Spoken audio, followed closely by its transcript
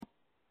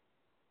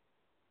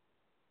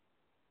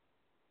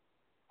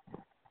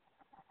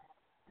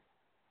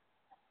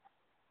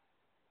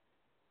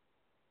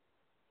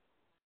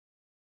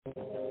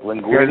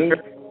linguine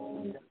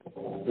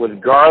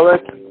with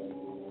garlic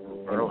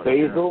and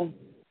basil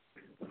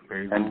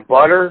and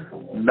butter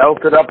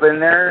melted up in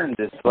there and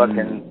just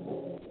fucking,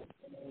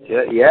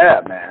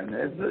 yeah, man.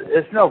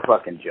 It's no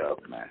fucking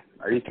joke, man.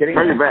 Are you kidding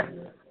me?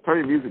 Turn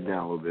your music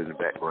down a little bit in the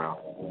background.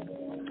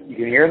 You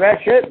can hear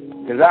that shit?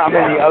 Because I'm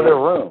in the other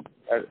room.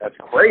 That's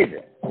crazy.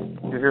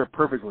 You hear it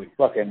perfectly.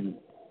 Fucking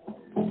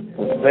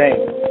thing.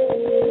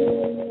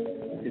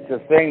 It's a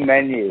thing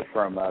menu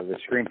from the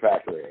Scream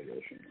Factory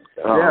edition.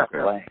 So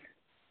okay.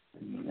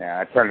 Yeah,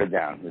 I turned it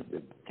down.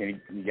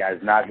 Can you guys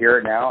not hear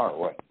it now or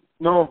what?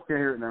 No, can't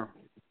hear it now.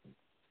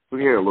 We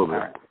can hear it a little bit.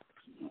 Right.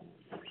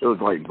 It was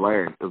like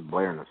blaring. It was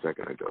blaring a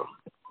second ago.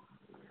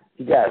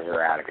 You guys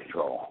are out of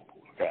control.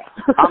 Yeah.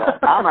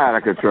 I'm out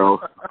of control.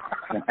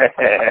 You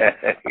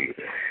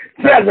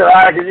guys are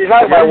out of control. You're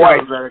talking about my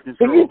wife.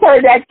 Can you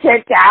turn that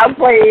shit down,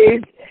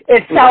 please?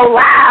 It's so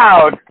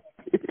loud.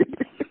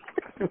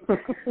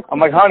 I'm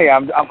like, honey,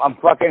 I'm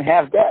fucking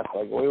half deaf.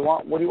 Like, what do you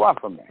want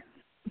from me?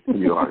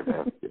 You are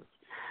half deaf.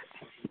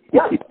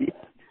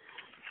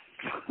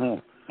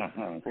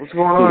 What's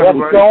going on?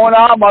 What's going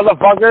on,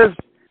 motherfuckers?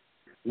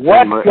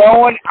 What's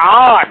going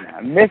on?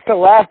 I missed the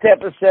last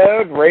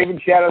episode. Raven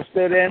Shadow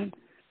stood in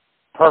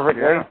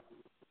perfectly. Yeah.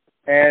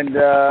 And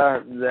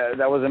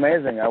that was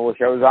amazing. I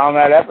wish I was on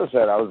that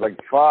episode. I was like,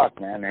 fuck,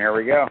 man, here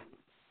we go.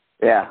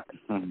 Yeah.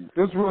 It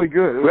was really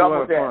good. It was a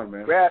lot of fun,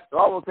 man. We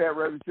almost had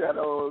Raven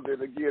Shadow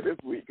in again this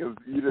week because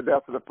you didn't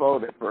answer the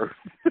phone at first.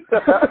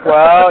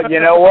 Well, you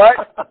know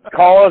what?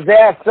 Call his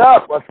ass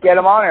up. Let's get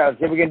him on here. Let's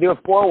see if we can do a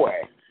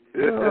 4-way.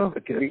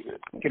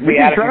 Could be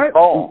out of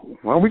control.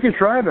 Well, we can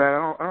try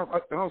that. I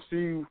don't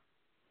see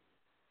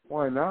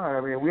why not.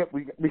 I mean, we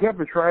have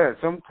to try that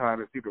sometime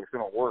to see if it's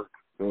gonna work.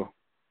 So.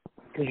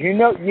 Because you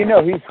know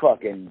he's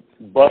fucking,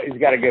 but he's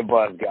got a good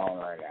buzz going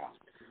right now.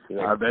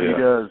 Like, I bet he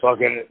does.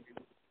 Fucking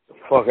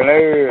A.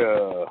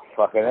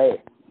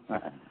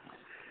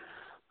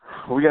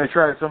 We gotta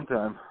try it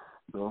sometime.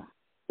 So.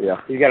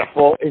 Yeah. He's got a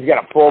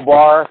full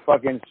bar,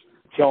 fucking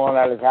chilling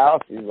at his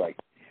house. He's like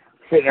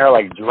sitting there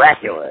like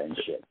Dracula and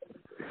shit.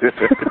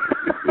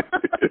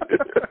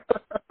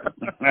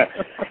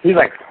 He's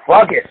like,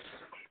 fuck it.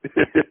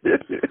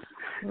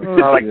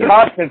 Like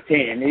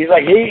Constantine. He's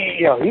like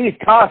he's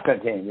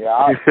Constantine,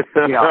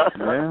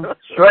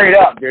 straight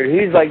up, dude.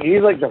 He's like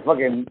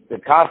the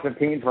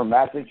Constantine from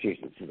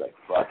Massachusetts. He's like,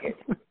 fuck it.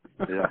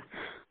 Yeah.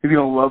 He's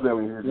gonna love that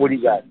when you hear What do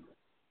you got?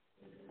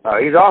 Oh,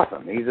 he's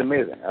awesome. He's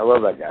amazing. I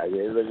love that guy.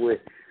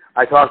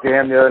 I talked to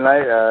him the other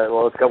night, it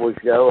was a couple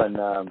weeks ago, and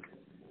I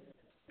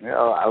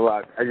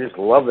just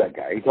love that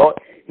guy.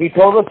 He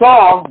told us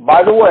all,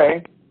 by the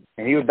way,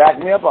 and he would back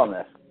me up on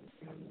this,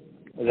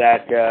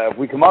 that if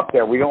we come up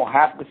there, we don't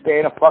have to stay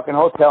in a fucking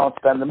hotel and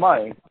spend the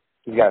money.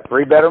 He's got a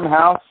 3-bedroom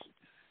house.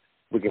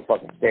 We can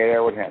fucking stay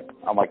there with him.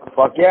 I'm like,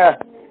 fuck yeah.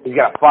 He's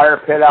got a fire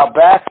pit out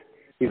back.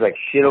 He's like,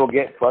 shit will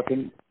get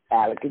fucking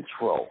out of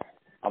control.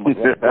 I'm like,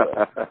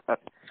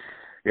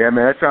 yeah,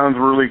 man, that sounds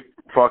really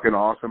fucking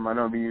awesome. I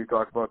know me and you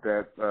talked about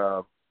that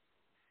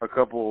a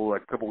couple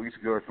weeks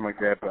ago or something like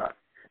that, but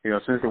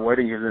since the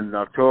wedding is in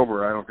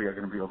October, I don't think I'm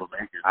gonna be able to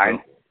make it. So.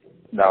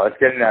 No, it's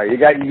good. No, you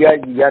got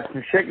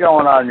some shit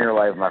going on in your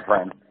life, my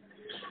friend.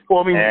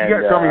 Well, I mean, you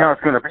gotta tell me how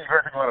it's gonna be.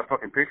 You're taking a lot of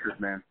fucking pictures,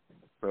 man.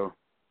 So.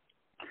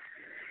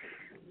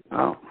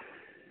 Oh.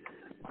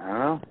 I don't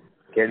know.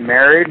 Getting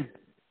married?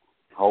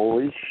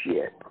 Holy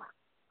shit.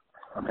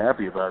 I'm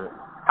happy about it.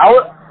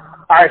 All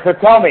right, so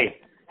tell me,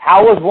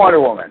 how was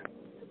Wonder Woman?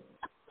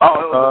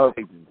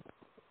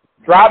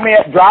 Drop me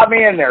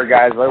in there,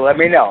 guys. Let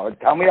me know.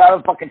 Tell me how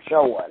the fucking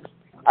show was.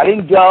 I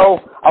didn't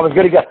go. I was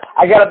gonna go.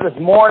 I got up this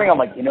morning. I'm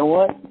like, you know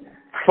what?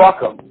 Fuck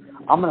them.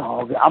 I'm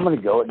gonna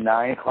go at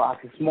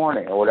 9:00 this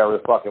morning or whatever the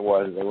fuck it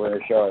was. They were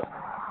gonna show it,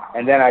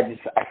 and then I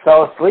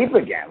fell asleep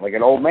again like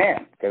an old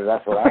man because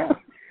that's what I am.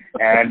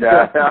 And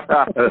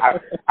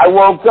I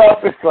woke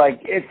up. It's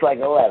like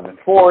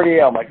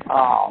 11:40. I'm like,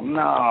 oh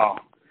no.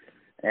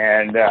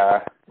 And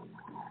I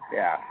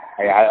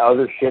had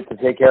other shit to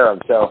take care of.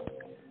 So.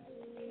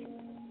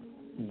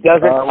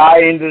 Does it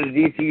tie into the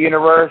DC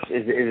universe?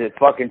 Is it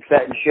fucking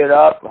setting shit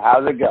up?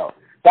 How's it go?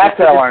 That's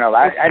what I want to know.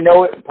 I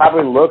know it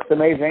probably looks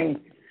amazing.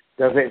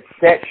 Does it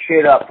set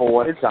shit up for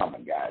what's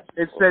coming, guys?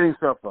 It's setting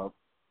stuff up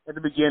at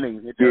the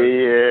beginning.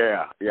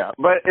 Yeah.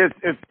 But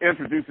it's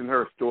introducing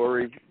her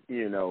story,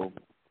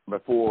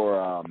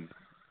 before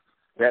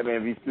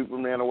Batman v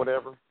Superman or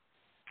whatever.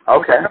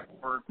 Okay.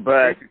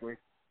 But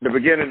the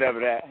beginning of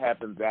it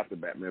happens after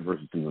Batman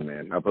versus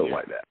Superman. I'll put it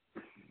like that.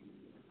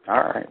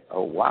 All right.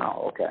 Oh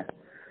wow. Okay.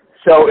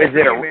 So is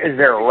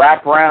there a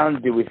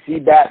wraparound? Do we see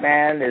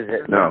Batman? Is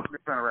it no?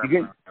 It's not a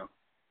wraparound.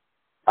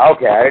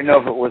 Okay, I didn't know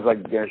if it was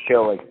like going to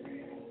show like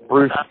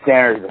Bruce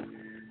Sanders.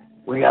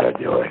 We got to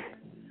do it.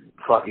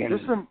 Fucking.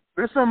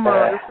 There's some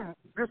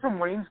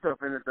Wayne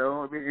stuff in it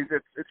though. I mean,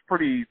 it's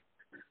pretty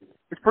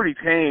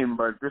tame,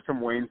 but there's some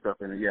Wayne stuff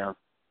in it. Yeah.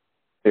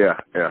 Yeah.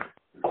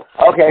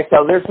 Okay,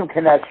 so there's some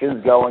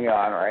connections going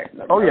on, right?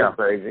 Oh yeah.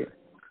 Crazy.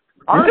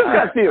 You just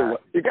gotta see it.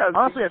 You gotta,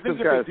 honestly, I think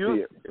if they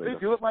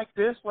do it like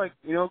this, like,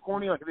 you know,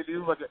 corny, like if they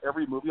do like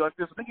every movie like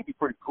this, I think it'd be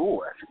pretty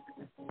cool, actually.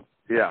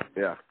 Yeah,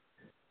 yeah.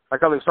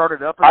 Like how they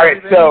started up and all right,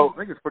 everything. so I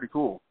think it's pretty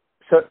cool.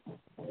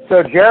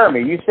 So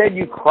Jeremy, you said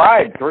you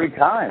cried 3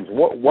 times.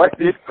 What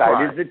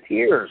incited the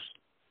tears?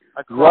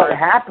 What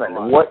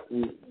happened? What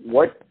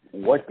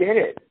did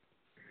it?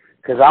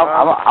 Because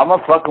I'm a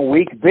fucking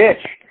weak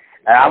bitch,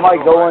 and I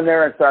might go in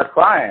there and start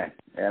crying.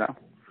 You know,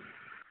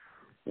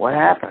 what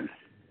happened?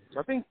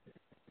 I think,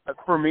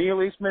 for me at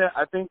least, man,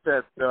 I think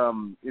that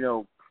you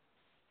know,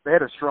 they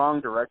had a strong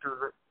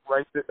director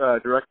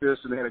direct this,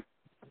 and they had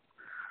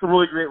some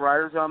really great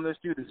writers on this,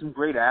 dude, and some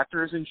great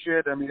actors and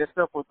shit. I mean, that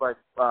stuff with like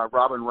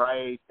Robin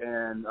Wright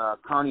and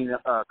Connie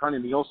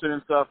Nielsen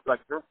and stuff. Like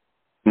they're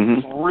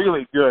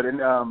really good,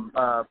 and I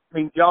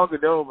mean, Gal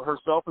Gadot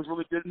herself is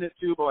really good in it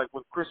too. But like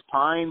with Chris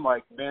Pine,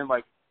 like man,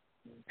 like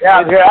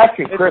yeah,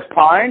 actually, Chris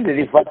Pine, did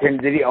he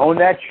own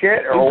that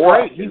shit or he's what?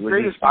 Great. He's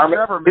great as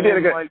ever, man. He did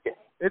a good. Like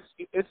it's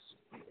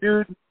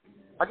dude.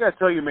 I gotta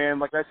tell you, man.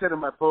 Like I said in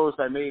my post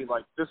I made,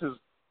 like this is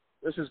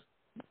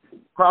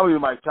probably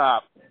my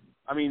top.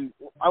 I mean,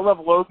 I love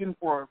Logan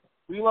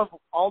we love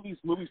all these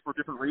movies for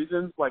different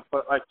reasons, but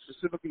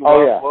specifically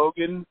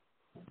Logan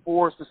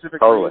for a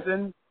specific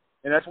reason,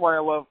 and that's why I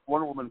love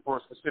Wonder Woman for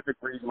a specific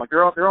reason. Like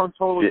they're on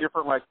totally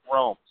different like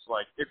realms.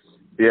 Like it's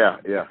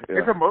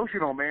it's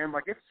emotional, man.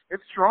 Like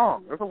it's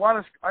strong. There's a lot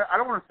of I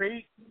don't want to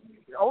say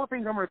all the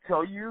things I'm going to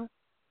tell you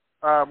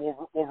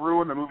will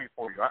ruin the movie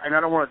for you, and I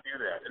don't want to do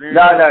that. And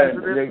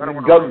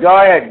go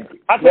ahead.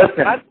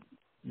 Listen,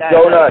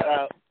 go nuts.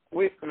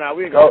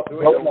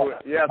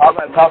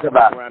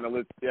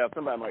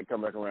 Somebody might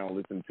come back around and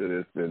listen to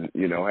this and,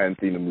 you know, hadn't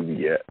seen the movie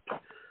yet.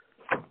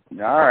 All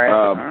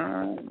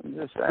right.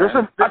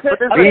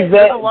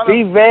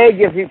 Be vague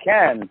if you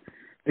can.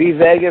 Be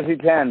vague if you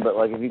can, but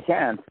like if you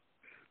can't,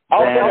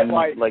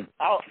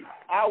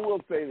 I will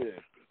say this.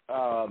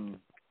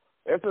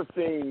 It's a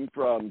scene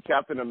from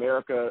Captain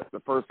America: The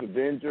First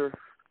Avenger.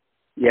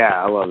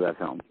 Yeah, I love that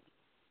film.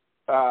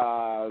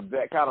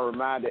 That kind of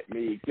reminded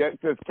me,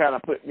 just kind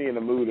of put me in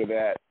the mood of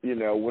that, you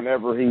know,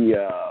 whenever he,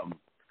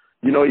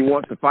 you know, he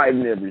wants to fight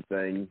and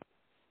everything.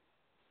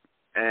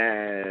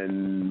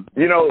 And,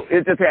 you know,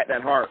 it just had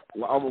that heart,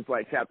 almost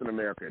like Captain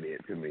America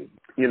did to me.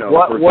 You know,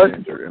 was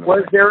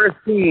there a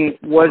scene?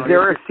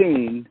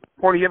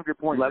 Porty, you have a good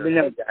point. Let me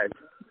know, guys.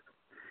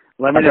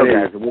 I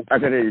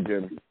can hear you,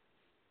 Jimmy.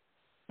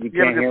 You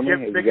can't hear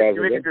me? You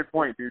make a good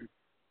point, dude.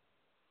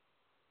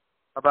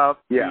 About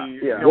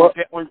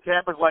when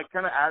Cap is like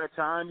kind of out of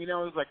time, you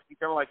know, he's like he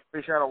kind of like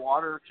fish out of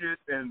water and shit,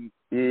 and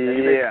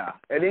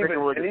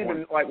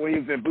even like when he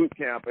was in boot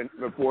camp and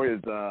before he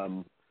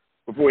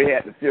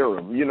had the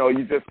serum, you know,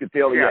 you just could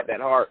tell he had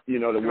that heart, you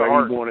know,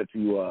 where he wanted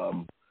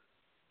to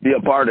be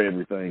a part of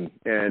everything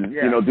and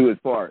you know do his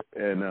part,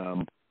 and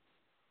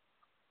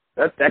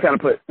that kind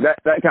of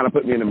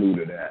put me in the mood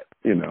of that,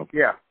 you know.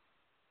 Yeah.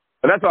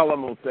 But that's all I'm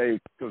going to say,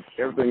 because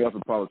everything else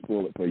will probably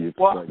spoil it for you.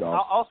 Well,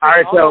 all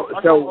right, so a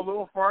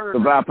little farther.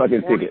 Buy a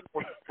fucking ticket.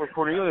 What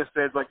Cornelius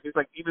said, like it's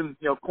like even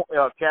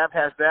Cap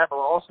has that, but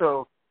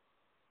also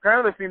kind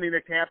of the feeling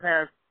that Cap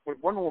has with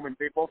Wonder Woman.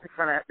 They both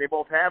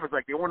have is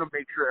like they want to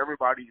make sure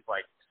everybody's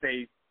like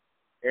safe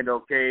and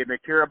okay, and they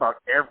care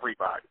about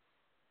everybody.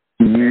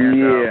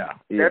 And,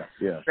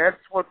 that's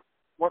what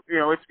you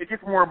know. It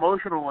gets more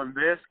emotional in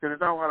this because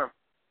there's not a lot of.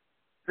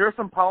 There's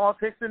some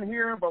politics in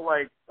here, but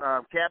like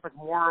Cap is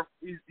more.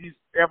 He's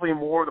definitely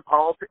more of the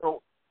politics.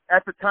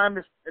 At the time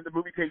the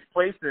movie takes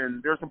place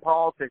in, there's some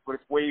politics, but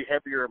it's way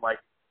heavier, like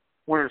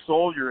Winter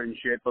Soldier and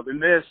shit. But in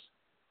this,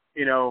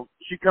 you know,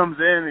 she comes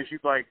in and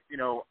she's like, you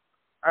know,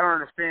 I don't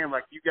understand.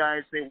 Like you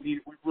guys say we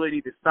really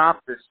need to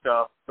stop this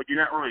stuff, but you're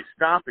not really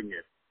stopping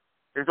it.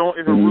 There's a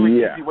really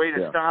easy way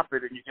to stop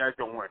it, and you guys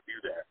don't want to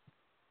do that.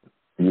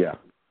 Yeah,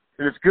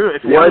 and it's good.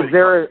 It's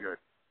good.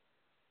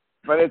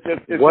 But it's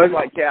just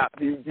like Cap.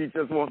 He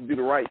just wants to do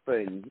the right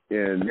thing.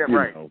 And, you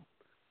know.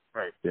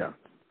 Right. Yeah.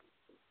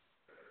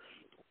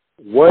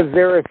 Was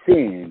there a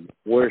scene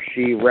where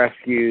she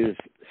rescues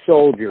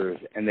soldiers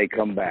and they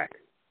come back?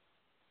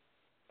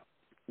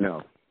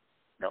 No.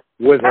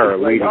 With her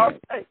leading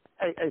it?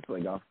 Hey,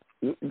 Slingoff.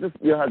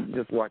 You'll have to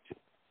just watch it.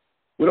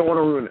 We don't want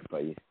to ruin it for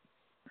you.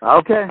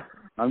 Okay.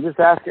 I'm just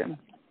asking.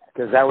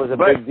 Because that was a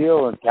big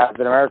deal in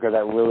Captain America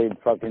that really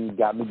fucking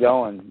got me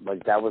going.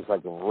 Like, that was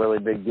like a really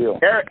big deal.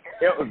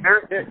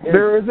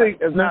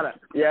 It's not a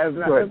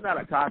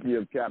copy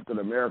of Captain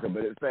America,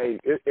 but it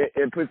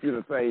puts you in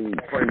the same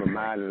frame of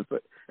mind, and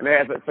it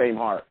has that same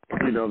heart.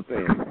 You know what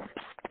I'm saying?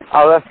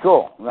 Oh, that's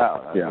cool.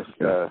 No,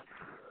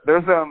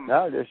 there's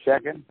no, just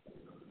checking.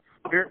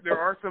 There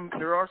are some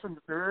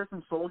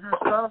soldier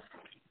stuff,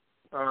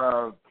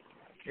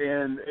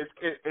 and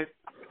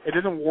it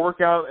doesn't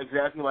work out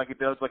exactly like it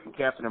does like in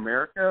Captain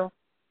America,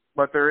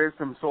 but there is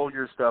some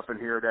soldier stuff in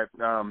here that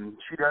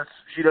she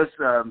does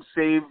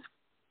save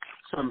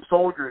some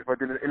soldiers,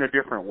 but in a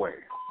different way.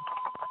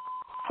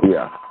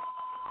 Yeah.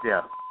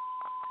 Yeah.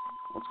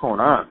 What's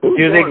going on?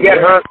 Do they get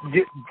her?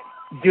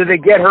 Do they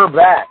get her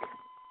back?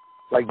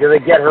 Like, do they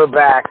get her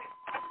back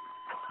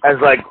as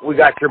like, we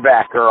got your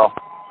back, girl.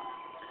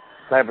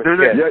 Type of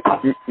shit.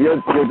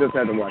 You'll just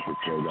have to watch it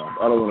straight off.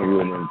 I don't want to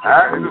ruin it.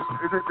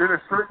 There's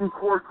a certain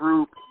core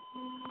group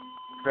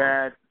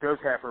that does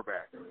have her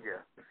back.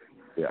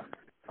 Yeah.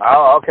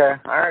 Oh, okay.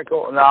 All right,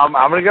 cool. No, I'm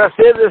gonna go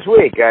see it this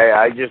week.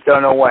 I just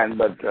don't know when,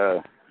 but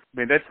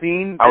man, that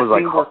scene.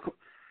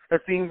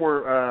 That scene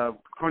where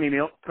Connie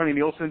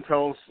Nielsen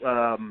tells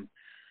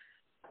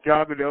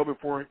Gal Gadot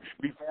before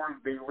they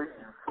leave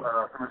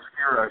from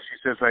Obscura, she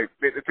says, like,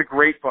 it's a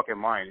great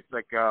fucking line. It's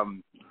like,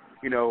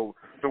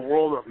 the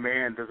world of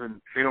man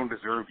they don't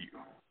deserve you.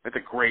 It's a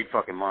great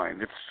fucking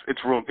line.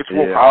 It's real.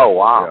 Oh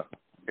wow.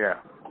 Yeah.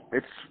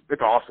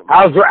 It's awesome.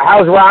 How's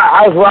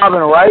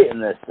Robin Wright in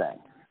this thing?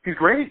 She's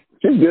great.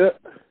 She's good.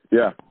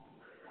 Yeah.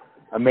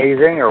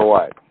 Amazing or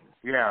what?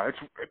 Yeah, it's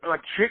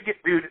like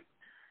dude.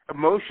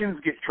 Emotions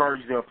get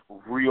charged up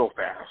real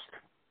fast.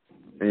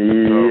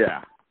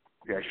 Yeah.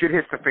 Yeah, shit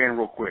hits the fan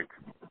real quick.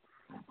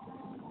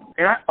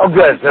 And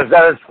good. So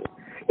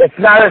it's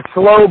not a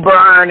slow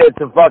burn. It's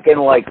a fucking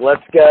like,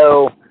 let's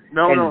go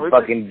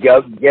fucking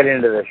go get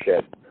into this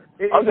shit.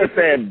 I'm just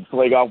saying,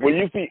 Blake, off when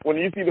you see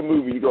the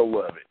movie, you're gonna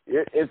love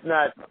it. It's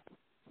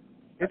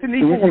an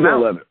equal amount. You're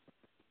gonna love it.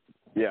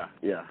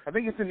 Yeah. I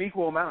think it's an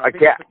equal amount. I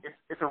think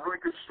it's a really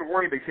good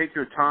story. They take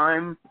their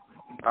time,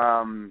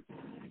 and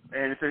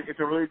it's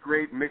a really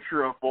great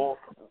mixture of both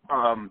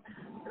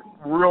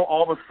real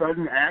all of a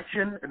sudden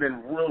action and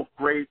then real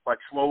great like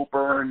slow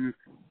burn,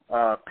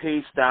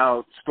 paced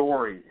out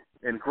story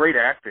and great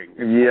acting.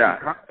 Yeah,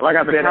 like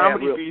I said, the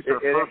comedy beats are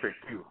perfect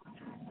too.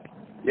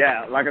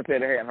 Yeah, like I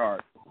said, they had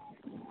hard.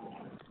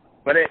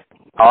 But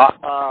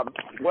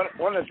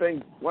one of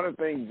the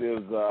things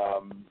is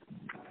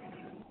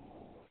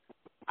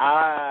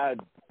I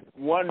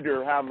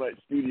wonder how much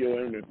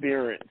studio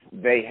interference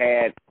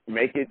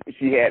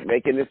she had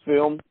making this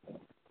film,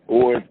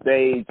 or if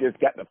they just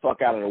got the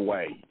fuck out of the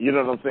way. You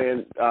know what I'm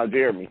saying,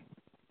 Jeremy?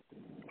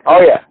 Oh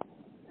yeah.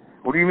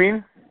 What do you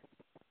mean?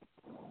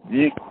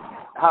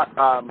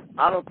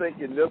 I don't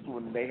think in this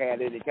one they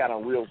had any kind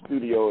of real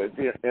studio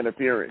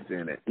interference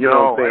in it. You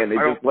know what I'm saying? They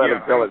just let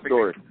them tell a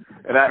story.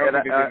 And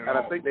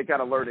I think they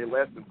kind of learned a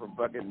lesson from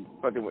fucking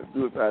with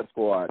Suicide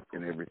Squad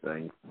and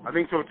everything. I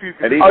think so too.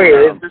 They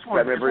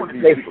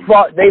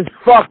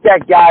fucked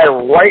that guy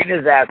right in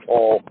his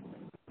asshole.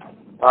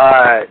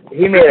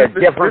 He made a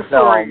different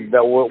film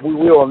that we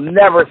will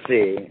never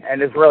see,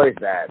 and it's really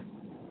sad.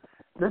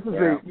 This is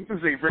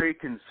a very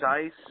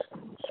concise.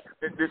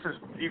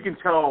 You can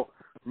tell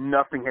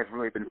nothing has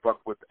really been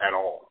fucked with at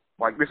all.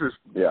 Like, this is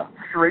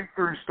straight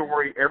through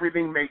story.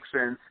 Everything makes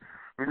sense.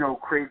 There's no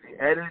crazy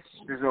edits.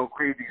 There's no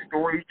crazy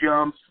story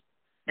jumps.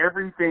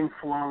 Everything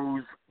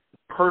flows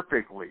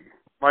perfectly.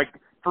 Like,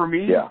 for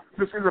me,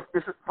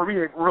 for me,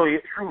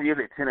 it truly is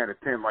a 10 out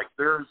of 10. Like,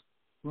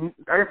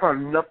 I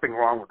found nothing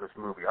wrong with this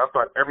movie. I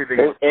thought everything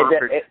was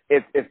perfect.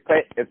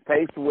 It's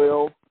paced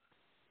well.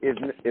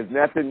 It's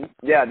nothing.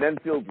 Yeah, nothing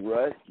feels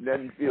rushed.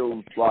 Nothing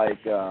feels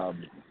like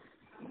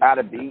out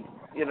of beat.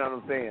 You know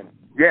what I'm saying?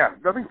 Yeah,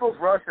 nothing feels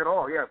rushed at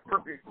all. Yeah,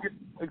 perfect.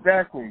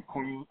 Exactly.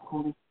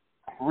 Cool.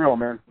 Real,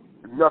 man.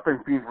 Nothing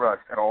feels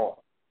rushed at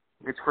all.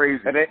 It's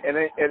crazy. And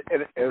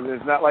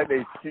it's not like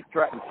they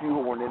try to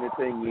shoehorn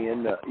anything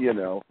in,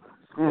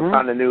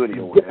 continuity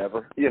or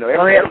whatever. You know,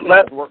 everything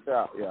just worked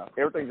out. Yeah,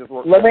 everything just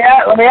worked out. Let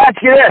me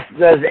ask you this: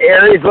 does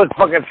Ares look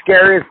fucking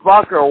scary as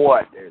fuck or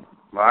what, dude?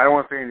 Well, I don't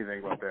want to say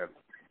anything about that.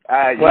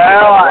 I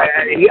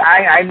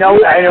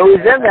know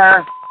he's in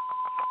there.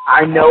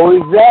 I know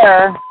he's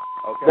there.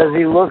 Okay. Does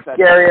he look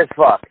scary as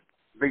fuck?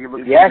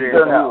 Yes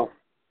or no?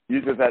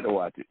 You just had to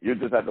watch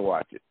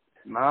it.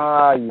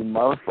 Ah, you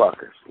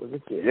motherfuckers. Look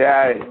at you.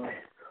 Yeah.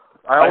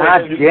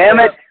 Damn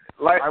it.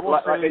 Like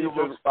they used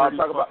to talk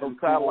about those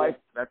time life.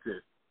 That's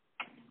it.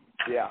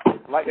 Yeah.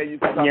 Like they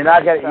used to talk You're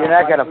not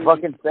gonna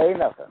fucking say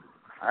nothing.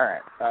 All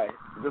right.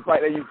 Just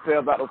like they used to say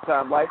about those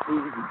time life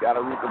movies, you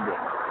gotta read the book.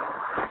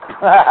 You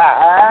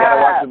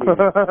gotta watch the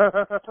movie.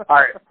 All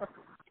right.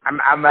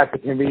 I'm at the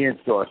convenience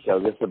store, so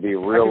this will be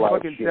real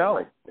life shit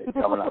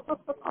coming up.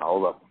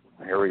 Hold up.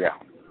 Here we go.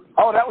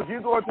 Oh, that was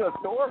you going to a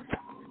store?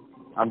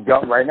 I'm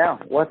going right now.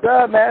 What's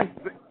up, man?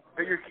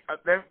 There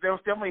was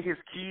definitely his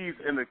keys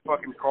in the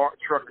fucking truck.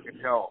 I can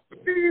tell.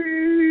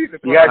 You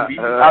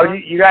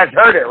guys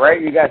heard it, right?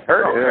 You guys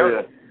heard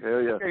it.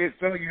 Hell yeah.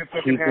 It's like you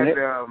fucking had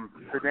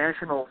the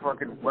national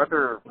fucking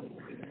weather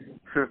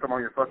system on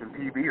your fucking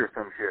TV or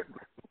some shit.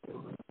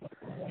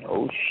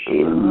 Oh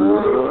shit.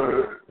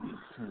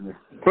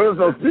 Put us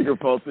on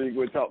speakerphone so you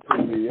can talk to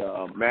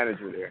the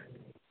manager there.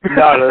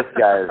 No, this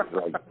guy is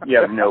like, you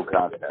have no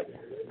concept.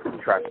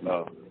 Trust me.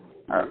 All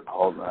right,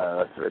 hold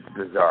on. It's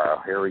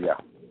Bizarro. Here we go.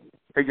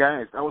 Hey,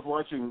 guys, I was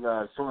watching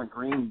Soylent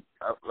Green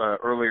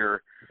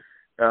earlier.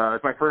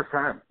 It's my first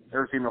time.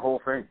 Ever seen the whole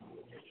thing.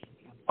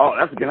 Oh,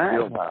 that's a good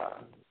film.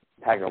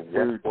 Pack of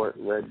Westport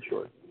red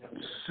shorts.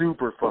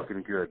 Super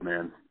fucking good,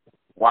 man.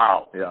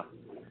 Wow. Yeah.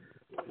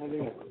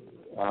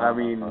 I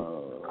mean,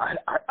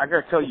 I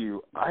gotta tell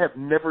you, I have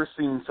never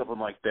seen something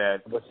like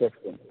that. What's this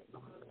thing?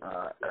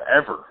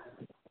 Ever.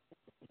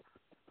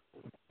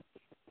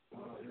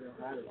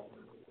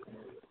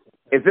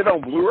 Is it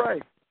on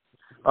Blu-ray?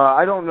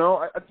 I don't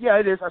know. Yeah,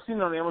 it is. I've seen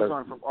it on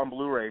Amazon on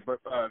Blu-ray. But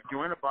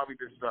Joanna bought me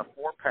this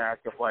 4-pack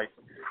of like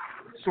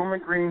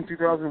Soylent Green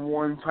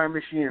 2001, Time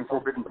Machine, and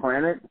Forbidden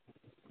Planet.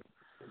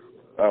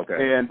 Okay.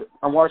 And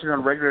I'm watching it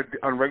on regular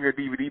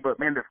DVD. But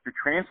man, the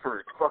transfer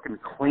is fucking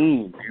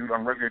clean, dude.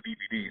 On regular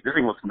DVD, this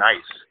thing looks nice.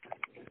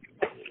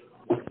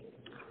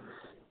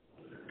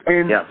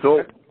 And yeah.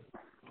 So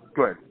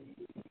go ahead.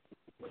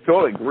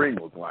 Soylent Green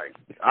was like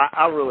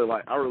I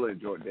really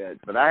enjoyed that,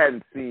 but I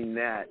hadn't seen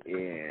that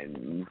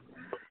in.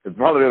 It's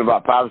probably been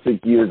about 5 or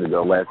 6 years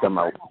ago last time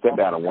I sat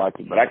down and watched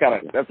it. But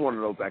that's one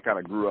of those I kind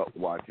of grew up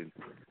watching.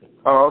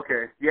 Oh,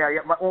 okay. Yeah.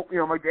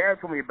 My dad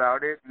told me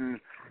about it, and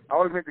I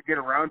always meant to get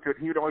around to it.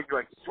 He would always be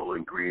like,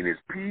 Soylent Green is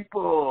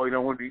people.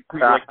 When he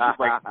like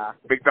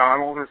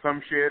McDonald's or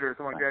some shit or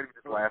something like that. He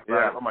just laughed at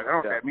it. I'm like, I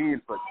don't know what that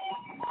means, but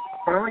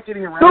I'm like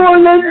getting around.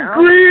 Soylent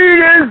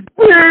Green is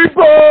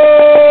people.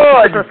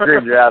 I just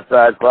screamed it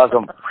outside. Fuck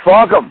them.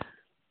 Fuck them.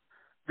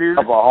 Dude.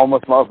 A couple of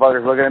homeless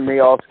motherfuckers looking at me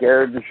all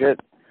scared and shit.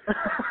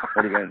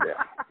 What are you going to do?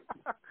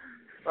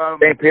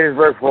 St.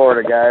 Petersburg,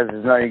 Florida, guys.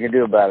 There's nothing you can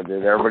do about it,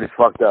 dude. Everybody's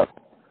fucked up.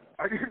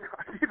 I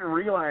didn't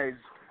realize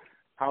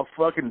how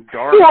fucking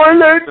dark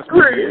this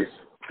movie is.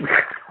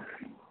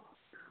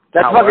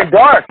 That's fucking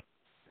dark.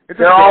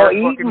 They're all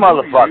eating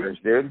motherfuckers,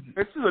 movie, dude.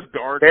 This is a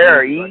dark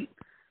They're movie.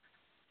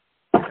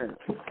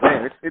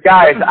 Man,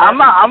 guys, I'm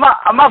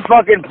not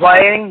fucking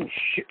playing.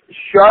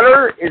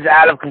 Shudder is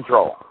out of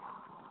control.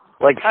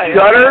 Like,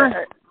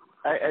 Shudder...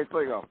 Hey,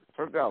 play off.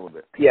 Turn it down a little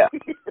bit. Yeah.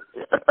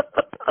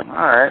 All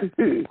right.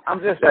 I'm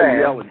just saying.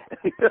 Yelling.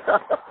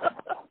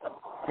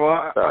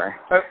 Well, sorry.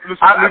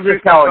 I'm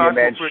just telling you,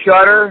 man.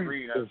 Shudder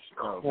is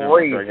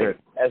crazy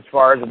as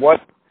far as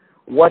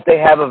what they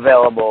have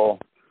available.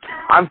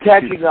 I'm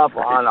catching up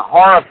on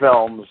horror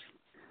films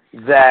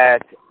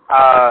that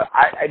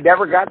I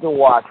never got to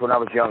watch when I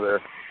was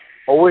younger.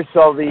 Always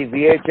saw the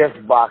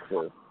VHS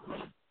boxes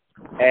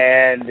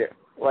and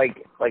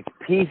like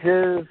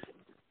Pieces.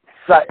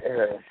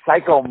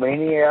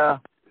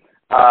 Psychomania,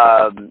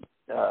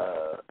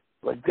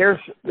 like there's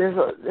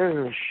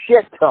a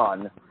shit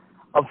ton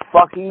of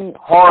fucking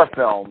horror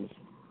films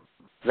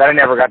that I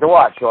never got to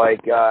watch.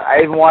 Like I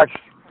even watched,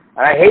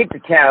 and I hate the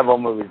cannibal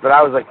movies, but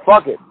I was like,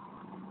 fuck it,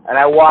 and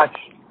I watched.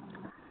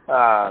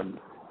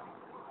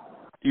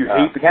 You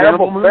hate the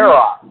Cannibal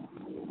Ferox.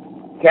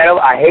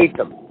 I hate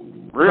them.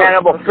 Really?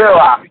 Cannibal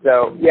Ferox,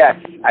 though. Yes,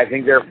 I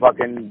think they're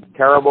fucking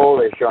terrible.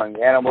 They're showing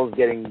animals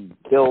getting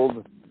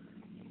killed.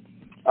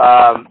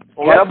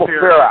 Cannibal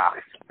Ferox.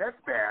 That's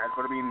bad,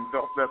 but I mean,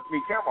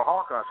 Cannibal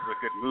Holocaust is a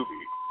good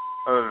movie.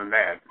 Other than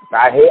that,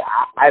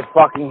 I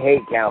fucking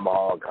hate Cannibal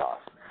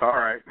Holocaust. All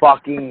right.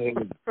 Fucking hate.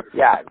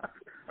 Yeah,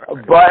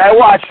 but I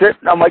watched it.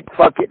 And I'm like,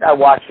 fuck it. I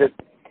watched it.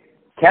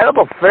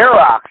 Cannibal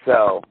Ferox,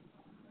 though,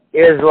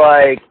 is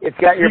like it's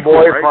got your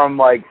boy from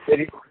like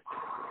City,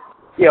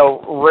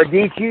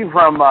 Radici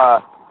from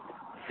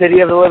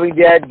City of the Living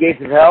Dead,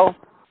 Gates of Hell.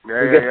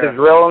 Yeah, who gets the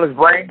drill in his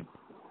brain.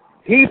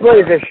 He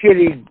plays a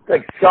shitty,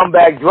 like,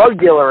 scumbag drug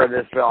dealer in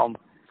this film.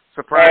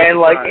 Surprise, and,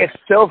 like, it's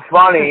so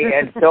funny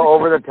and so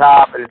over the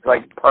top, and it's,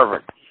 like,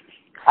 perfect.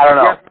 I don't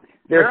know.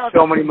 There's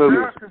so many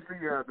movies. This is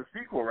the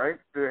sequel, right?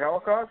 The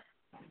Holocaust?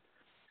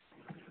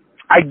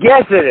 I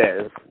guess it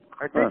is.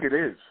 I think it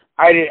is.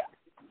 I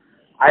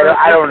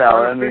don't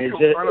know. I mean, it's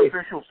just...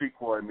 Unofficial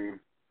sequel, I mean.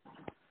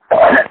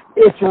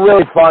 It's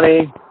really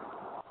funny.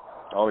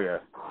 Oh, yeah.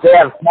 They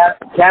have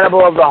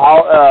Cannibal of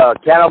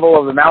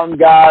the Mountain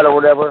God or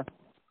whatever.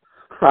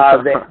 Then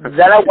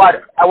I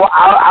watched.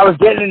 I was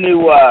getting a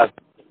new.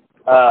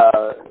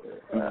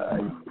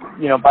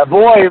 My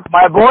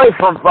boy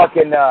from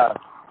fucking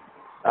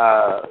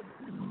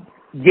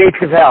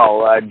Gates of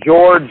Hell,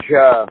 George.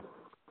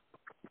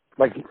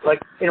 Like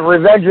in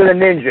Revenge of the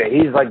Ninja,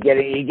 he's like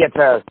he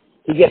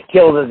gets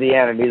killed at the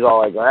end, and he's all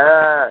like,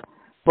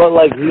 but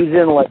like he's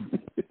in like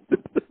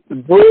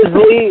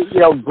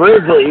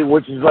Grizzly,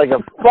 which is like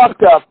a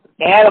fucked up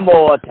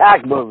animal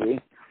attack movie.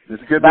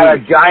 It's good. About a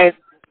giant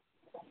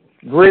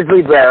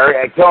grizzly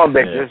bear killing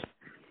bitches.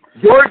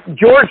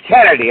 George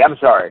Kennedy. I'm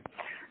sorry.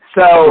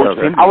 So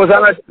I was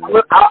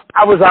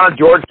on a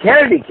George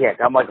Kennedy kick.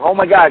 I'm like, oh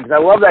my god, because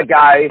I love that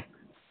guy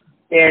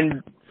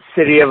in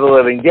City of the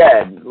Living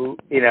Dead.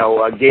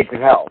 Gates of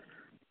Hell.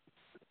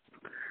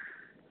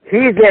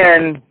 He's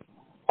in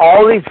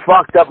all these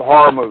fucked up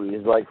horror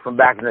movies, like from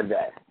back in the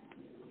day.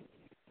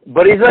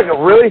 But he's like a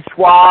really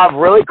suave,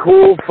 really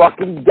cool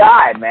fucking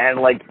guy, man.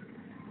 Like.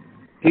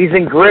 He's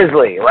in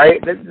Grizzly,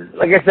 right?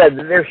 Like I said,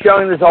 they're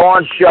showing this all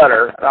on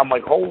Shudder, and I'm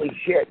like, holy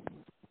shit.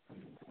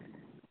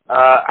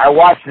 I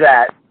watched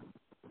that.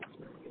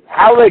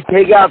 How they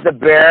take out the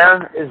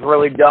bear is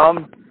really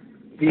dumb.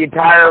 The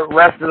entire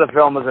rest of the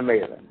film is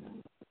amazing.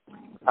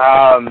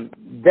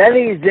 Then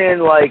he's in,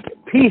 like,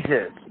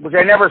 Pieces, which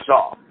I never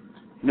saw.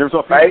 You never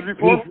saw Pieces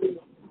before?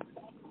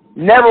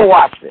 Never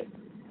watched it.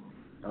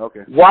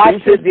 Okay.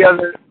 Watched it the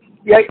other...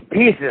 Yeah,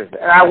 Pieces.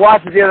 And I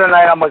watched it the other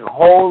night, I'm like,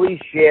 holy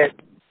shit.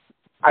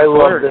 I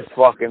love this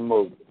fucking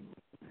movie.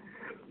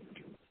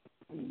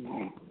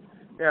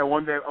 Yeah, I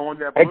won that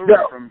Blu-ray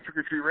from Trick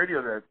or Treat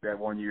Radio that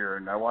one year,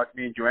 and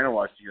me and Joanna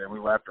watched it, and we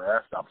laughed our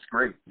ass off. It's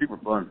great. Super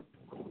fun.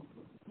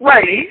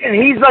 Right, and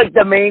he's like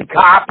the main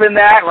cop in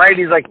that, right?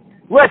 He's like,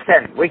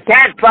 listen, we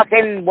can't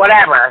fucking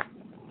whatever,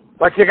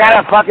 but you're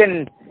gonna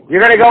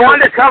go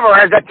undercover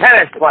as a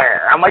tennis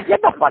player. I'm like, get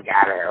the fuck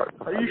out of here.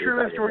 Are you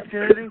sure that's George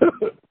Kennedy?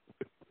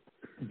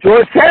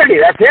 George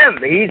Kennedy, that's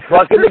him. He's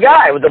fucking the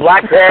guy with the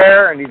black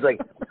hair, and he's like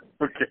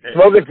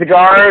smoking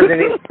cigars, and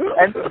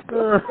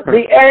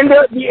the end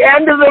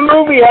of the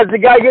movie has the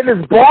guy getting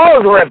his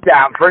balls ripped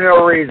out for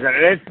no reason,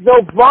 and it's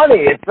so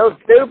funny. It's so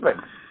stupid.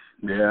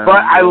 Yeah.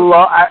 But I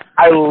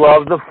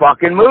love the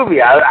fucking movie.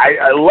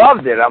 I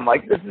loved it. I'm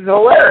like, this is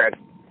hilarious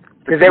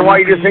because they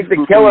want you to think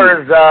the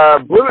killer is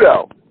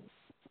Bluto.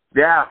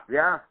 Yeah.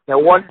 The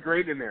one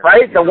great in there.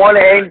 Right, the one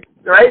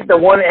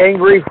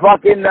angry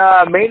fucking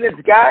maintenance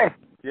guy.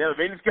 Yeah, the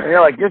maintenance guy. And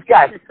you're like, this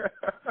guy's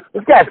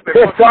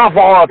pissed off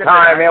all the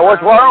time, man.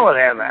 What's wrong with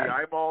him, man? The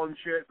eyeball and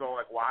shit, it's all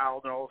like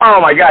wild and all. Oh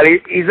my God,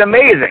 he's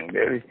amazing,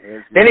 dude.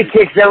 Then he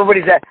kicks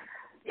everybody's ass.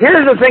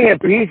 Here's the thing in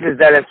Pieces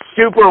that it's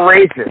super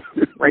racist,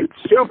 right?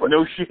 Super.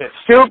 No shit.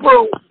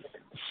 Super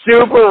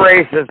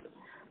racist.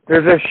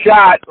 There's a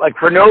shot, like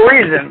for no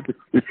reason,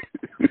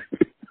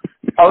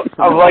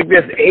 of like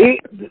this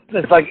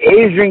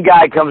Asian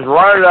guy comes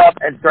running up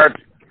and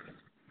starts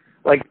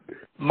like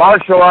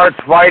martial arts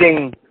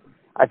fighting,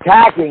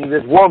 attacking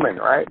this woman,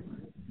 right?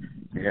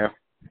 Yeah.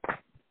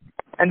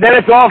 And then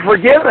it's all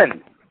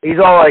forgiven. He's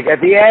all like, at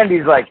the end,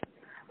 he's like,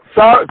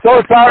 so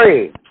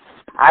sorry.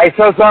 I'm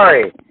so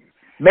sorry.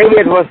 Maybe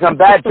it was some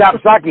bad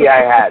chopsaki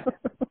I had.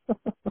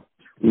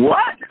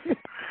 What?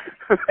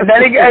 And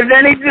then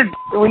he just,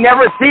 we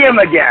never see him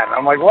again.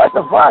 I'm like, what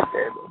the fuck,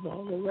 dude?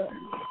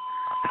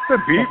 The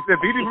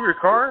beating from your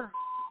car?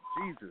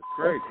 Jesus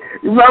Christ.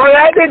 You remember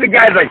that? The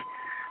guy's like,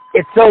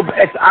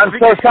 I'm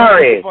so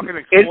sorry.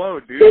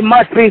 It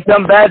must be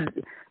some bad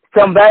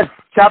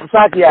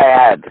chopsaki I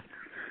had.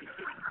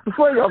 It's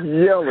like I'm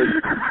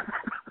yelling.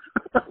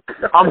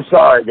 I'm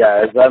sorry,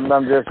 guys. I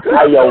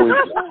always.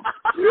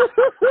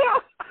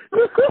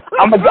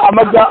 I'm gonna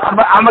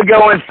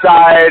go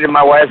inside, and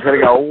my wife's gonna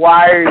go,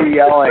 "Why are you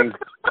yelling?"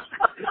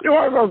 You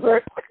want to say?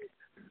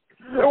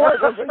 You want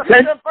to say?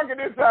 Get that fucking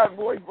inside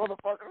voice,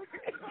 motherfucker.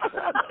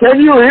 Can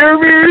you hear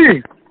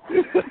me?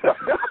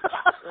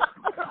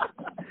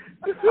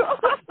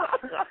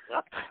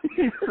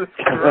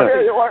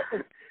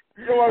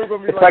 You want to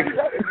be like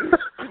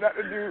you're not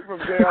the dude from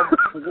damn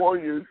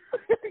Warriors.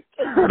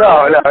 No.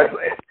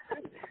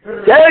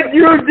 Can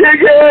you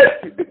dig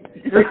it?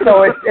 So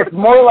it's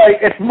more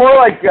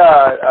like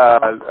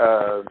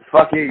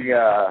fucking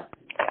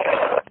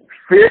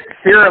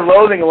Fear and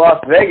Loathing in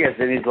Las Vegas,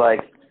 and he's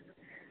like,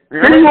 "Do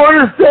you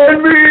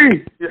understand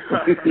me?"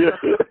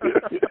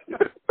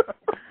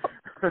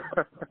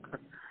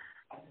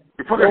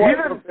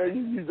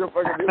 You use your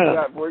fucking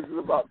inside voice in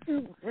about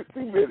 2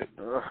 minutes.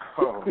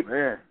 Oh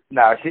man.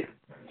 No,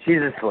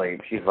 she's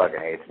asleep. She fucking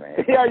hates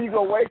me. Yeah, you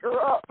gonna wake her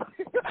up?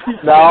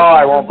 No,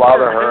 I won't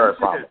bother her. I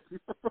promise.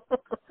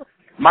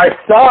 My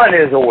son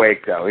is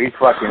awake though. He's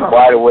fucking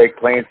wide awake,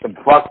 playing some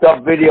fucked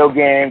up video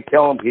game,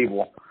 killing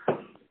people.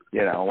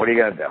 You know, what are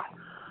you gonna do?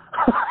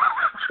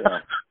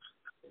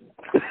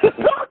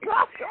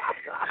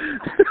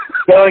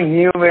 Killing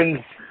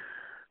humans,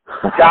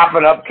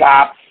 chopping up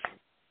cops.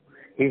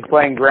 He's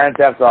playing Grand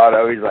Theft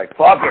Auto. He's like,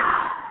 fuck it.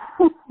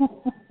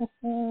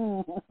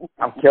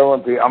 I'm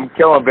killing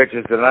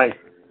bitches tonight.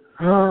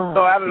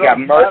 So out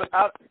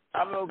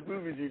of those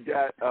movies you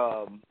got,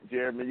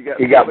 Jeremy, you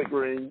got Bowling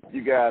Green,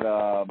 you got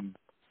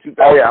 2001.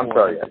 Oh yeah, I'm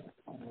sorry.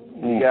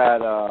 You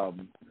got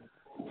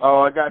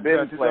I got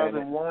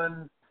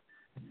 2001.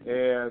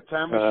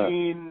 Time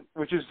Machine,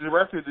 which is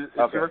directed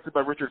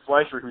by Richard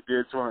Fleischer, who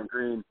did Soylent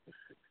Green,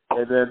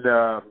 and then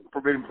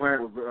Forbidden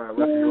Planet with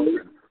Leslie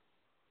Nielsen.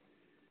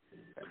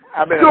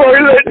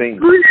 Soylent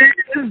Green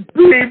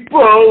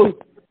people.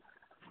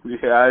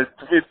 Yeah,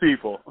 it's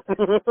people.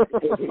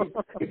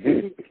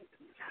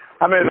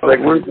 I mean, like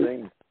we've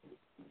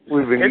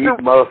been eating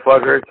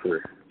motherfuckers.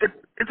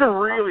 It's a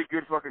really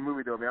good fucking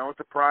movie though, man. I was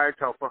surprised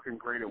how fucking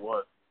great it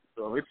was.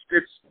 So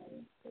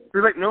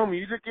there's like no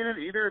music in it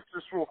either. It's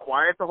just real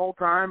quiet the whole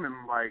time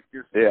and like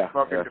just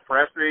fucking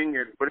depressing.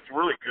 But it's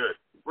really good,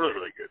 really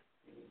really good.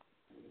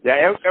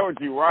 Yeah, Edward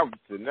G.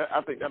 Robinson.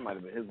 I think that might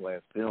have been his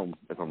last film,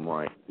 if I'm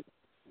right.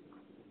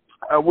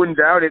 I wouldn't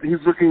doubt it.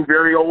 He's looking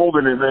very old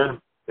in it, man.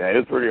 Yeah,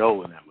 he's pretty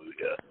old in that movie.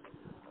 Yeah,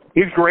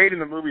 he's great in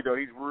the movie though.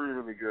 He's really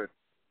really good.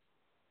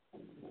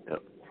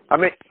 Yep. I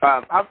mean,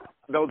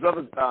 those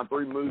other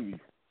 3 movies.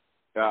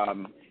 How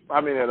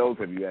many of those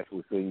have you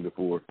actually seen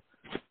before?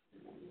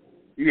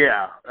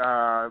 Yeah.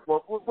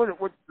 Well,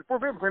 what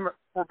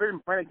Forbidden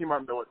Planet came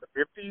out in the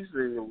 50s,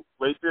 the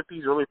late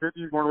 50s, early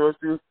 50s, one of those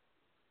two.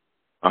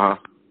 Uh-huh.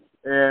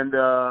 And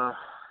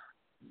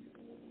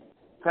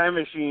Time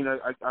Machine,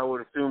 I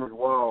would assume as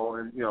well.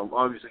 And, you know,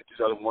 obviously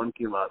 2001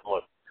 came out,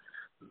 what,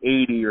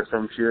 80 or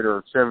some shit,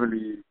 or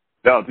 70.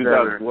 No,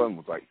 2001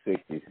 was like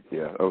 60s.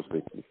 Yeah, that was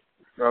 60s.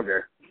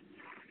 Okay.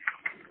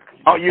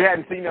 Oh, you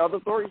hadn't seen the other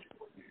 3?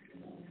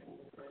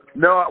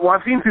 No, well,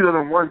 I've seen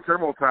 2001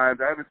 several times.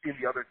 I haven't seen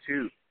the other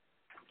two.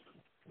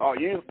 Oh,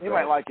 you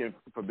might like it,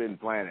 Forbidden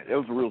Planet. It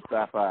was real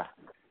sci-fi.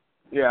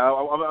 Yeah,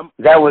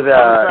 that was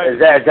is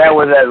that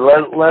with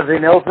Leslie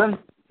Nielsen?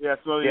 Yeah,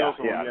 Leslie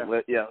Nielsen.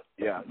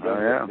 Yeah.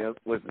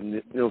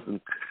 Leslie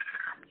Nielsen.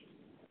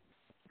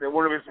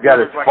 One of his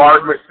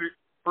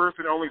first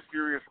and only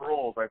serious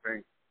roles, I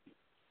think.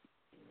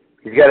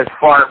 He's got his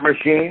fart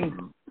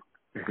machine.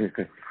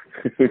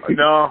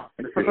 No.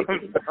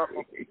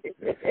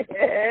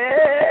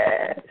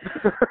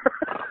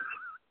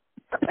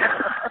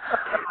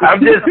 I'm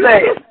just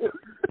saying.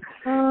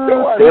 They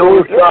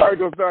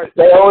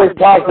always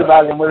talked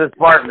about him with his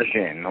fart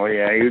machine. Oh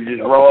yeah, he would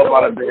just roll up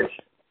on a bitch.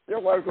 Your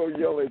wife gonna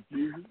yell at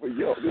you for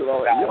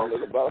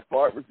yelling about a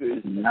fart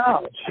machine.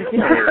 No, she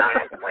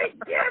can't. Wait,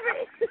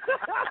 Jimmy.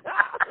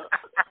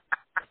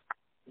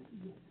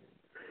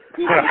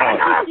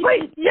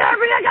 Wait, Jimmy,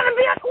 I gotta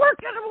be at work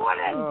in the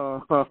morning.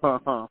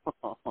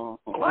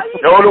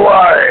 So do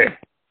I.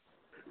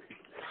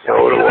 So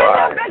do I.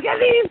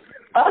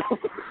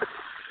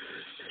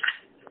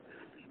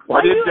 Why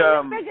are you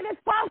making this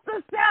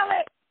pasta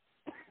salad?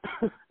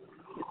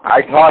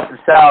 I tossed the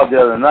salad the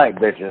other night,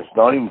 bitches.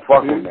 Don't even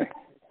fuck with me.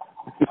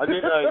 I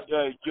did.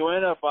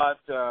 Joanna bought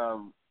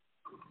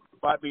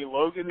me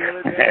Logan the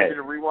other day. I did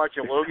a rewatch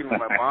of Logan with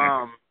my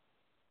mom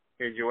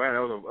and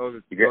Joanna. That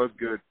was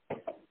good.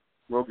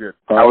 Real good.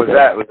 How was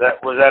that? Was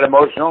that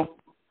emotional?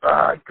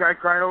 I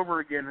cried over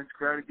again. I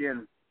cried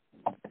again.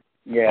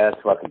 Yeah,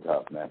 that's fucking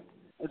tough, man.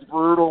 It's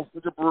brutal.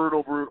 It's a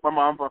brutal. My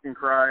mom fucking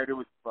cried. It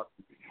was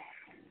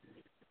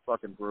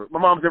fucking brutal. My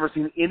mom's never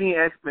seen any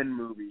X-Men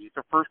movie. It's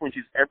the first one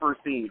she's ever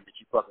seen, and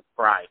she fucking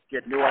cried. She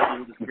had no idea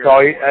what this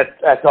character was.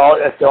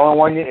 That's the only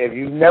one. If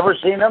you've never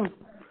seen them,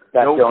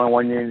 that's the only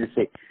one you need to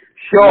see.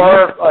 Show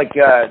her like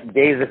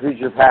Days of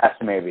Future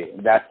Past, maybe.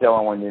 That's the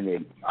only one you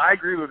need. I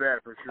agree with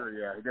that for sure.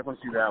 Yeah, I definitely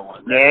see that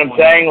one. You know what I'm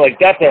saying? Like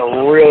that's a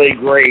really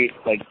great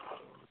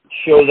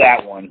show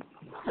that one.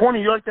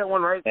 Corny, you like that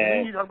one, right?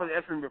 You talked about the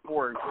X-Men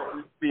before.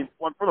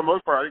 For the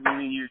most part, I think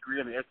me and you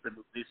agree on the X-Men.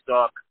 They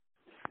suck.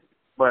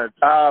 But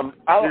I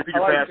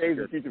like Days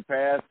of Future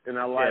Past, and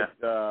I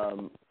liked I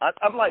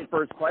like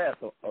First Class,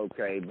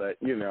 okay, but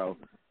you know.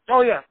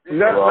 Oh yeah.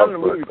 None of the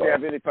movies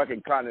have any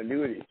fucking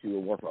continuity to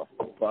it. What the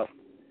fuck?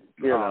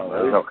 You know,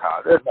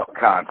 there's no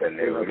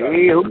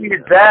continuity. Who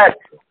needs that?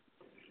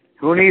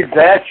 Who needs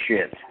that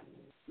shit?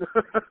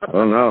 I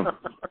don't know.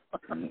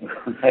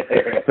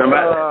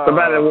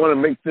 Somebody want to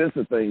make sense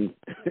of things.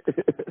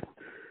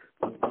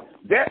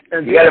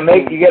 You gotta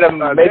make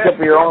up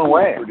your own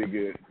way. Pretty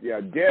good. Yeah,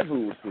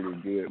 Deadpool was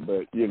pretty good,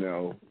 but you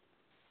know,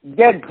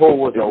 Deadpool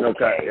was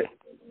okay.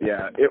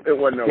 Yeah, it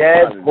wasn't no.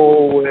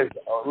 Deadpool was.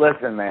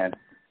 Listen, man.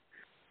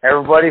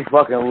 Everybody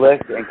fucking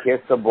licked and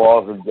kissed the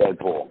balls of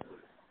Deadpool.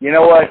 You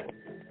know what?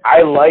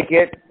 I like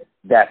it.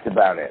 That's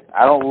about it.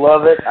 I don't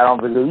love it. I don't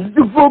think it's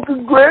the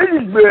fucking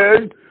greatest,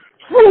 man.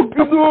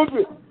 Fucking love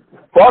it.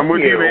 Fuck I'm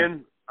with you,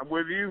 man. I'm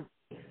with you.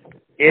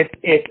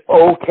 It's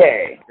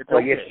okay.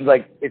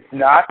 It's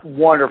not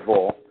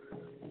wonderful,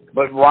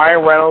 but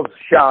Ryan Reynolds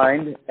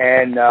shined.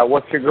 And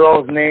what's your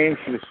girl's name?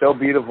 She was so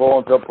beautiful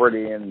and so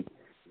pretty, and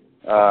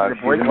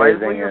she's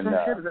amazing. And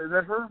is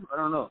that her? I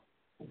don't know.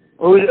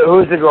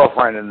 Who's the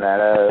girlfriend in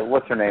that?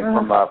 What's her name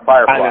from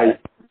Firefly?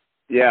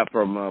 Yeah,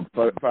 from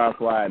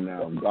Firefly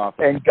now.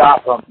 Gotham. And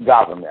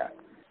Gotham, yeah.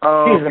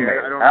 Oh, she's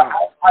amazing.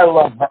 I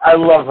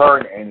love her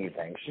in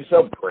anything. She's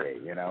so pretty,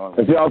 you know.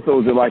 And she also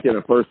was like in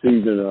the first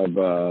season of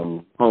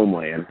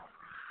Homeland.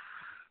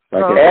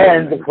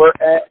 And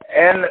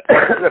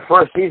the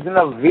first season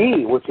of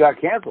V, which got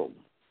canceled.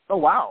 Oh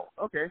wow!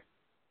 Okay.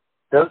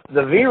 The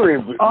V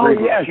reboot. Oh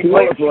yeah, she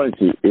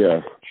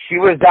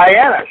was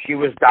Diana. She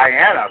was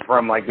Diana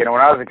from when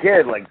I was a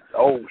kid. Like,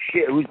 oh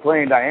shit, who's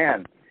playing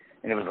Diane?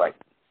 And it was like,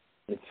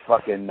 it's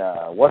fucking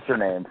what's her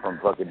name from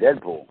fucking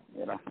Deadpool,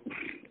 you know.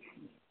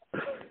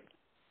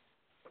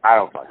 I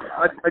don't fucking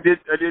know. I did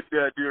do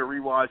a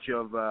rewatch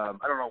of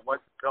I don't know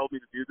what told me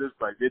to do this,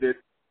 but I did it.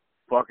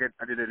 Fuck it,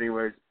 I did it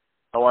anyways.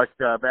 I watched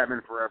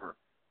Batman Forever.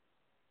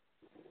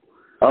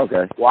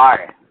 Okay.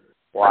 Why?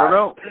 I don't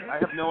know. I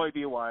have no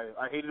idea why.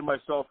 I hated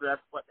myself.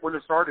 When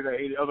it started, I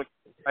hate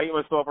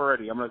myself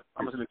already. I'm just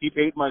gonna keep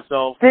hating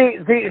myself. See,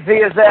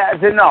 is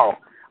that no?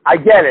 I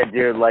get it,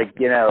 dude. Like,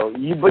 you know,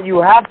 but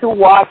you have to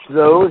watch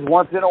those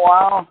once in a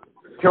while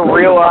to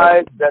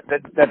realize that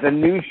the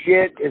new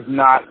shit is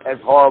not as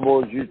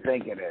horrible as you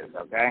think it is.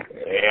 Okay?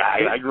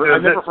 Yeah, I agree. I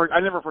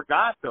never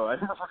forgot though. I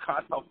never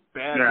forgot how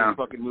bad the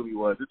fucking movie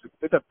was.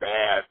 It's a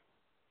bad,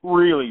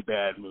 really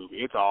bad movie.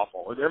 It's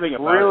awful. Everything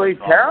about really it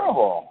is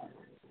terrible.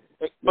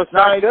 Besides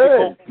not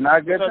good.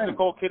 Not good. Besides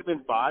Nicole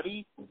Kidman's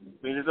body, I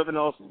mean, there's nothing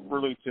else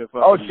really to.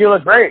 Oh, she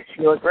looked great.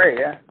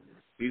 Yeah.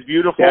 She's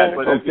beautiful,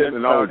 but it's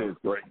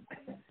great.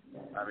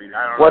 I mean,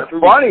 I don't know. What's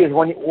funny is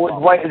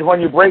when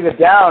you break it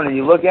down and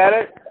you look at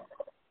it,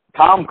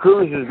 Tom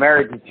Cruise is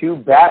married to 2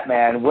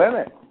 Batman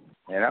women,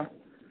 you know,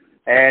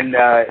 and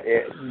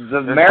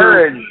the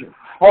marriage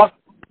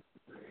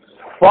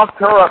fucked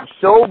her up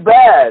so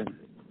bad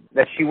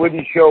that she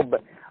wouldn't show.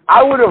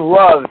 I would have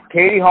loved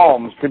Katie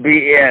Holmes to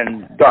be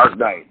in Dark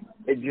Knight.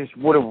 It just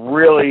would have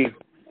really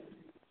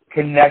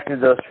connected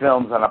those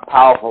films on a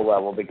powerful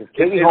level because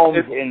Katie Holmes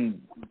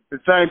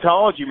It's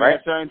Scientology, man.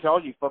 Right?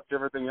 Scientology fucked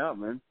everything up,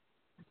 man.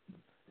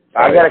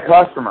 I got a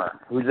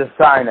customer who's a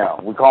Sino.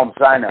 We call them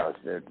Sinos,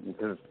 dude,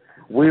 because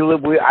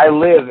I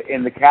live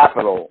in the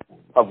capital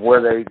of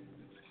where they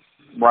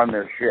run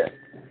their shit.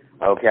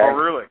 Okay. Oh,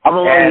 really? I'm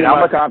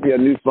a copy of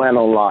New Plan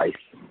on Life.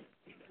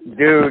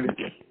 Dude,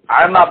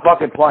 I'm not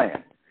fucking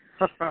playing.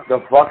 The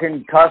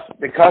fucking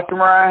the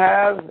customer I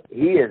have,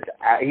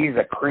 he's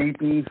a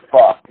creepy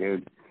fuck,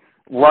 dude.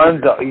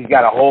 He's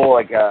got a whole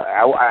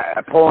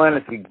I pull in,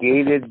 it's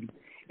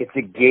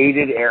a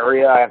gated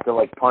area. I have to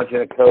like punch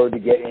in a code to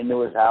get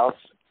into his house.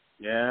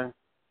 Yeah.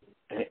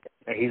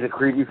 And he's a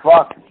creepy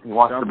fuck. He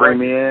wants to bring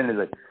me in. He's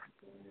like,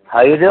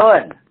 "How you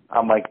doing?"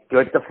 I'm like,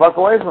 "Get the fuck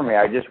away from me."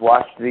 I just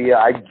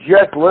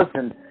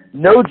listened.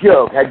 No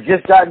joke. Had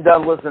just gotten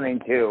done listening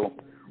to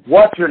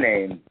what's her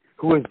name,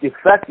 who was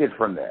defected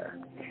from there,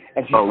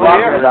 and she's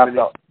talking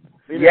about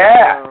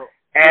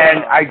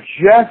And I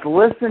just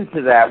listened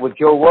to that with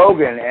Joe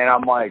Rogan, and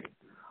I'm like,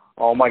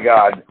 oh my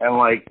God, and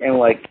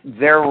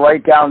they're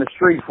right down the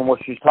street from what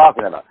she's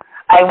talking about.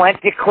 I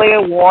went to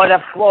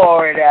Clearwater,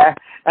 Florida,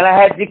 and I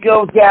had to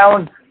go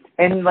down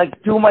and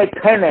like do my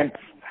penance,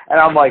 and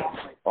I'm like,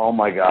 oh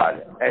my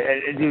God,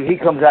 and dude, he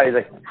comes out, he's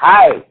like,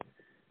 "Hi,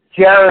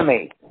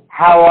 Jeremy,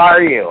 how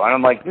are you?" And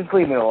I'm like, "Just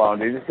leave me alone,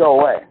 dude. Just go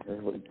away.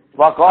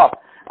 Fuck off."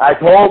 I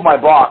told my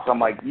boss, I'm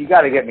like, "You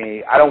got to get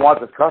me. I don't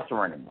want this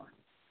customer anymore."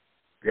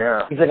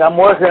 Yeah. He's like, I'm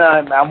working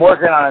on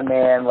it,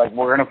 man. Like,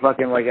 we're gonna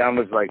fucking like. I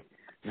was like,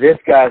 this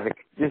guy's a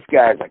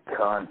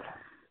cunt.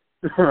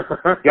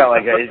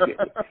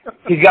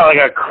 He's got like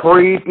a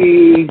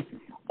creepy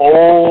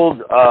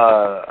old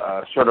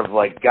sort of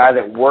like guy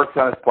that works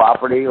on his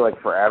property like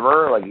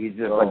forever. Like he's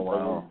just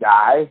a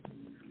guy.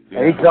 Yeah.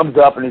 And he comes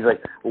up and he's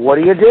like, "What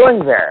are you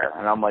doing there?"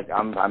 And I'm like,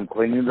 I'm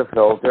cleaning the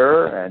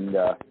filter and.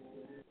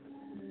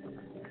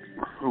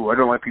 Ooh, I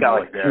don't like people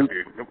like that, dude.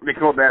 They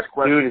come up and ask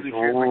questions and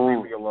shit, like,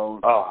 leave me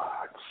alone. Oh,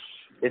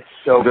 it's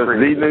so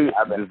creepy.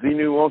 Does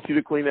Zeno want you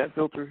to clean that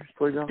filter?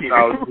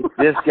 No,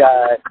 this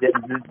guy,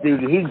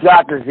 dude, he's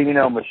got the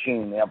Zeno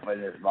machine up in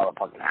his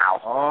motherfucking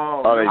house.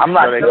 I'm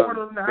not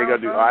sure. They gonna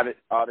do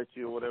audit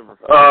you or whatever.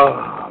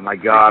 Oh my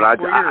God, I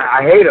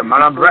hate him,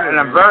 and I'm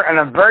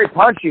very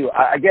punchy.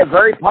 I get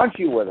very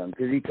punchy with him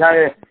because he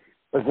kind of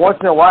like once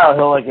in a while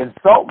he'll like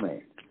insult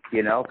me,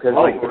 you know, because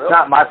it's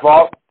not my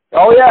fault.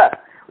 Oh yeah.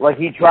 Like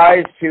he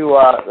tries to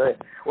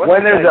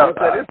when there's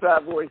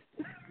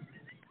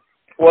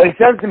well, he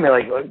says to me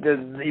like,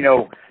 you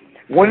know,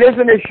 when there's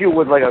an issue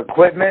with like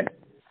equipment,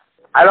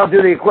 I don't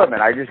do the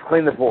equipment. I just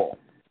clean the pool.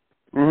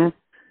 Mhm.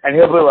 And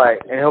he'll be like,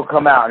 and he'll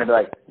come out and he'll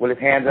be like, with his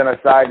hands on his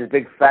side, this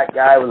big fat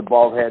guy with a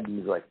bald head, and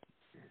he's like,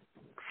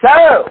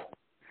 "So,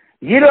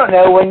 you don't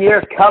know when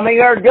you're coming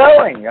or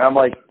going?" And I'm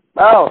like,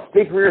 "Oh,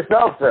 speak for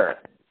yourself, sir."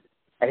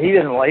 And he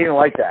didn't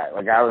like that.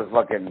 Like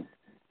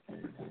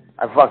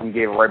I fucking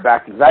gave it right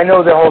back because I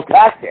know the whole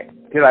tactic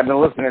because I've been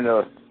listening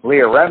to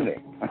Leah Remini.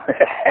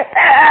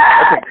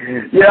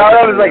 You know,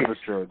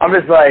 I'm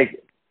just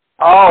like,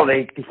 oh,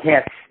 they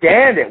can't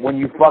stand it when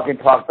you fucking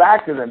talk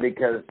back to them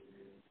because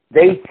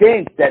they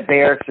think that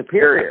they are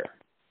superior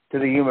to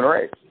the human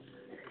race.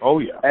 Oh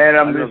yeah. And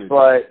I'm just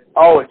like,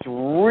 oh, it's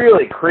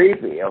really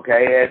creepy,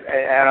 okay?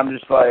 And I'm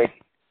just like,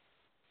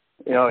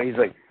 you know, he's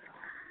like,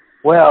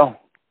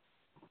 well,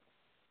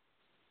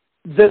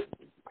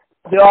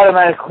 the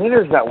automatic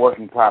cleaner's not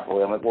working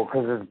properly. I'm like, well,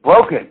 because it's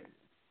broken.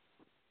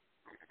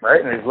 Right?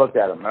 And I just looked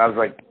at him, and I was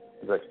like,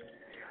 he's like,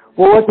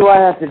 well, what do I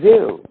have to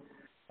do?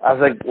 I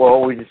was like,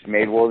 well, we'll just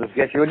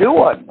get you a new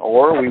one,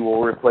 or we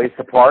will replace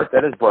the part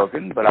that is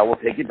broken, but I will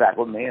take it back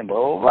with me, and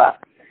blah, blah, blah.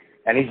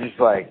 And he's just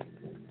like,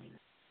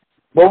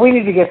 well, we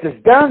need to get this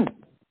done.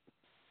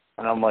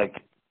 And I'm like,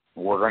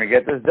 we're going to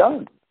get this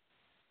done.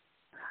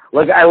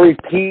 Like, I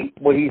repeat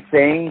what he's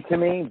saying to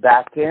me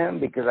back to him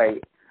because I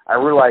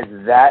realize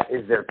that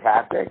is their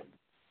tactic,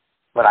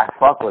 but I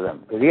fuck with him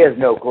because he has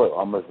no clue.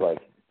 I'm just like,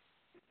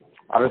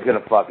 I'm just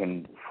gonna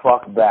fucking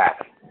fuck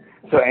back.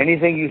 So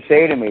anything you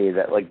say to me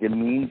that like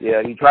demeans,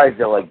 he tries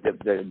to like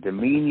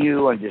demean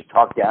you and just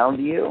talk down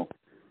to you,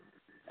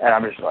 and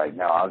I'm just like,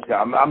 no, I'm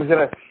just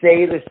gonna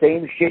say the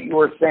same shit you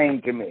were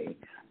saying to me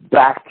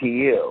back to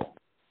you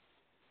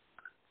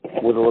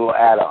with a little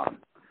add-on,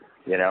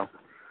 you know.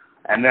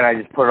 And then I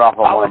just put it off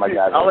on one of my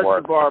guys at work. I'll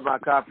let you borrow my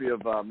copy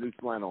of New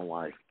Plan on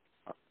Life.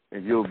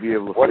 And you'll be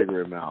able to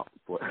figure him out.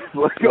 What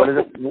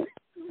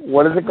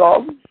is it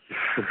called?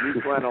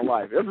 New Plan on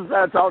Life. It's a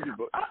Scientology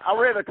book. I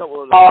read a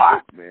couple of those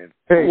books, man.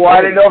 Well,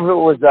 I didn't know if it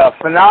was a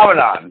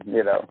phenomenon,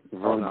 you know,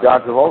 from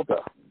John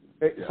Travolta.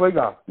 Hey,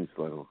 Slinger.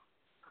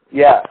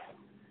 Yeah.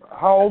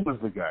 How old is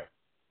the guy?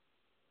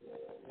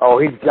 Oh,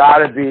 he's got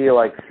to be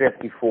like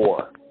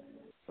 54.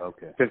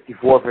 Okay.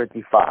 54,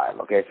 55.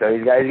 Okay, so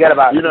he's got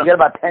about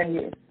 10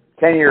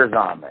 years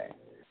on me.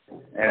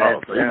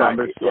 And so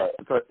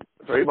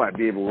he might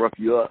be able to rough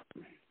you up.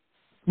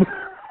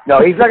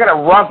 No, he's not going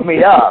to rough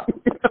me up.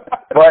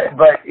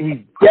 but he's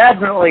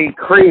definitely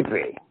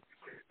creepy.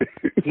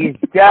 He's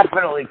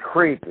definitely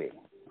creepy.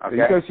 Okay.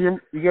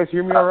 You guys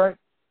hear me all right?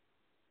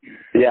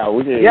 Yeah,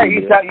 we did. Yeah,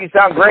 you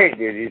sound great,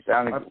 dude. You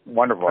sound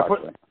wonderful.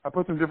 I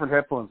put some different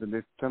headphones in.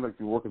 They sound like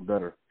they're working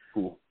better.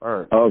 Cool. All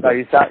right. Okay. No,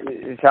 you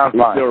sound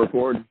fine. Still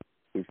recording?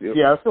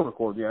 Yeah, I still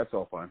record. Yeah, it's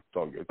all fine. It's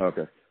all good.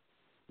 Okay.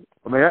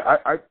 I mean,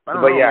 I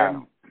don't know, yeah,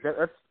 man.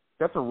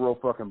 That's a real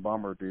fucking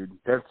bummer, dude.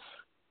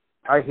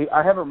 I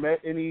haven't met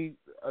any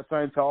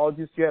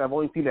Scientologists yet. I've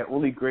only seen that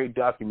really great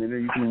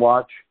documentary you can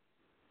watch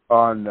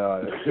on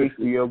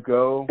HBO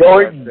Go.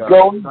 Going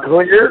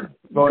clear.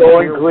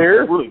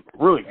 Really,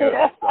 really good.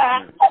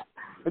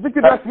 It's a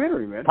good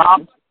documentary, man.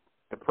 Tom, it's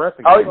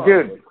depressing. Oh,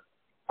 dude,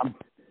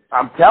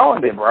 I'm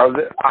telling you, bro.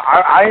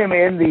 I am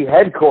in the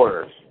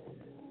headquarters.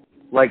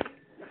 Like,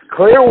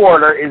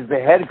 Clearwater is the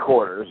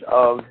headquarters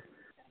of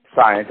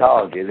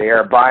Scientology. They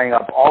are buying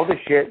up all the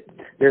shit.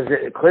 There's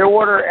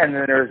Clearwater, and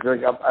then there's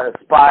like a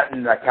spot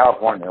in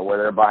California where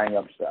they're buying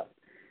up stuff.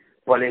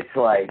 But it's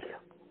like,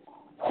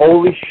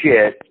 holy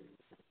shit,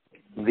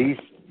 these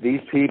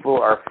people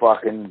are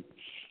fucking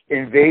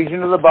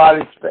Invasion of the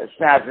Body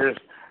Snatchers,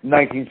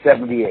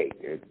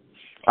 1978, dude.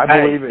 I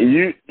believe it.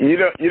 You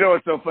know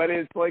what's so funny?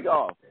 It's like,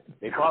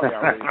 they probably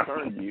already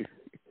turned you.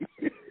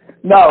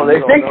 No, they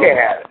think they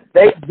have.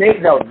 They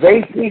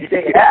think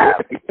they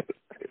have,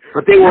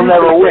 but they will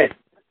never win.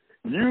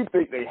 You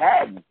think they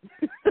hadn't.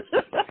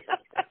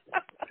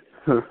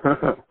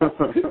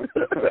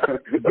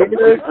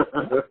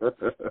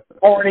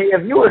 Orny,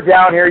 if you were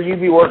down here,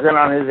 you'd be working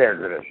on his air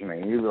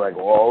conditioning. You'd be like,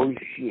 "Whoa,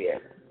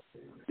 shit!"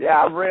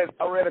 Yeah, I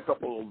read a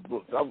couple of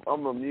books.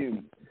 I'm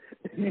immune.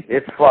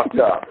 It's fucked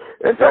up.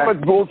 There's so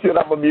much bullshit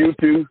I'm immune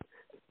to.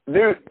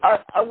 Dude,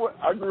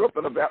 I grew up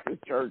in a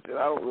Baptist church, and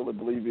I don't really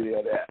believe any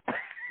of that.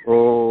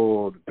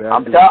 Oh, the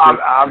Baptist.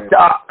 I'm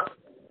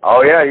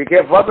Oh yeah, you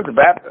can't fuck with the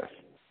Baptists.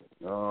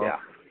 Yeah,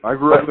 I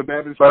grew up in the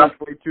Baptist church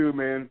way too,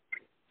 man.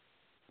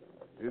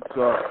 It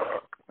sucked.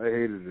 I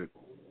hated it.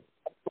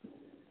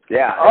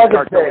 Yeah. All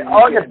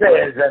I can say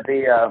is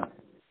that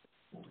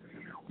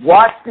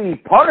watch the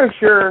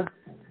Punisher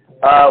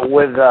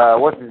with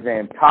what's his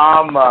name,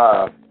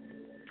 Thomas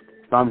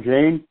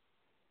Jane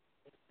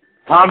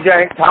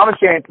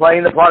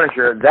playing the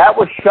Punisher. That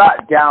was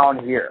shot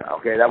down here.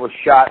 Okay, that was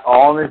shot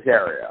all in this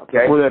area.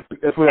 Okay,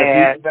 that's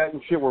where that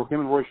shit where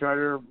him and Roy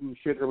Schneider and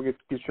shit ever get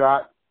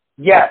shot.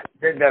 Yeah,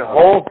 that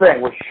whole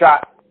thing was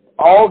shot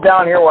all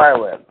down here where I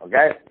live.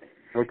 Okay.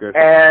 Okay.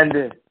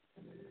 And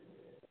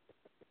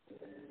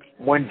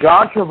when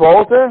John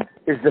Travolta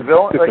is the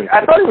villain, like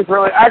I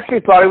actually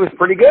thought he was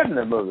pretty good in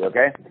the movie.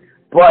 Okay,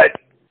 but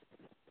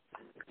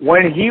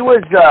when he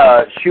was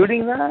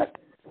shooting that,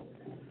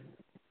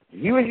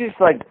 he was just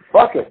like,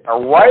 fuck it, a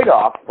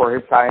write-off for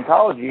his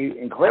Scientology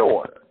in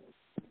Clearwater.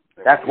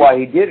 That's why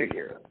he did it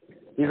here.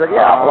 He's like,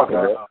 yeah, I'll fucking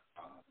do it.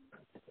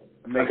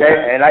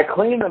 Okay, and I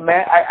cleaned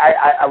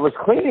I was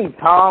cleaning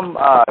Tom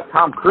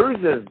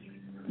Cruise's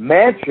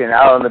mansion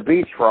out on the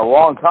beach for a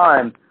long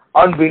time,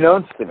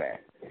 unbeknownst to me,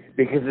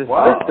 because his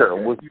sister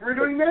was. You were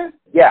doing that?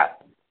 Yeah.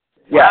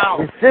 Wow.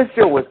 His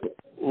sister was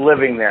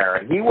living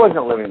there. He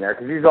wasn't living there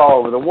because he's all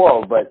over the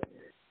world, but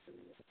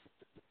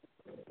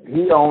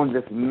he owned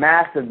this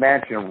massive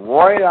mansion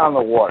right on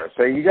the water.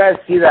 So you guys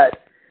see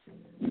that?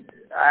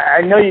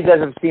 I know you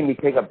guys have seen me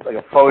take a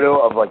photo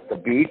of like the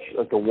beach,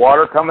 like the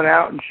water coming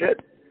out and shit.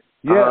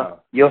 Yeah.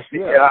 You'll see,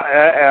 and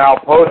I'll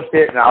post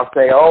it, and I'll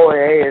say, "Oh,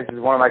 hey, this is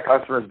one of my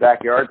customers'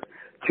 backyards."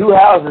 2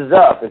 houses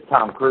up is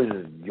Tom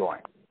Cruise's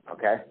joint.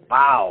 Okay.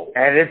 Wow.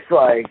 And it's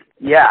like,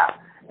 yeah,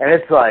 and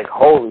it's like,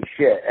 holy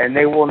shit. And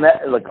they will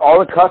all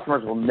the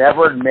customers will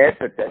never admit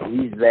that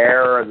he's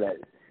there. Or that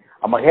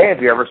I'm like, hey,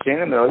 have you ever seen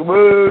him? They're like,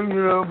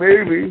 well,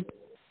 maybe.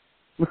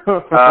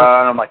 And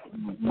I'm like,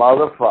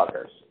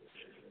 motherfuckers.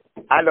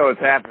 I know it's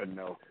happened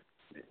though.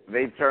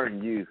 They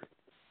turned you.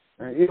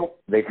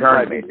 They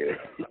turned me, dude.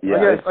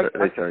 Yeah,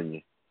 they turned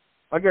you.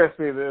 I gotta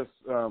say this.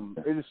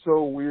 It is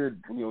so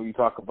weird. You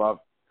talk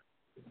about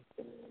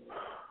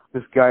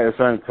this guy, a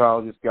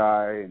Scientologist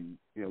guy, and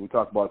we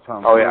talk about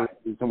Tom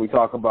Cruise, and we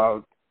talk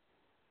about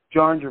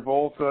John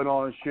Travolta and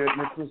all this shit.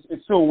 And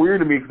it's so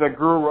weird to me because I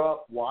grew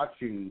up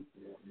watching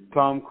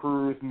Tom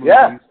Cruise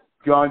movies,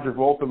 John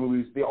Travolta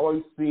movies. They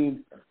always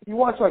seem. You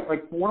watch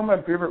like one of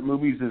my favorite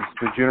movies is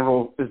The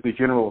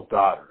General's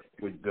Daughter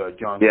with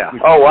John. Yeah.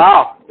 Oh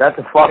wow, that's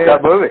a fucked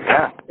up movie.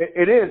 Yeah.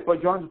 It is,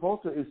 but John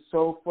Travolta is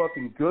so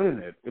fucking good in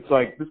it. It's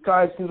like this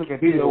guy seems like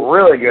he's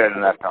really good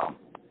in that film.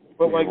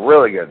 But he's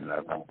really good in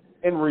that film.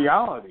 In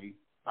reality,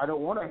 I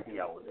don't want to hang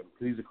out with him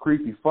because he's a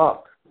creepy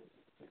fuck.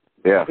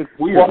 Yeah. It's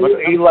weird. Well,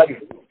 he likes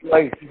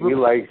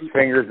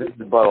fingers in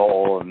his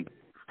butthole and.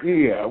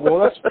 Yeah,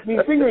 well,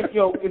 fingering,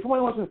 if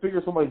somebody wants to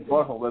figure somebody's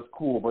butthole, that's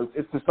cool, but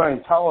it's the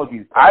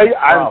Scientology.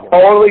 I'm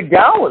totally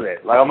down with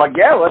it. Like, I'm like,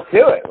 yeah, let's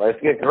do it. Let's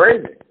get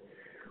crazy.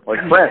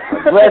 Like Prince,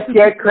 let's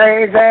get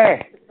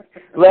crazy.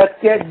 Let's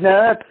get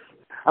nuts.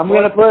 I'm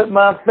going to put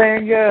my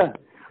finger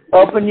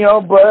up in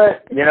your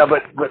butt.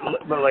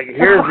 But like,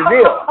 here's the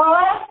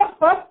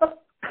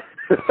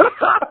deal.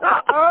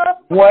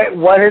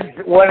 when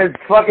it's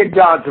fucking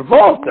John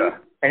Travolta,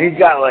 and he's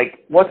got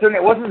like what's his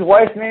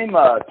wife's name?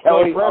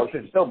 Kelly. Oh,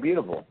 she's so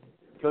beautiful.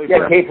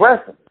 Kate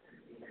Preston.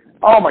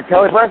 Oh my,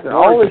 Kelly Preston.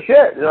 Holy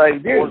shit!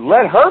 Like, dude,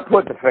 let her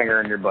put the finger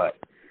in your butt.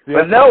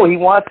 But no, he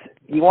wants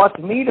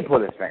me to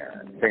put his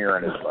finger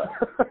in his butt.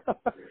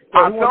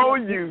 I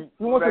told you.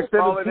 He wants a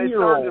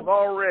 17-year-old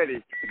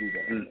already.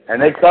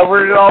 And they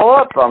covered it all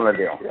up on the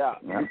deal. Yeah.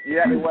 You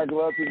have to wear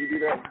gloves when you do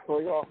that before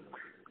you go.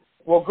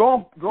 Well,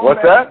 going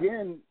What's back that?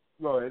 again.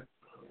 Go ahead.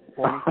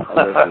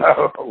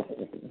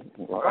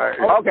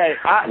 Okay,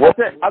 I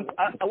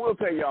will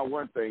tell y'all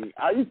one thing.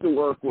 I used to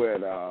work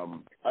with a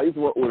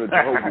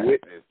Jehovah's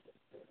Witness.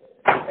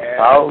 And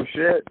oh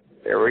shit!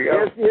 There we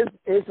go.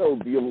 His whole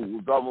deal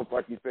was almost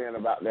like you're saying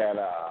about that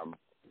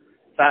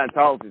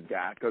Scientologist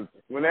guy. Because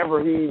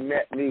whenever he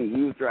met me,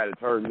 he was trying to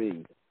turn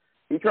me.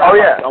 He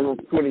tried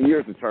almost 20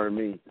 years to turn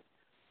me.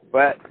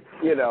 But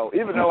you know,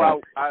 even though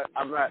I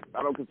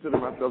don't consider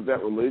myself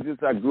that religious.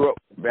 I grew up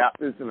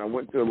Baptist, and I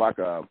went to like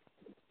a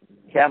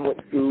Catholic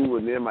school,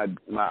 and then my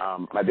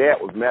dad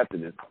was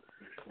Methodist.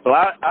 So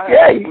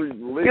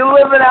you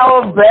live in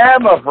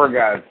Alabama, for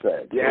God's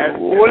sake. Yeah.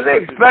 What do they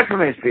expect from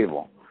these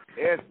people?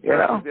 It's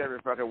every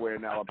fucking where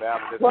in Alabama.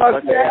 There's well,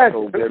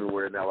 assholes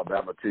everywhere in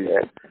Alabama too.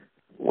 Yeah.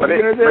 But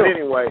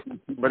anyway,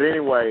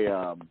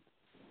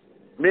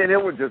 me and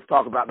him would just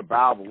talk about the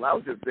Bible. And I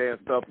was just saying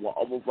stuff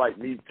almost like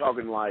me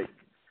talking like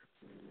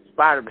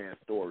Spider-Man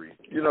stories.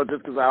 You know,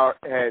 just because I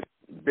had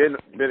been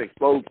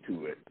exposed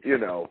to it. You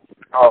know.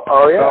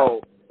 Oh yeah.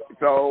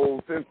 So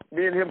since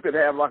me and him could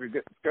have like a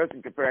good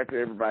discussion compared to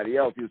everybody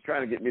else, he was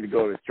trying to get me to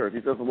go to his church.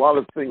 He says, a lot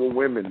of single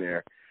women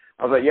there.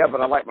 I was like, yeah,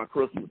 but I like my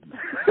Christmas. It's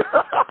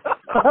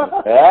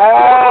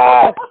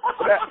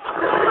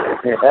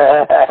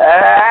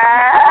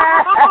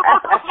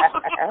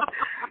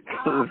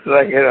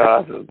fucking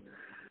awesome.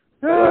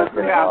 Yeah,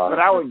 but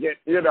I would get,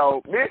 you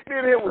know, me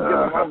and him would get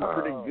along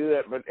pretty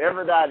good, but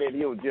every now and then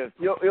he'll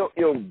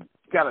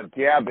kind of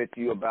jab at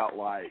you about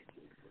like,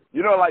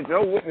 you know, like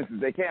no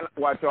witnesses, they can't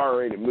watch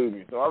R-rated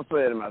movies. So I'm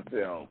saying to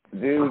myself,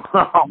 dude.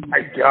 Oh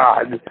my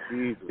God.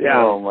 Yeah.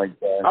 Oh my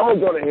God. I'm gonna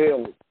go to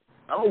hell.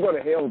 I'm gonna go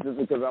to hell just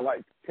because I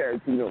like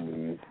Tarantino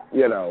movies.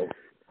 You know.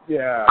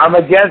 Yeah. I'm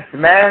against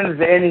man's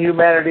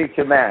inhumanity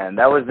to man.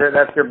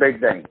 That's their big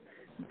thing.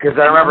 Because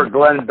I remember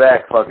Glenn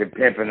Beck fucking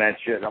pimping that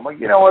shit. I'm like,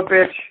 you know what,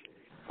 bitch?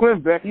 Glenn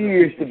Beck. You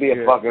used to be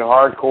a fucking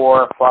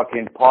hardcore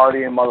fucking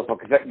partying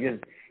motherfucker.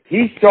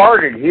 He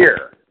started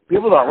here.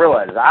 People don't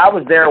realize it. I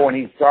was there when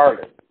he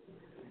started.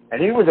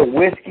 And he was a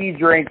whiskey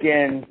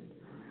drinking,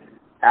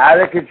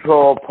 out of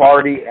control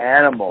party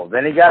animal.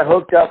 Then he got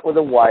hooked up with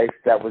a wife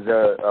that was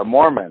a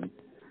Mormon.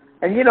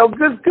 And, you know,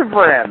 good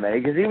for him,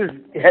 man, because he was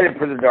headed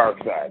for the dark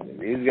side.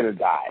 He was going to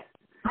die.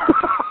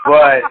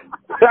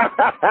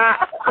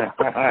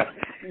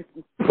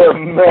 But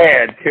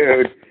man,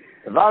 dude.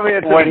 If I'm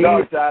headed to the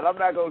dark side, I'm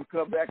not going to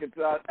come back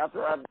until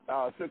after I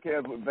shook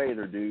hands with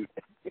Vader, dude.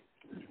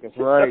 That's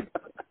right.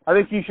 I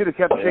think you should have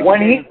kept shaking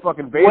hands with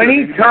fucking Vader. When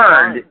he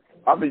turned...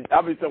 I'll be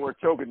somewhere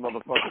choking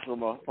motherfuckers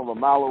from a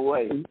mile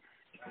away.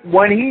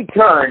 When he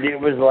turned, it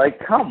was like,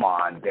 come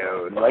on,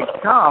 dude. Like,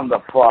 calm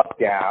the fuck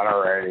down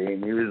already.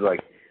 And he was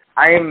like,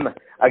 I'm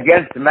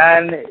against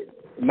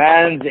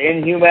man's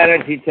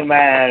inhumanity to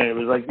man. And it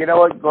was like, you know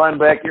what, Glenn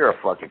Beck, you're a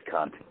fucking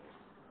cunt.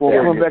 Well,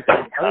 Glenn Beck's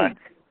a cunt.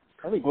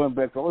 I think Glenn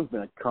Beck's always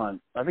been a cunt.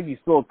 I think he's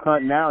still a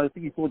cunt now. I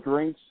think he still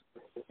drinks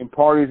and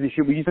parties and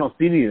shit, but you just don't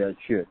see any of that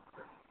shit.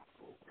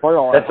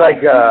 That's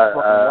like,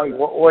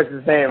 what's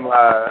his name?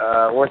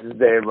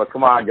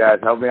 Come on, guys,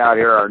 help me out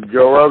here.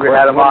 Joe Rogan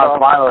had him on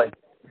finally.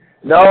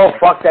 No,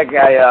 fuck that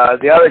guy.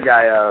 The other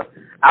guy,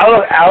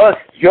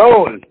 Alex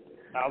Jones.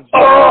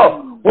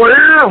 Oh, we're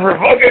here for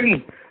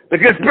fucking the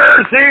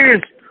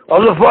conspiracies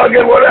of the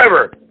fucking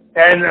whatever.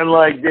 And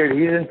like, dude,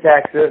 he's in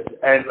Texas,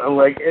 and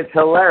like, it's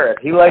hilarious.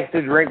 He likes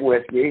to drink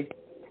whiskey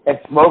and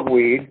smoke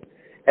weed,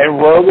 and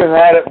Rogan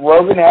had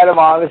him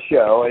on the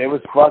show, and it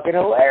was fucking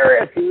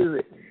hilarious.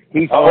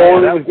 He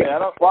totally was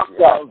getting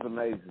fucked up. That was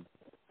amazing.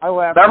 I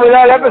laughed. Remember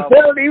that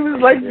episode? He was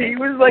like,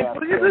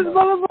 look at this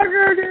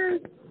motherfucker,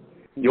 dude.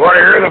 You want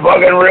to hear the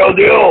fucking real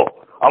deal?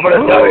 I'm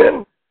gonna tell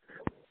you.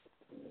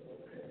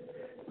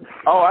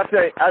 Oh, I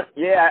tell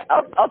you,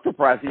 I'm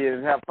surprised he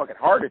didn't have a fucking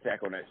heart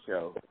attack on that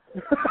show.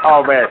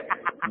 Oh man,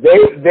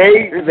 they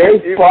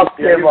fucked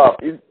him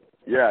up. He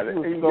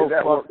so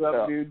that fucked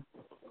up, dude.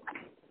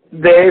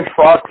 They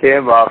fucked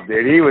him up,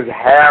 dude. He was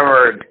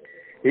hammered.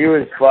 He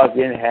was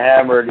fucking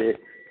hammered.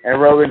 And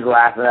Rogan's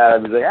laughing at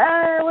him. He's like,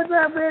 hey, what's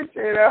up, bitch?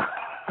 You know?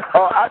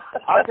 Oh,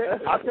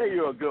 I'll tell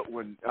you a good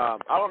one. I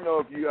don't know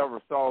if you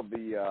ever saw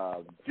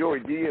the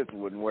Joey Diaz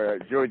one where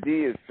Joey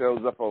Diaz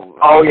shows up on.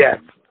 Oh, yes.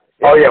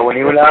 When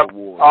he went up.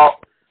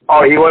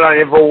 Oh, he went on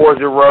InfoWars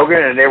with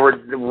Rogan, and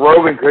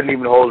Rogan couldn't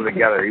even hold it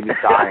together. He was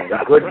dying.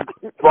 He couldn't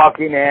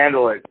fucking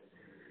handle it.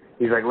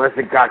 He's like,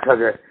 listen,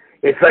 cocksucker,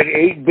 it's like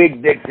 8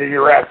 big dicks in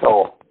your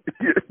asshole.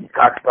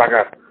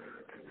 Cocksucker.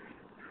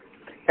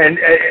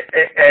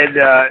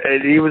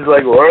 And he was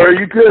like, well,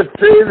 you could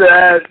say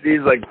that.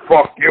 He's like,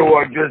 fuck you,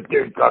 I just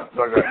did,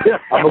 cocksucker.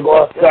 I'm going to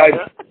go outside.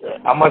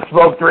 I'm going to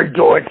smoke 3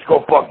 joints.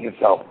 Go fuck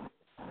yourself.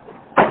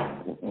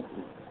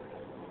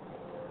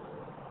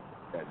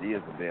 Yeah,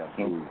 Diaz is a damn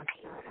fool.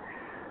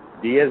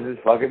 Diaz is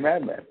fucking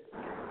madman.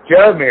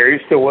 Jeremy, are you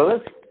still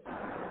with us?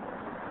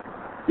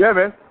 Yeah,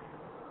 man.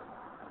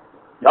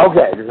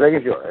 Okay, just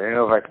making sure. I didn't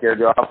know if I scared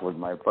you off with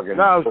my fucking...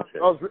 No, I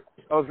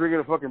was drinking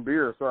a fucking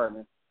beer. Sorry,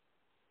 man.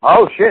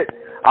 Oh, shit.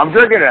 I'm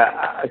trying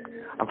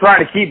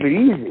to keep it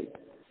easy.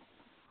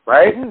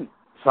 Right?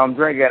 So I'm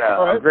drinking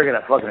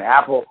a fucking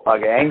apple,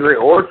 like an Angry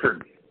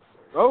Orchard.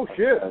 Oh,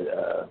 shit.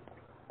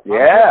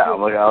 Yeah, I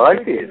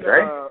like these,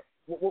 right?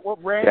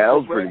 What brand? Yeah, that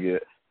was pretty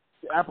good.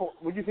 Apple,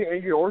 would you say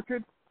Angry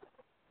Orchard?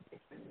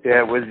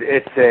 Yeah,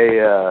 it's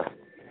a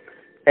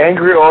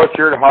Angry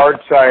Orchard hard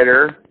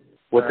cider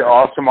with the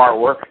awesome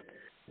artwork.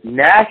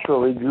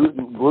 Naturally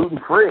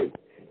gluten-free.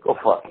 Go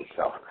fuck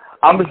yourself.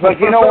 I'm just like,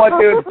 you know what,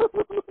 dude?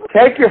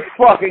 Take your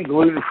fucking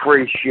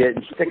gluten-free shit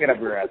and stick it up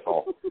your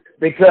asshole.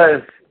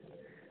 Because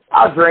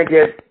I'll drink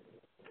it,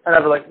 and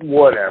I'll be like,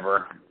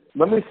 whatever.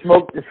 Let me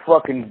smoke this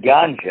fucking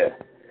ganja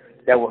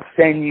that will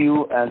send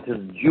you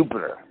onto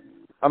Jupiter.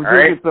 I'm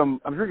drinking some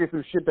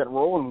shit that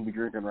Roland will be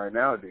drinking right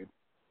now, dude.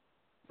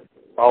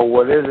 Oh,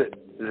 what is it?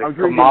 Is it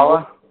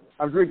Kamala?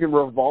 I'm drinking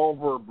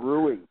Revolver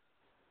Brewing.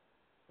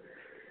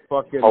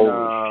 Fucking.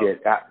 Holy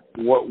shit!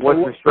 What's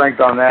the strength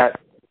on that?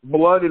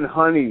 Blood and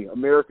Honey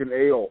American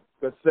Ale.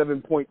 That's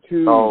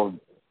 7.2.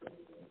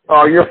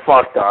 Oh, you're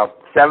fucked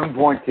up.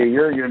 7.2.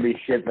 You're gonna be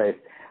shit faced.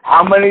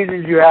 How many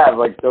did you have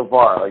so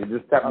far?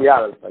 Just tell me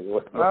honest.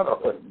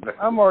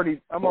 I'm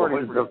already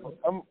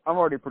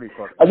pretty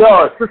fucked. I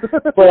know,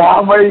 but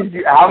how many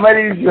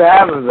did you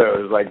have of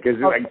those? Because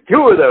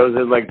 2 of those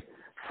is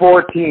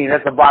 14.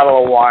 That's a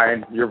bottle of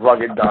wine. You're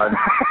fucking done.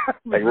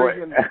 What?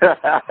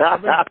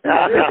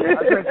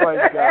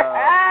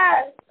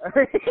 I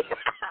drink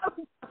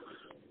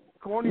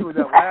corny with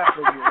that laugh.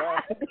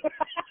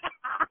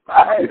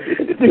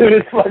 Dude,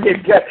 it's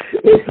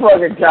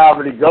fucking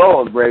comedy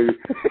gold, baby.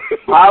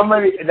 How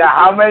many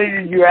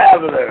did you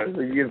have of those?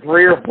 Are you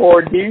 3 or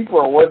 4 deep,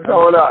 or what's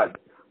going on?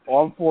 Oh,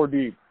 I'm 4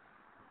 deep.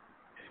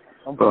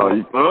 You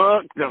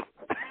fucked up.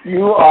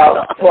 You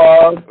are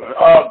fucked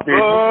up, dude.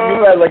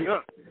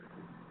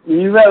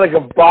 You had a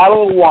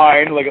bottle of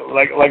wine, like a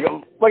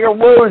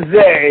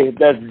rosé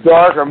that's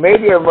dark, or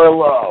maybe a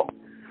Merlot.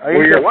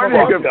 You're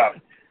fucked up.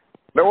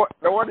 No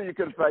wonder you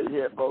couldn't say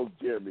you had both,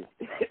 Jeremy.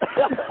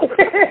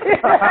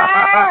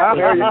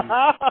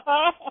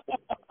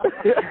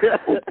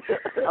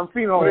 I'm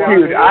feeling all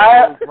dude,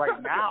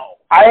 right now.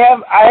 I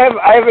have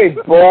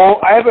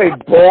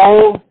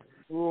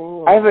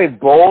a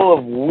bowl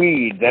of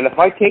weed that if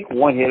I take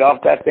one hit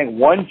off that thing,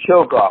 one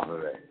choke off of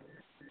it,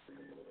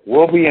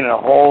 we'll be in a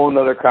whole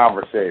nother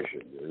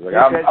conversation.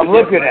 I'm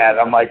looking at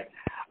it.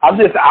 I'm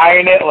just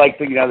eyeing it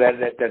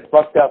that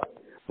fucked up,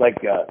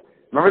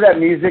 remember that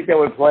music that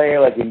would play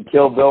in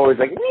Kill Bill where it's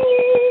like,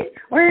 wee,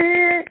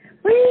 wee,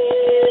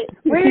 wee,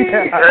 wee.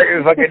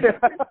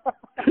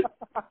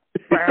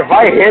 If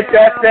I hit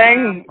that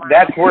thing,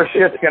 that's where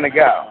shit's going to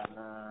go.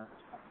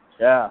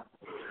 Yeah.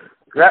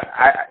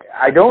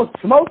 I don't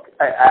smoke.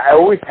 I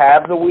always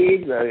have the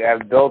weed that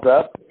I've built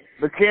up.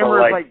 The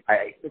camera's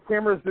the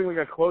camera's doing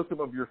a close-up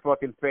of your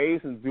fucking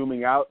face and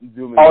zooming out and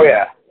zooming in. Oh,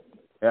 yeah.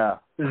 Yeah.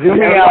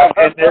 Zooming out,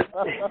 and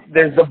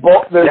there's the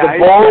bowl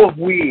of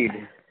weed.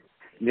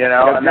 And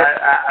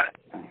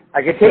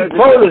I can take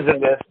photos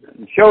of this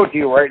and show it to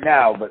you right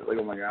now, but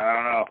oh my God, I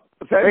don't know.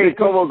 Hey,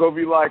 Como gonna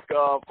be like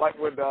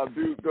when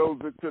dude goes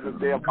into the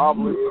damn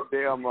obelisk,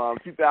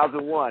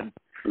 2001.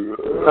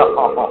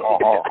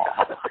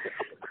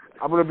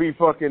 I'm gonna be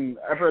fucking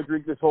after I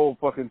drink this whole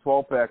fucking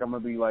 12-pack. I'm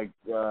gonna be like.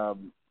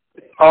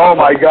 Oh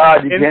my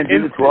God, you can't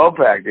do the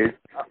 12-pack, dude.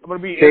 I'm gonna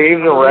be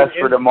save the rest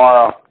for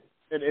tomorrow.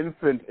 An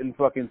infant in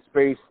fucking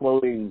space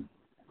floating.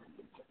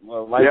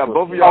 Yeah,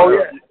 both of y'all.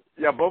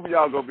 Yeah, both of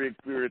y'all gonna be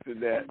experiencing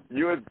that.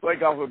 You and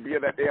Blake off would be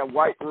in that damn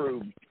white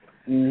room.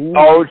 Mm-hmm.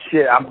 Oh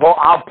shit! I'm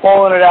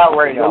pulling it out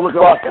right now.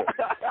 Fuck it.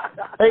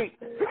 Hey,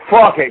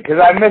 fuck it, because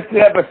I missed the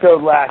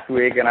episode last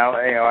week and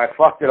I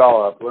fucked it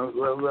all up. Let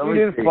you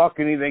didn't fuck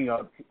anything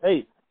up.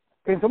 Hey,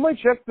 can somebody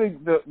check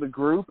the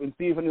group and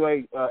see if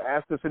anybody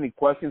asked us any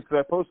questions?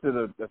 Because I posted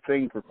a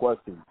thing for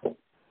questions.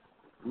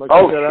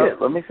 Oh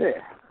shit! Let me see.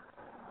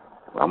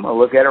 I'm gonna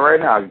look at it right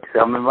now.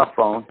 I'm in my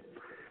phone.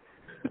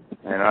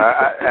 And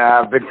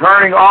I've been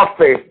turning off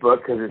Facebook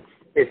because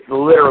it's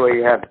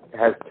literally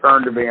has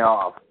turned me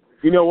off.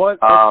 You know what?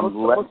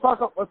 Let's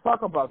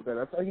talk about that.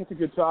 I think it's a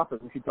good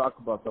topic. We should talk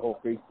about the whole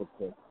Facebook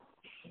thing.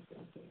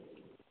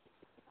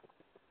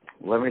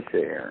 Let me see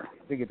here.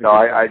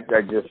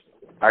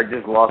 I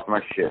just lost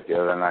my shit the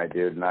other night,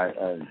 dude. And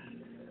I'm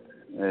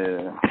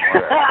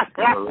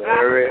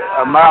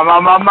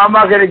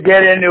not gonna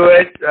get into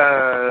it.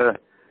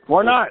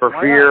 Why not? For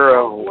fear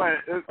of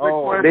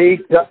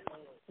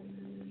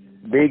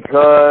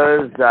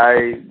because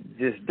I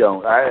just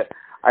don't. I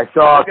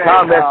saw a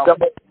comment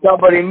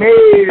somebody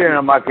made, and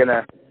I'm not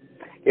gonna.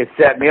 it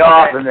set me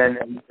off, and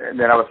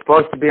then I was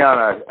supposed to be on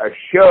a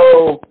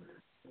show,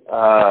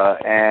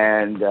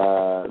 and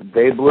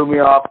they blew me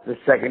off the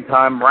second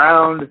time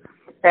round,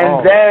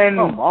 and then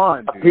come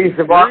on, dude. a piece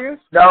of art.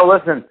 No,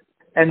 listen,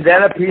 and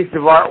then a piece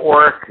of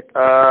artwork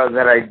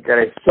that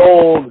I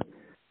sold.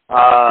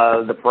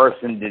 The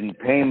person didn't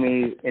pay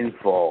me in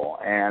full,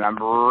 and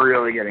I'm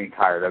really getting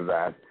tired of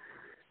that.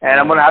 And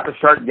I'm going to have to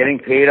start getting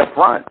paid up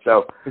front.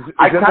 So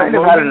I kind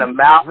of had an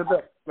amount. Is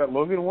that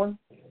Logan one?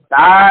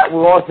 We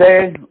won't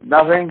say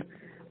nothing.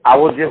 I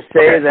will just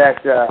say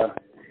that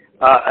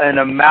an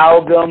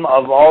amalgam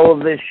of all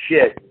of this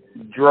shit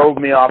drove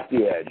me off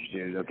the edge,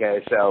 dude,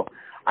 okay? So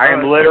I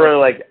am literally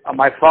like, on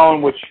my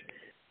phone, which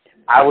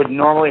I would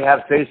normally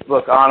have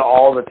Facebook on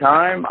all the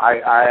time,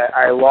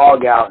 I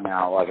log out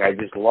now. Like, I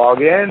just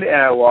log in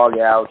and I log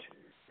out.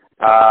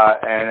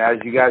 And as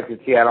you guys can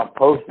see, I don't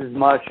post as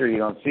much, or you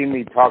don't see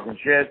me talking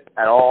shit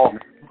at all.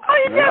 Oh,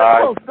 you never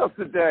post stuff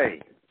today.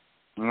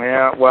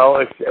 Yeah,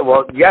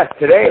 yes,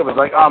 today it was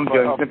like, I'm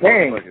doing some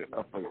paintings.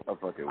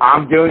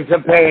 I'm doing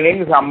some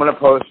paintings. I'm going to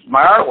post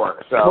my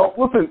artwork. So,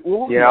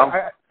 you know,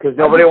 because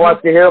nobody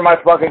wants to hear my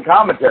fucking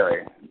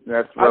commentary.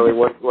 That's really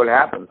what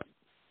happens.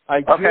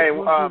 I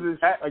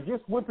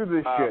just went through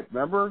this shit.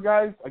 Remember,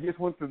 guys? I just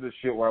went through this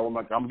shit where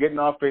I'm getting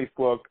off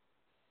Facebook,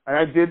 and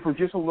I did for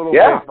just a little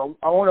bit.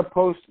 I want to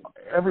post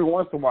every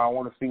once in a while. I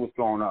want to see what's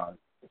going on.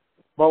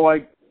 But,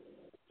 like,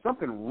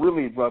 something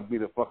really rubbed me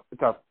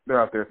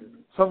they're out there.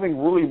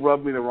 Something really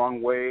rubbed me the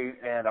wrong way,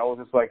 and I was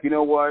just like, you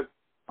know what?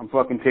 I'm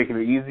fucking taking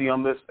it easy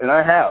on this. And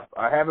I have.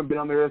 I haven't been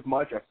on there as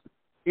much.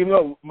 Even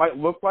though it might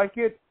look like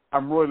it,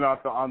 I'm really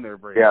not on there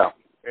very much.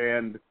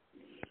 And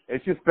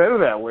it's just better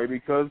that way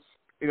because,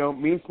 you know,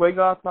 me and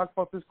Slagos talk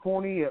about this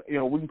corny. You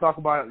know, we can talk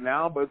about it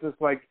now, but it's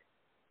just like,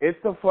 it's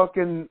a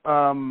fucking,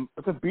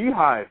 it's a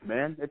beehive,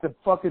 man. It's a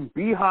fucking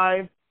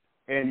beehive,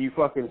 and you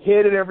fucking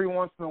hit it every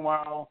once in a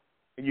while,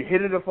 and you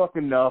hit it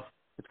enough,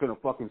 it's going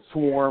to fucking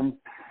swarm,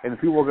 and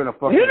people are going to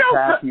fucking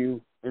attack you,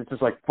 and it's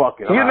just like, fuck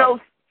it.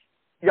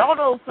 Y'all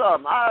know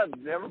something. I've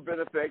never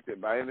been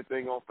affected by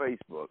anything on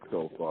Facebook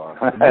so far.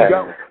 Okay.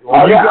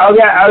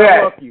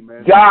 Lucky,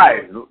 man.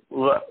 Guys,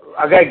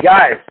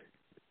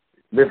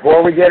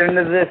 before we get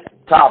into this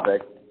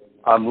topic,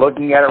 I'm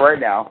looking at it right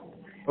now,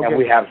 and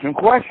we have some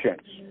questions.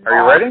 Are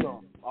you ready?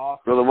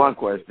 Awesome. For the one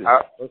question.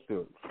 Let's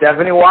do it.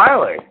 Stephanie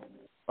Wiley.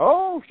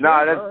 Oh,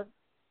 sure.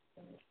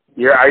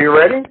 No, are you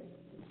ready?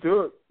 Let's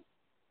do it.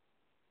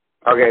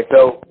 Okay,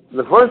 so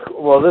this will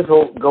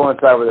go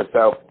inside with it.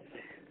 So,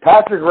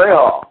 Patrick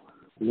Rahal,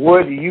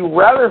 would you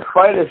rather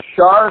fight a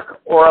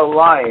shark or a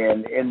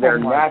lion in their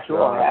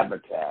natural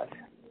habitat?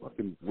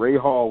 Fucking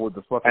Rahal with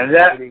the fucking... And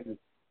that...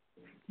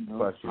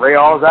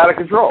 Rahal's out of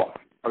control.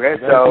 Okay,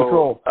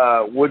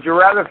 would you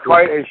rather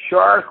fight a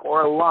shark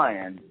or a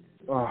lion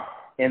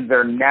in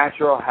their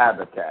natural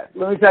habitat?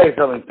 Let me tell you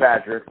something,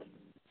 Patrick.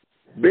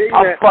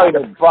 I'll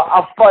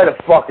fight a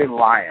fucking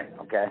lion,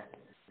 okay?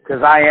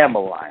 Because I am a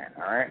lion,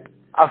 all right?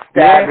 I'll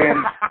stab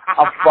him.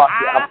 I'll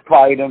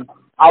fight him.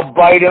 I'll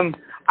bite him.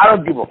 I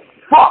don't give a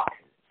fuck,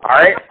 all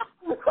right?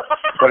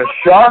 But a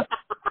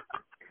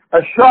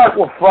shark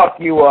will fuck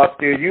you up,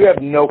 dude. You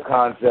have no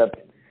concept.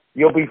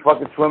 You'll be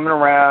fucking swimming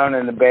around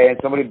in the bay and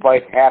somebody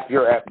bites half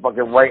your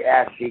fucking right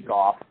ass cheek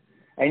off,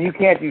 and you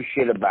can't do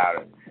shit about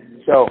it.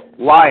 So,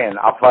 lion,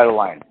 I'll fight a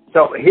lion.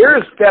 So,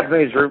 here's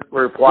Stephanie's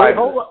reply. Wait,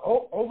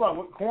 hold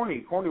on.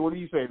 Corny, what do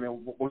you say,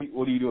 man? What do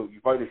you do? You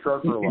fight a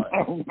shark or a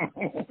lion?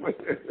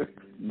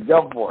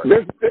 Jump for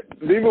it.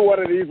 Neither one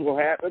of these will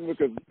happen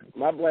because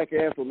my black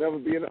ass will never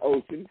be in the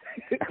ocean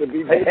to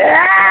be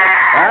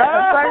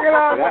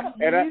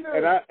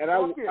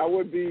I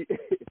would be...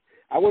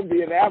 I wouldn't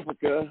be in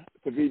Africa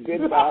to be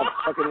bitten by a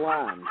fucking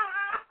lion.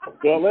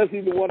 So unless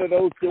either one of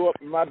those show up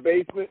in my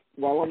basement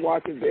while I'm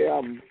watching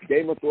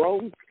Game of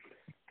Thrones,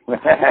 this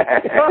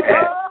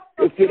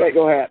shit ain't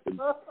gonna happen.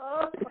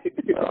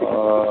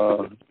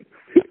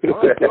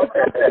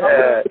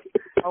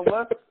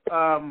 Unless,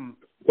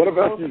 what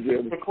about you,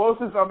 Jim? The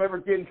closest I'm ever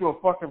getting to a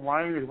fucking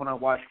lion is when I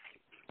watch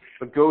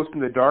The Ghost in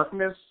the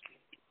Darkness.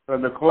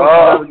 And the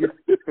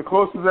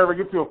closest I ever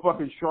get to a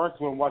fucking shark is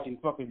when I'm watching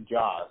fucking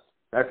Jaws.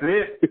 That's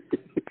it.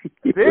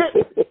 That's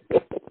it.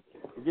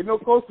 You get no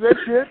close to that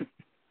shit.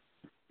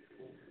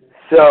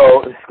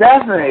 So,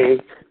 Stephanie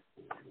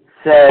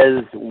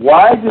says,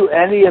 why do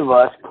any of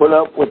us put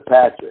up with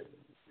Patrick?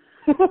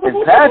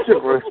 And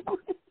Patrick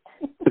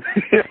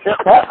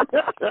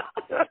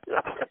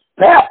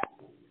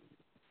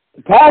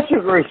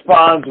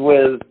responds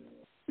with,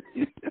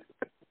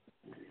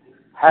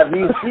 have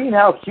you seen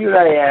how cute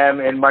I am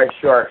in my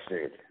shark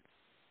suit?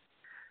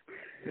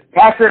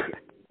 Patrick,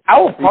 I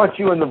will punch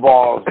you in the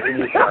balls in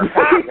your shark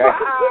suit, okay?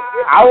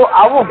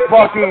 I will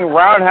fucking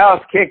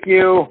roundhouse kick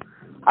you.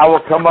 I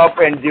will come up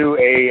and do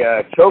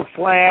a choke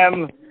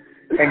slam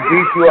and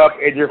beat you up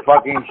in your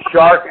fucking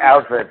shark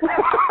outfit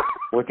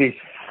with these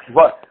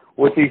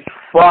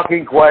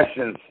fucking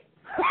questions.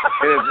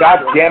 God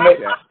damn it.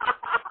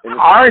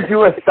 Aren't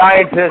you a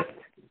scientist?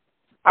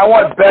 I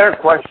want better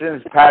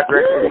questions,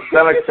 Patrick. It's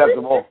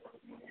unacceptable.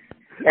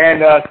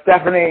 And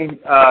Stephanie,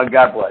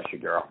 God bless you,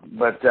 girl.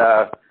 But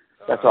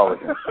that's all we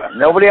can say.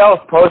 Nobody else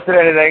posted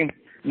anything.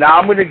 Now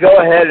I'm going to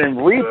go ahead and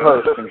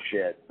repost some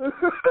shit.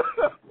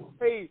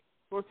 Hey,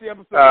 what's the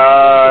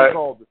episode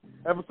called?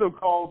 Episode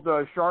called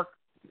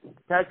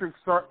Patrick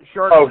Shark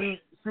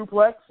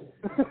Suplex?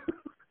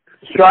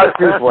 Shark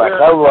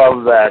Suplex. I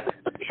love that.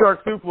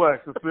 Shark Suplex.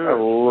 Let's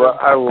do it.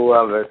 I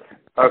love it.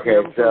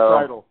 Okay,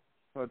 so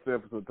that's the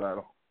episode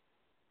title.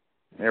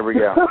 Here we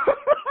go.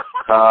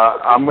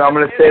 I'm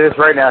going to say this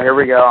right now. Here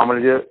we go. I'm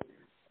going to do it.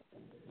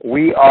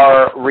 We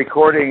are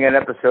recording an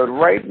episode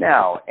right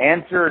now.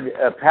 Answered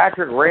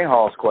Patrick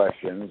Rahall's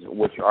questions,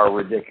 which are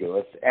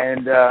ridiculous,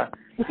 and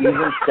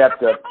even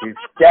stepped up to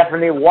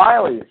Stephanie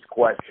Wiley's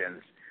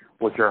questions,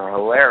 which are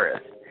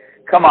hilarious.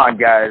 Come on,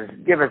 guys.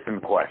 Give us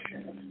some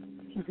questions.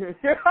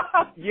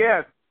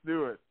 Yes,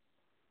 do it.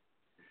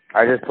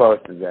 I just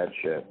posted that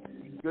shit.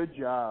 Good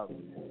job.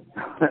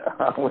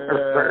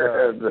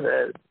 Where is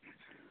it?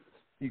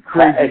 You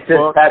crazy It's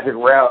just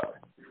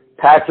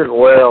Patrick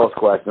Wales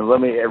question.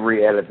 Let me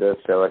re-edit this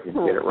so I can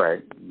get it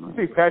right. You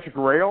say Patrick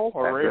Rail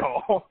or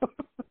Rail?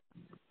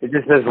 It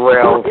just says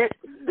Rails.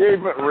 Yeah,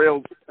 but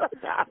Rails.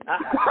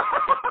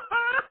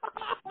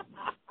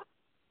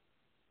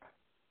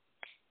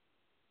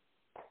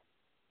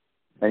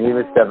 And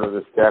even stepped up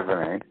to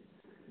Stephanie.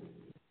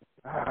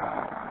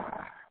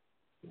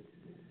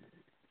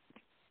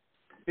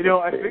 You know,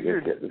 I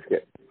figured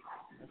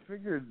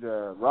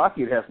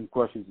Rocky would have some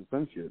questions to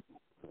some shit.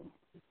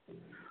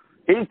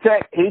 He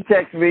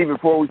texted me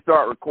before we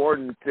start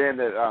recording saying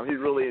that he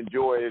really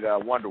enjoyed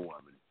Wonder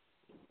Woman.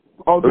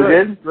 Oh, who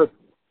did?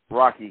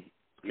 Rocky.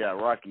 Yeah,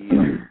 Rocky.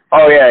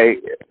 Oh, yeah.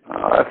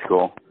 Oh, that's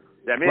cool.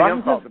 Yeah, me and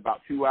him talked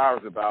about 2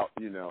 hours about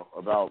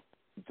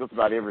just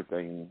about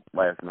everything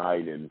last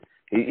night, and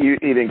he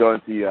didn't go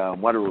and see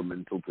Wonder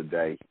Woman until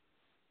today.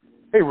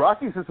 Hey,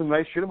 Rocky said some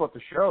nice shit about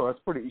the show. That's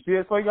pretty. You see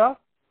that play, guy?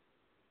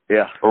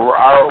 Yeah.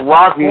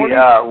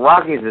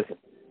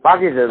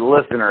 Rocky's a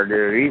listener,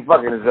 dude. He's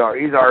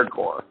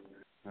hardcore.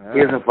 Yeah. He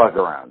doesn't fuck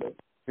around, dude.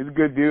 He's a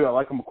good dude. I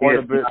like him quite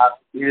a bit.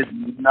 He does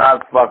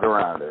not fuck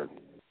around, dude.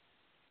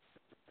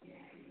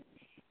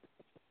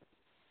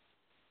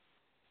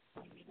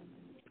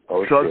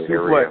 Oh, Shark shit,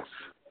 here Suplex.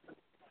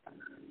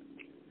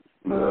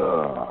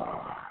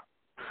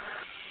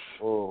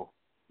 Oh.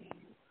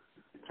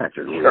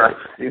 Patrick Shark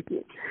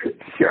Suplex.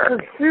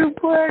 Shark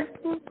Suplex.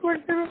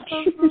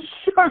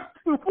 Shark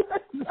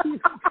Suplex.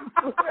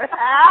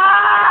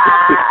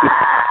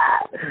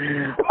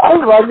 I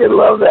fucking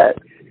love that.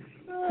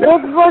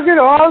 That's fucking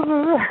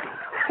awesome.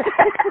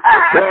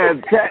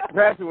 Man,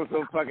 Patrick was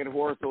so fucking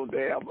horse so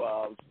damn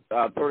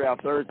throw down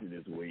Thursday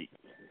this week.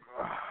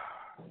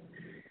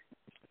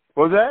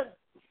 What was that?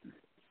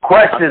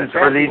 Questions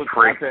for these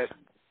freaks.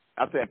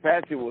 I said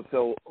Patrick was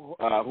so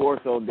horse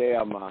so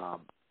damn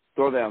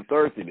throw down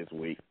Thursday this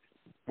week.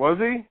 Was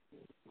he?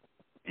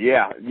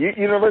 Yeah, you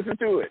didn't listen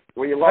to it.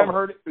 Well, you haven't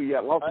heard it. Yeah,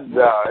 lost his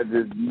No, I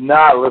did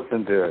not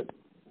listen to it.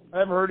 I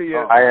haven't heard it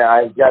yet.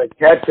 I got to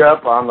catch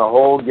up on the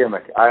whole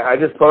gimmick.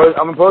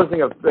 I'm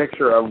posting a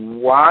picture of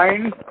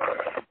wine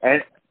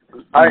and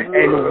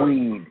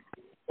weed.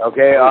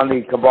 Okay, on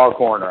the Cabal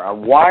corner,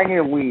 wine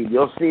and weed.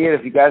 You'll see it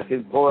if you guys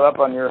can pull it up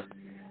on your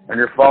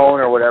phone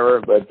or whatever.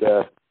 But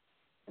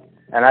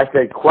and I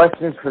said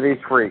questions for these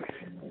freaks.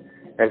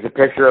 There's a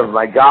picture of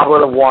my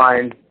goblet of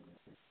wine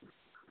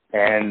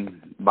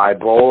and my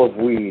bowl of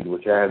weed,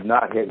 which I have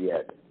not hit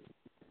yet.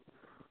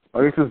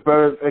 I guess it's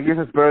better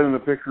than the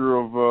picture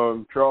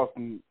of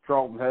Charlton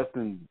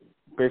Heston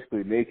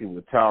basically naked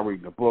with a towel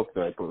reading a book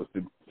that I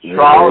posted.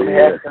 Charlton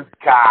Heston's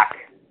cock.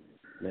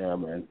 Yeah,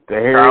 man. The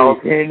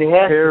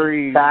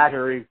Harry cock.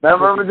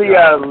 Remember the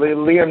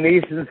Liam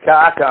Neeson's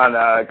cock on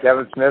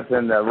Kevin Smith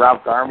and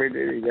Ralph Garvey?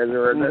 Dude, you guys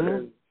ever heard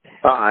that?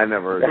 I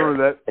never heard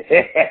that.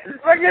 It's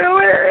fucking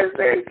hilarious,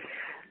 dude.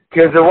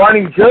 Because the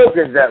running joke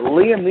is that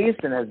Liam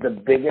Neeson has the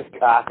biggest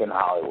cock in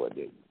Hollywood,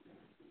 dude.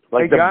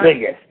 Like the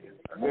biggest.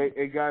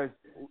 Hey guys,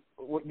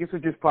 guess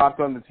what just popped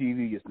on the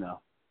TV just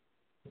now?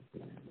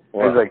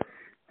 He's like,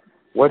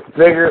 what's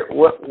bigger?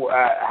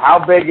 How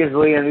big is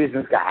Liam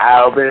Neeson's cock?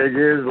 How big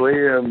is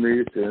Liam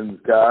Neeson's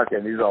cock?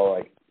 And he's all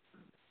like,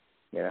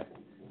 yeah.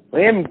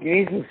 Liam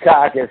Neeson's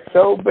cock is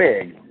so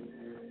big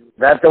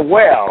that the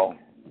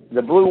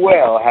blue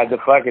whale had to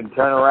fucking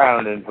turn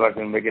around and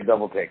fucking make a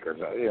double take or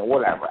something.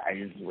 Whatever.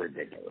 It's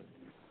ridiculous.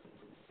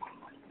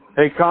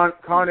 Hey, Con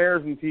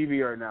Air's on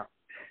TV right now.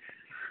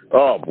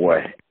 Oh,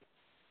 boy.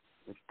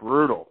 It's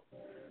brutal.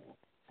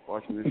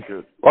 Watching this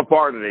shit. What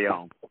part are they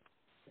on?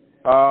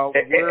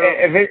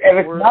 If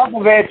it's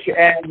Malkovich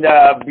and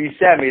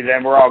Buscemi,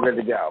 then we're all good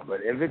to go.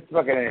 But if it's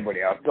fucking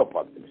anybody else, go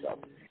fuck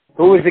themselves.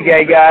 Who was the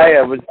gay guy?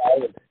 Who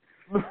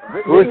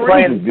was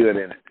playing good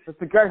in it? It's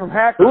the guy from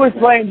Hackers. Who was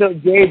playing the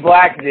gay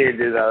black dude,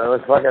 though? It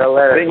was fucking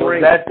hilarious.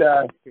 Was that,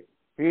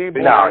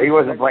 no, he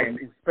wasn't playing.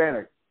 He's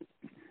Hispanic.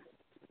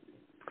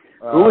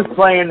 Who was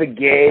playing the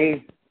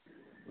gay?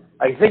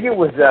 I think it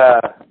was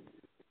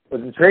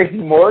it Tracy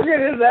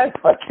Morgan in that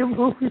fucking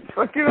movie?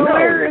 Fucking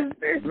hilarious,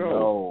 dude.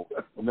 No.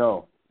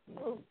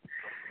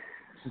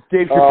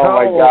 Dave Chappelle. Oh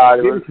my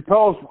God! Dave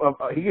Chappelle's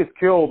he gets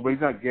killed, but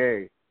he's not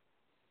gay.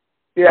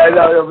 Yeah,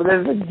 no, but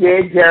there's a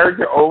gay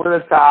character over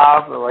the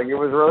top, and like it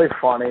was really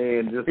funny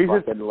and just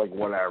fucking like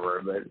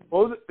whatever. But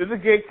there's a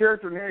gay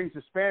character in here. He's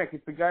Hispanic.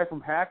 It's the guy from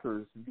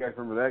Hackers. You guys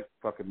remember that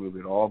fucking movie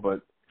at all?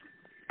 But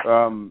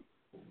I'm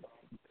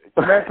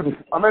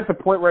at the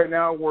point right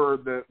now where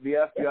the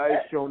FBI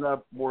is showing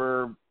up.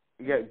 Where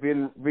you got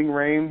Ving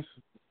Rhames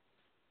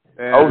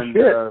and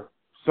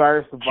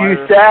Cyrus the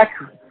Virus. Cusack.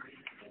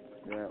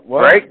 Yeah,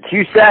 right?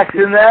 Cusack's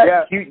in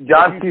that. Yeah.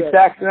 John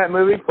Cusack's in that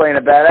movie, playing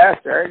a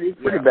badass. Right? He's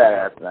pretty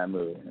badass in that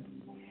movie.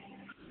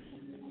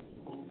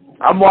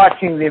 I'm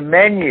watching The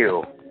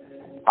Menu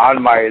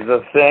on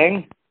the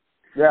thing.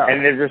 Yeah.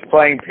 And they're just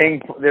playing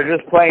ping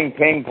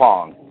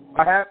pong.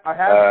 I have.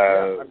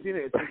 I've seen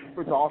it.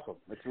 It's awesome.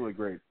 It's really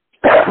great.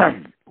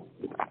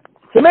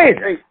 It's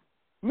amazing. Hey,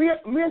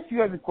 let me ask you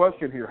guys a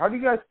question here. How do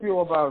you guys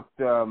feel about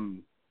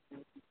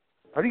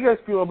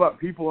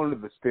People Under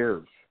the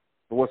Stairs?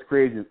 The Wes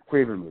Craven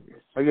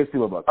movies. How do you guys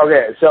feel about that?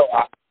 Okay, so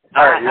all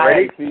right, you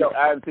ready?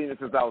 I haven't seen it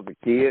since I was a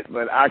kid,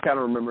 but I kind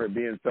of remember it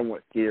being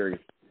somewhat scary.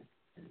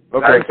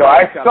 Okay, so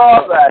I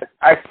saw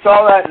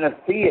that in a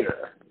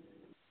theater.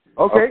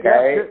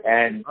 Okay.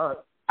 And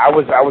I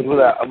was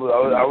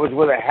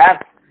with a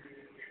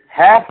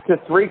half to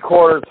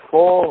 3/4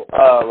 full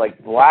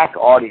like black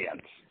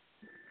audience.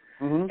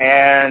 Mm-hmm.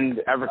 And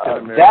African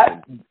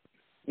American.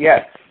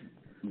 Yes,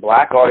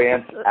 black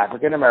audience,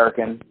 African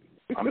American.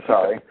 I'm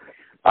sorry.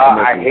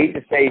 I hate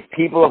to say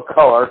people of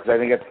color because I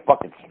think it's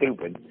fucking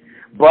stupid,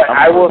 but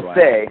I will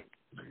say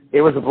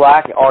it was a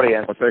black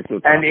audience,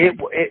 and it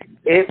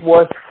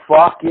was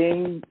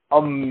fucking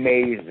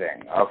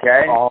amazing.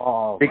 Okay,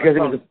 because it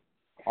was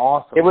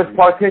awesome. It was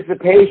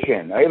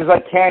participation. It was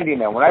like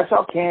Candyman. When I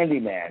saw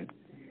Candyman,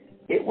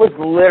 it was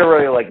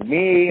literally like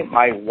me,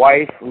 my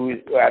wife, who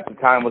at the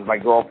time was my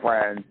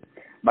girlfriend,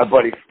 my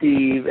buddy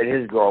Steve, and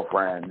his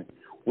girlfriend.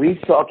 We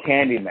saw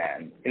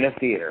Candyman in a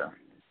theater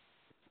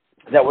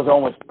that was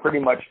almost pretty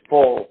much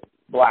full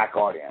black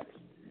audience.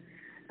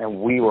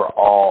 And we were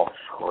all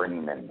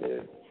screaming,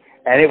 dude.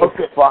 And it was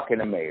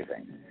fucking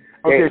amazing.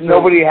 Okay, so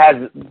nobody has,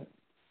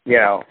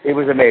 it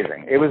was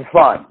amazing. It was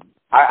fun.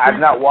 I've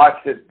not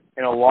watched it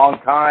in a long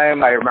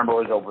time. I remember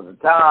it was over the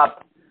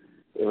top.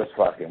 It was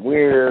fucking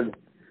weird.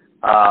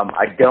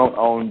 I don't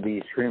own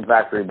the Scream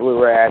Factory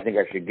Blu-ray. I think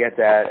I should get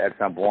that at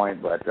some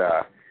point, but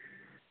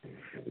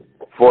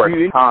for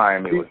its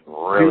time, it was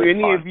really fun. Do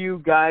any of you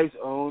guys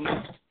own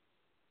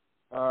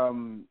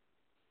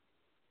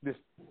this?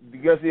 Do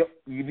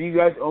you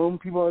guys own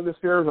People Under the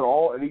Stairs at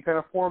all? Any kind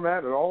of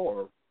format at all?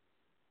 Or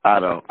I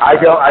don't. I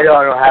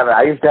don't have it.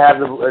 I used to have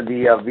the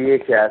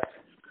VHS.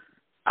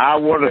 I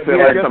want to say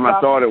last time I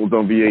thought it was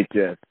on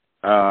VHS.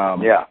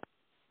 Yeah.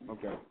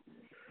 Okay.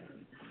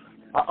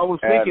 I was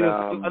thinking.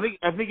 I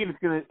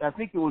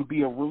think it would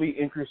be a really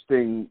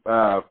interesting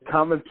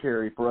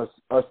commentary for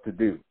us to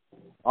do.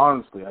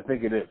 Honestly, I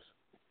think it is.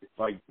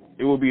 Like,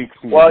 it would be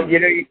interesting. Well, you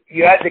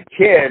had the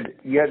kid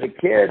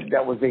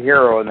that was the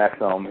hero in that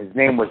film. His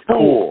name was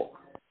Fool.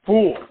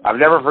 I've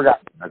never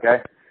forgotten.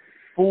 Okay.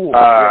 Fool.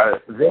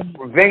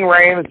 Ving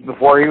Rhames,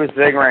 before he was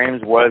Ving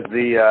Rhames, was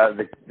the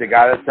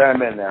guy that sent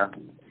him in there.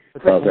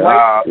 It's like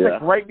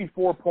right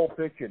before Pulp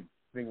Fiction,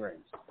 Ving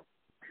Rhames.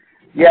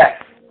 Yes,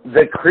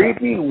 the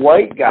creepy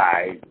white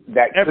guy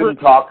that couldn't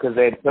talk because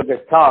they took his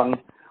tongue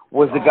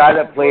was the guy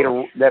that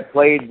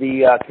played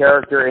the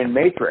character in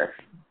Matrix,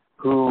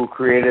 who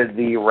created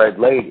the Red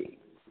Lady.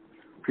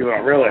 People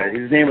don't realize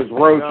his name was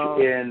Roach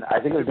in.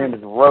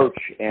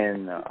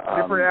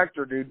 Different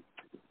actor, dude.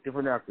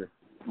 Different actor.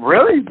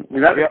 Really?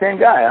 You're not the same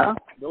guy, huh?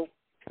 Nope.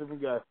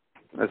 Different guy.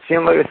 It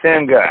seemed like the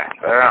same guy.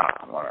 I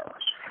don't know, whatever.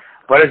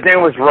 But his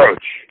name was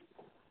Roach.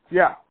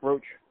 Yeah,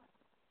 Roach.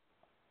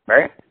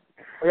 Right?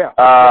 Yeah.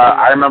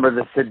 I remember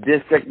the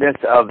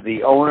sadisticness of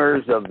the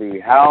owners of the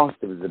house.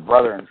 It was a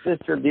brother and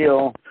sister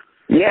deal.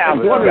 Yeah, I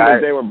was wondering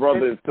if they were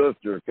brother and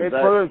sister. They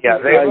were. It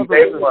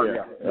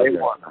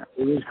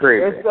was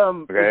crazy. It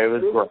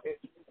was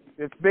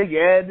it's Big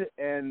Ed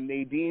and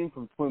Nadine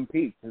from Twin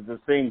Peaks. It's the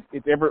same.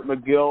 It's Everett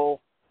McGill.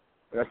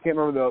 I can't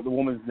remember the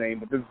woman's name,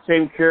 but they're the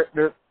same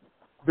character.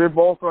 They're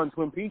both on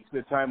Twin Peaks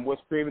at the time. Wes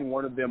Craven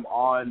wanted them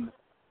on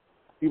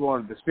People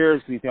Under the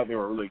Stairs because he thought they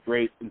were really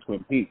great in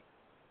Twin Peaks.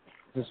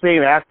 It's the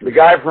same actor. The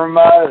guy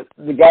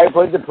who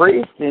played the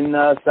priest in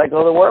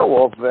Psycho the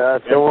Werewolf,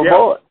 Silver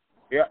Bullet.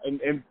 Yeah,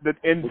 and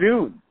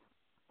Dune.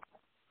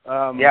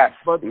 Yes,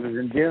 but he was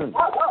in Dune.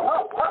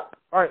 All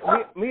right,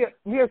 let me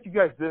ask you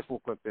guys this real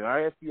quick. Then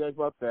I asked you guys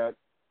about that,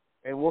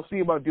 and we'll see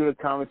about doing a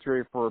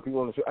commentary for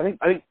People on the Stairs.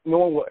 I think no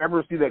one will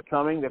ever see that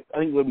coming. I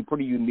think it would be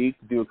pretty unique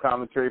to do a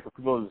commentary for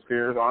People on the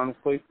Stairs,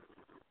 honestly.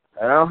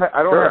 And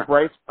I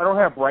don't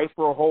have Bryce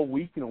for a whole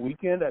week and a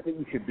weekend. I think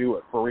we should do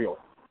it for real.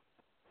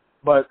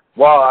 But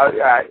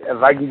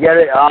if I can get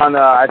it on,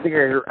 I think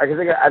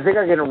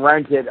I can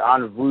rent it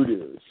on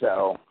Vudu.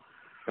 So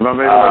maybe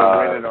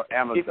rent it on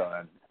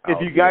Amazon. If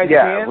you guys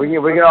can, we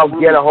can all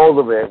get a hold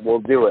of it.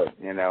 We'll do it.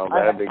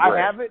 That'd be great. I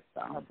have it.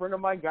 A friend of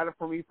mine got it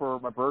for me for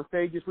my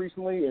birthday just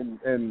recently, and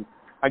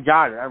I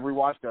got it. I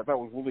rewatched it. I thought it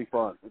was really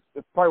fun.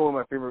 It's probably one of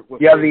my favorite.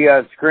 You have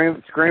the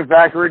Scream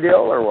Factory deal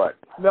or what?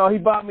 No, he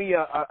bought me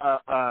a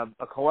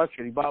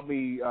collection. He bought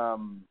me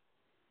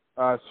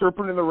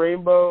Serpent in the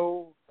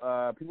Rainbow,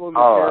 People in the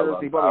Stairs.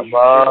 He bought me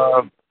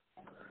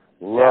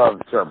love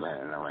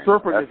Serpent in the Rainbow.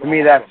 Serpent to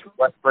me, that's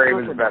Wes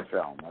Craven's best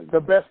film. The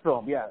best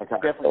film, yeah.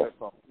 Definitely best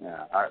film.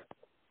 Yeah,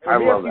 I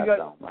love that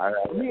film.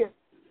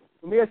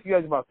 Let me ask you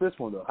guys about this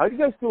one, though. How do you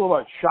guys feel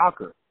about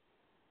Shocker?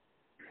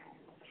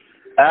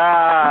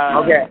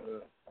 Okay.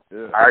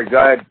 All right, go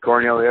ahead,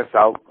 Cornelius.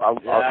 I'll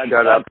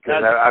shut up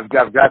because I've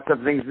got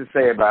some things to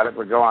say about it.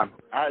 But go on.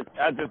 I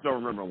just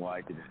don't remember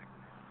liking it.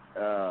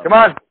 Come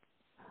on.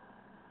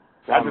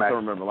 I just don't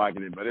remember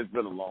liking it, but it's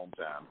been a long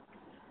time.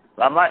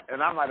 So I might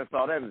have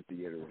saw that in the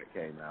theater when it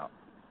came out,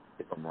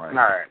 if I'm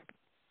right.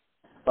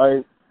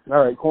 All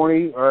right,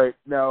 Corny. All right,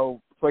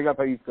 now play up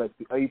how you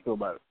feel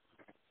about it.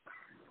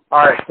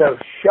 All right, so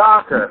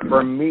Shocker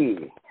for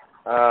me.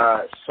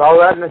 Saw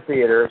that in the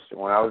theaters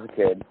when I was a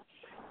kid,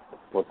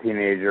 or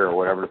teenager, or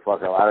whatever the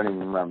fuck. I don't even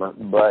remember,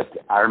 but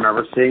I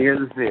remember seeing it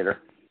in the theater,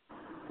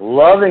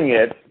 loving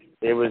it.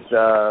 It was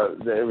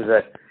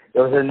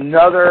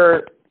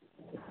another.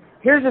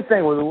 Here's the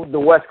thing with the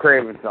Wes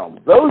Craven films.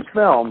 Those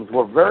films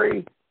were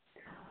very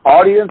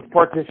audience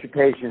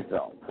participation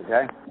films.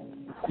 Okay.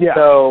 Yeah.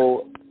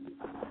 So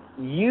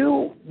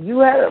you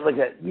had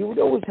you would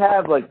always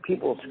have like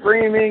people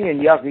screaming and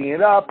yucking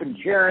it up and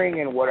cheering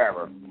and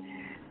whatever.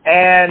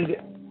 And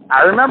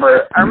I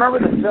remember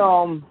the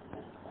film.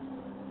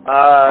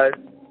 I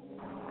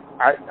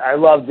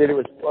loved it. It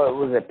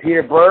was it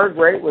Peter Berg,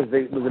 right? Was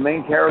the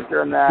main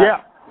character in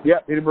that? Yeah,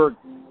 Peter Berg.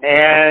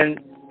 And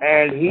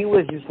he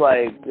was just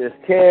like this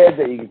kid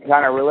that you could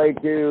kind of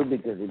relate to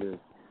because he was,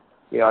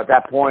 at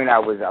that point I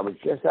was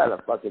just out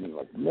of fucking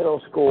like middle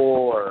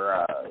school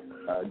or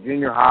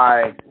junior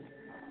high,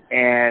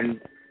 and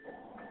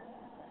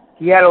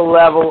he had a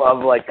level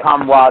of like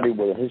camaraderie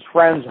with him. His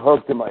friends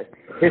hooked him.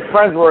 His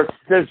friends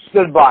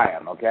stood by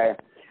him. Okay.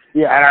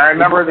 Yeah. And I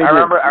remember the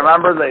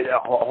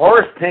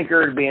Horace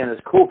Pinkard being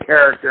this cool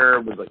character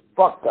was like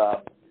fucked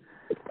up,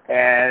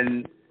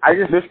 and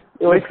it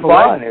was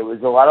fun. It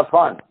was a lot of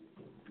fun.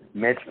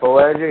 Mitch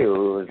Pileggi,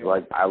 who was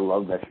like, I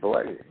love Mitch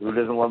Pileggi. Who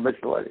doesn't love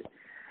Mitch Pileggi?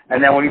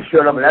 And then when he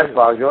showed up in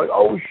X-Files, you're like,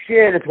 oh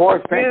shit, it's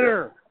Horace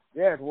Pinkard.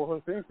 Yeah, it's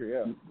Horace Pinkard,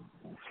 yeah.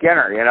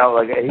 Skinner,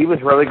 like he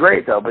was really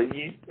great though, but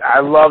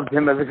I loved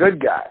him as a good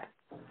guy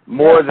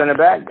more than a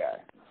bad guy.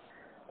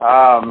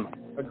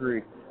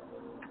 Agreed.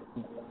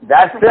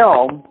 That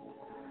film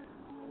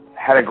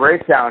had a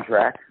great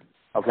soundtrack.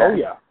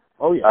 Okay.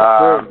 Oh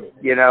yeah.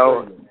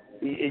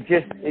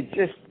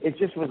 It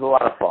just was a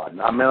lot of fun.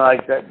 I mean,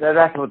 like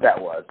that's what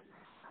that was.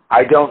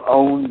 I don't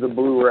own the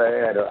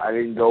Blu-ray. I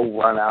didn't go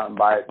run out and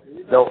buy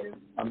it. Though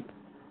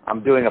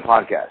I'm doing a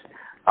podcast.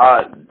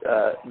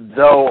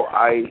 Though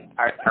I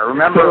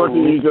remember.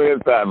 You go his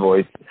bad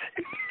voice.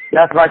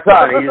 That's my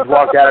son. He just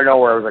walked out of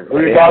nowhere. I was like, "Who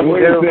are you talking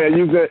to?"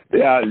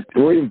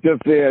 William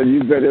just said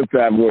you got his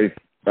bad voice.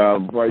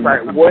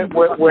 Right.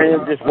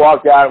 William just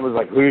walked out and was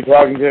like, "Who are you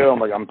talking to?" I'm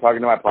like, "I'm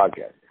talking to my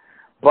podcast."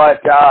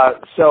 But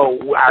so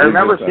I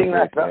remember seeing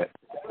that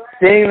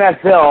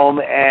film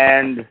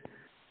and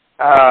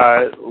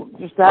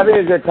just having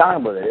a good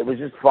time with it. It was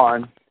just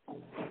fun.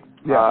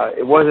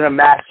 It wasn't a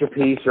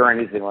masterpiece or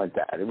anything like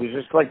that. It was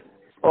just like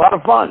a lot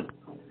of fun.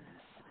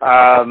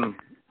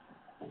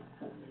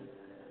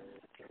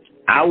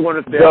 I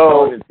want to say I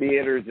saw it in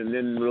theaters, and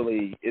then it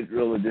really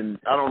didn't.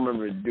 I don't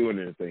remember it doing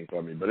anything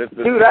for me. But it's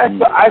dude,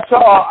 I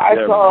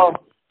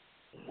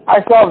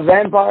saw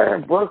Vampire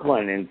in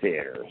Brooklyn in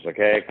theaters,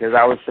 okay, because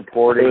I was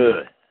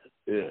supporting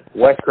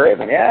Wes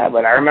Craven. Yeah,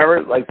 but I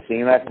remember like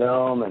seeing that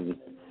film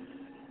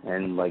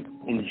and like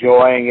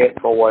enjoying it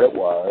for what it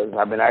was.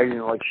 I mean, I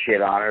didn't like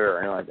shit on it or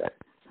anything like that.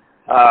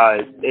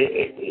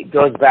 It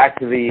goes back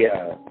to the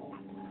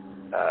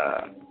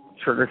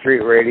Trick or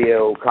Treat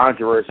Radio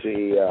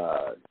controversy.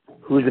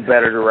 Who's a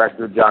better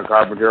director, John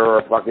Carpenter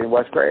or fucking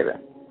Wes Craven?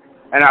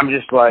 And I'm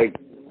just like,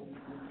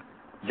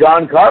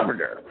 John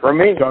Carpenter for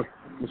me. It's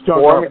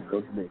John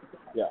Carpenter for me.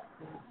 Yeah.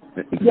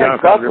 John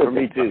Carpenter for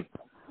me too.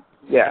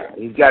 Yeah,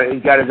 he's got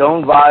his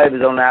own vibe,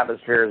 his own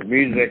atmosphere, his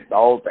music, the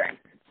whole thing.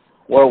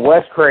 Well,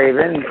 Wes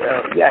Craven,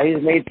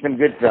 he's made some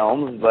good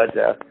films, but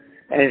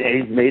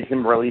and he's made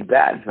some really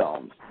bad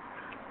films.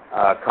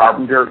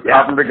 Carpenter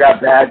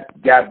got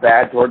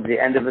bad towards the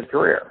end of his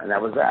career, and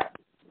that was that.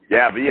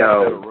 Yeah, but he had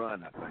a better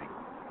run, I think.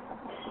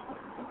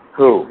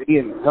 Who? He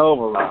had a hell of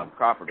a run.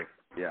 Carpenter.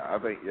 Yeah, I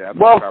think. Yeah.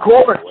 Well, of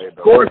course,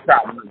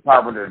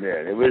 Carpenter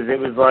did. It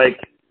was like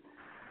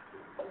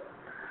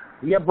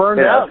he got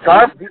burned out.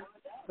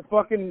 The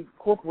fucking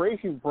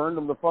corporation burned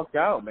him the fuck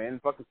out, man. The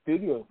fucking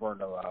studios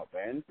burned him out,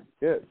 man.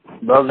 Shit.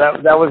 Well,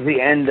 that was the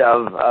end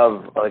of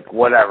like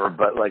whatever.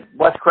 But like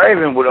Wes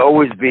Craven would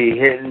always be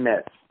hit and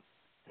miss.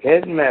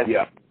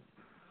 Yeah.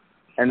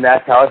 And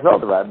that's how I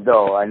felt about it.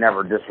 Though I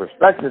never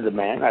disrespected the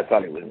man. I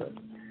thought he was a,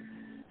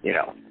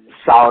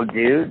 solid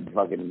dude.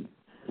 Fucking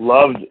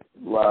loved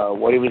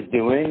what he was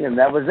doing, and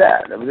that was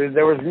that.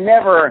 There was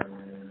never.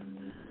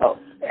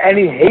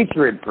 any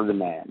hatred for the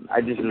man.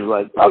 I just was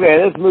like, okay,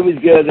 this movie's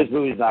good, this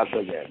movie's not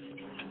so good.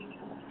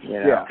 You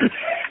know? Yeah.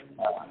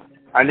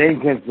 An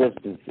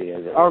inconsistency.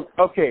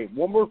 Okay,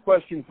 one more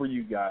question for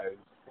you guys.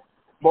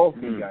 Both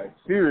of you guys.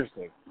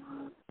 Seriously.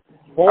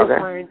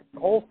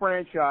 Whole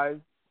franchise.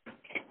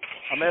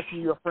 I'm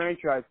asking you a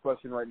franchise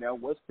question right now.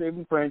 What's your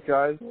favorite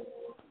franchise?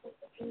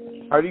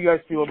 How do you guys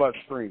feel about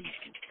Scream?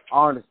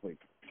 Honestly.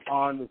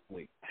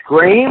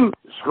 Scream?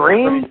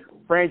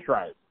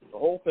 Franchise. The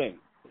whole thing.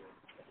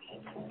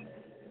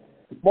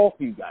 Both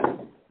of you guys.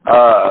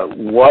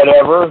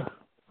 Whatever.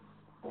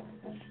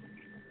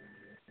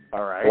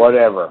 All right.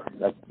 Whatever.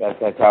 That's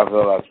how I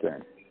feel about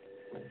Scream.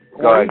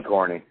 Go ahead,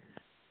 Corny.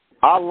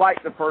 I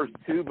like the first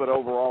two, but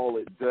overall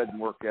it doesn't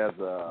work as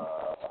a...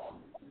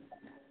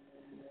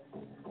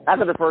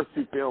 After the first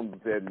two films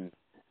didn't...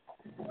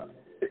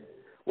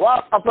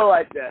 Well, I feel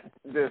like that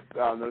the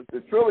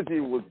trilogy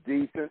was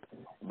decent,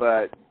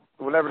 but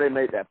whenever they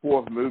made that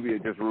fourth movie,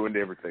 it just ruined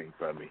everything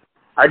for me.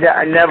 I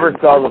never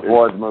saw the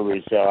fourth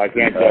movie, so I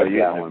can't judge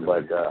that one.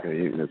 But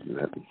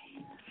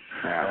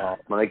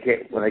when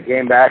they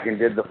came back and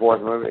did the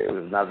fourth movie, it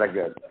was not that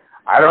good.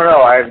 I don't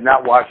know. I have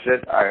not watched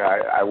it.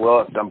 I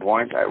will at some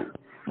point.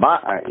 My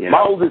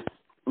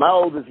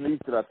oldest niece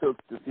that I took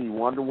to see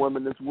Wonder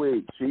Woman this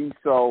week, she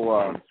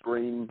saw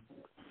Scream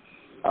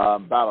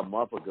about a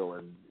month ago,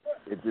 and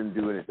it didn't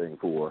do anything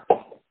for her.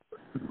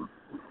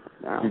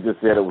 She just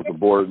said it was a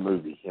boring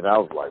movie, and I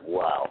was like,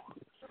 wow.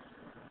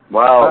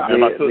 Well,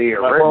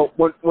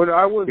 when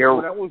I was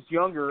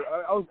younger,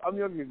 I'm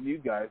younger than you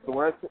guys. So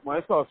when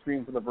I saw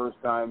Scream for the first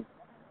time,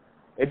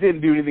 it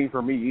didn't do anything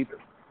for me either,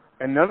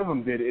 and none of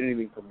them did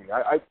anything for me.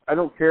 I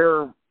don't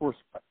care for.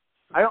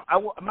 I'm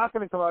not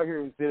going to come out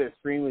here and say that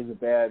Scream is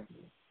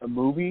a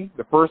movie,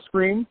 the first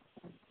Scream,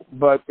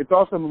 but it's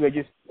also a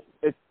movie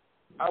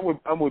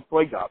I'm with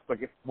Playgops.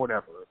 Like, it's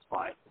whatever. It's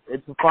fine.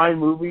 It's a fine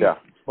movie. Yeah.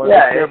 But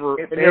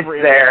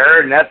it's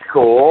there, and that's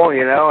cool,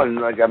 you know, and,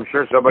 like, I'm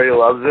sure somebody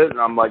loves it,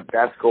 and I'm like,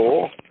 that's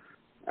cool.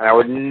 And I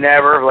would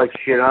never, like,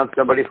 shit on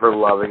somebody for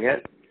loving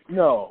it.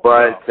 No.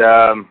 But,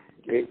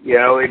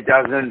 it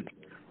doesn't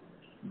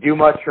do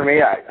much for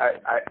me.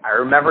 I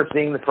remember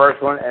seeing the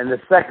first one, and the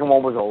second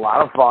one was a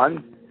lot of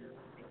fun.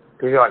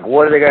 Because you're like,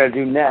 what are they going to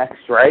do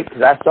next, right?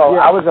 Because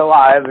I was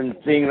alive and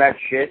seeing that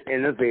shit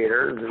in the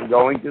theaters and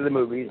going to the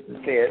movies to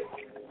see it.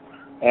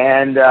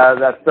 And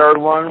that third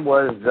one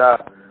was,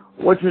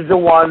 which was the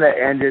one that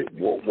ended,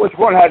 which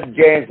one had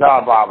Jay and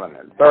Silent Bob in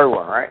it? Third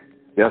one, right?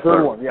 Yeah,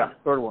 third one, yeah.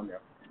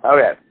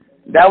 Okay.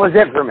 That was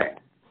it for me.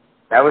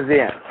 That was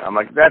the end. I'm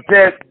like, that's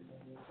it.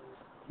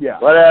 Yeah.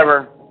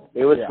 Whatever.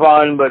 It was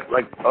fun, but,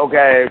 like,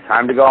 okay,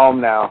 time to go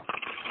home now.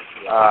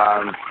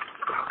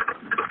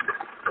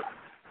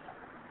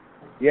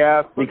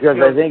 Yeah, because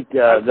I think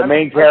the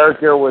main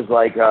character was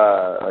like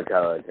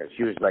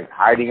she was like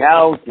hiding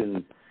out,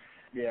 and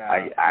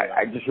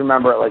I just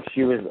remember like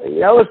she was, it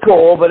was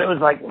cool, but it was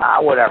like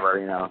whatever,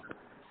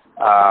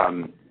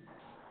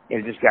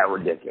 it just got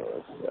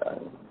ridiculous.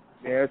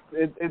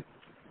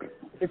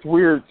 It's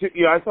weird.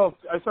 Yeah,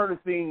 I started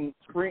seeing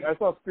Scream. I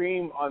saw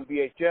Scream on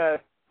VHS.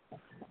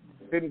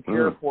 Didn't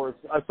care for it.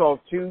 I saw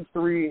 2,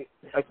 3.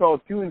 I saw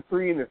 2 and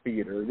 3 in the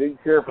theater.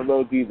 Didn't care for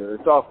those either.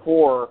 I saw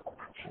 4.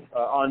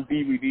 On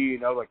DVD,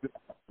 and I was like, this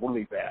is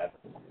really bad.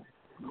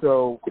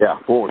 So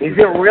 4. Is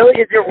it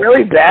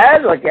really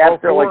bad? Like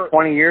after 4, like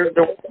 20 years?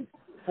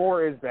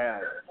 4 is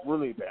bad,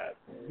 really bad.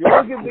 The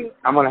only good thing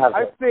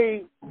I'd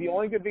say the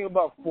only good thing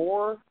about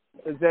 4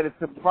 is that it's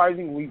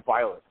surprisingly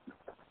violent.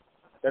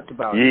 That's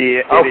about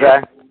it. Yeah.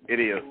 Okay. It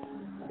is.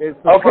 It's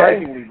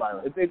surprisingly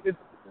violent.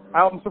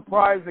 I'm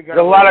surprised they got.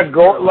 There's a lot of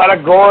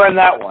gore in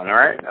that one. All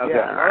right. Okay.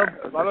 Yeah.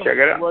 A lot of check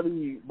it out.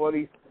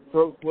 bloody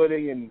throat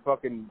slitting and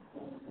fucking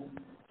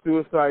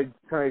suicide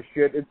kind of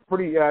shit. It's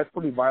pretty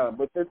violent,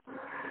 but it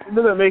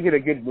doesn't make it a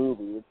good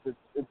movie.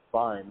 It's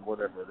fine,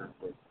 whatever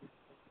it is.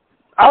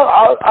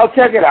 I'll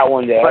check it out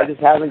one day. I just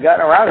haven't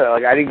gotten around to it.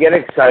 Like I didn't get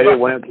excited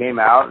when it came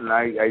out, and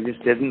I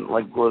just didn't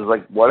was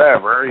like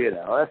whatever,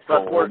 that's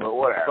cool, but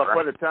whatever.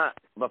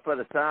 But for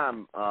the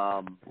time,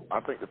 I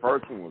think the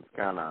first one was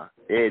kind of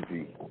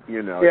edgy,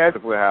 Yeah,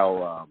 especially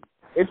how.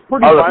 It's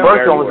pretty. Oh, the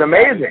first one was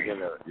amazing.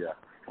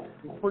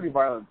 It's pretty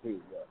violent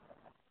too. Yeah.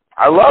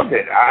 I loved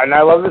it, and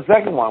I love the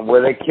second one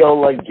where they kill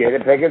like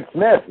Jada Pinkett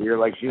Smith. You're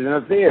like, she's in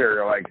a theater.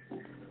 You're like,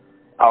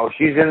 oh,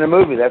 she's in the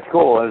movie. That's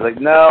cool. And it's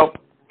like, no,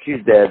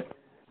 she's dead.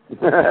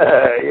 It's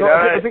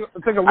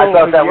like a little I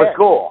thought vignette. that was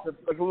cool. It's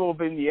like a little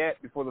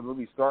vignette before the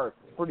movie starts.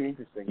 It's pretty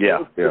interesting.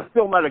 Yeah, it's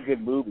still not a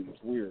good movie.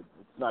 It's weird.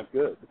 It's not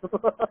good.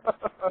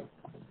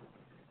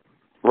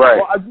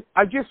 Right. Well,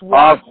 I just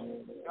watched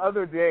the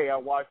other day. I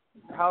watched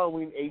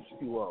Halloween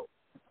H2O.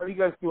 How do you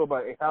guys feel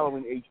about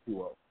Halloween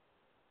H2O?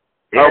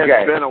 Yeah,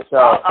 okay.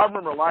 I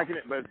remember liking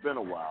it, but it's been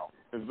a while.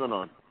 It's been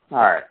on. All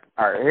right.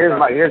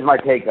 Here's my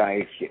take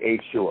on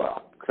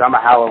H2O. Because I'm a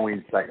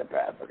Halloween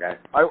psychopath. Okay.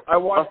 I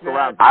watched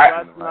that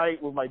last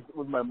night with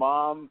my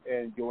mom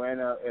and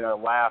Joanna, and I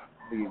laughed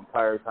the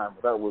entire time.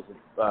 That was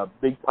a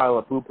big pile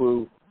of poo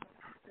poo.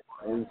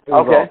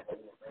 Okay.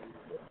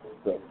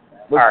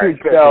 All right,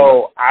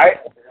 so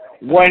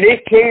when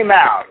it came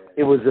out,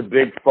 it was a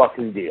big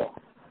fucking deal.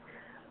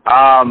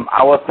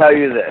 I will tell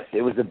you this.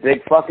 It was a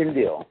big fucking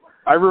deal.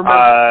 I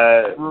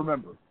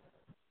remember.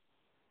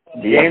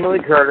 Jamie Lee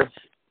Curtis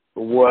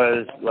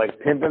was, like,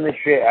 pimping the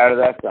shit out of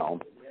that film.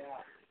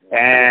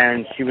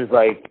 And she was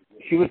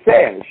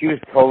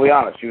totally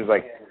honest. She was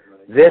like,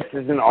 this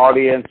is an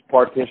audience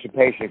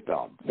participation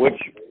film, which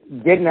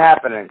didn't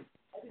happen.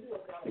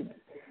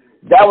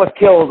 That was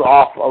killed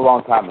off a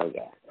long time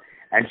ago.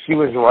 And she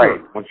was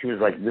right when she was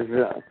like,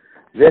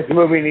 this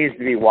movie needs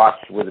to be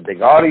watched with a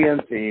big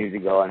audience, and you need to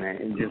go in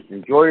and just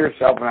enjoy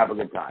yourself and have a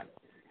good time.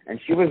 And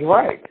she was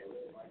right.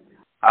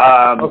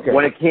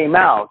 When it came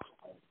out,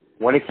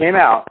 I'm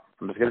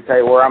just going to tell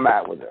you where I'm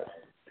at with this.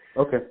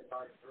 Okay.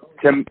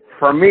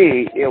 For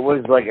me, it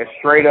was like a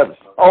straight up,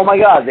 oh my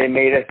God, they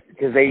made it,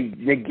 because they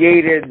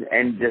negated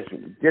and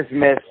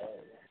dismissed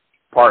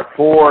part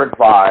 4 and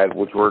 5,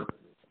 which were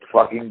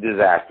fucking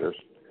disasters.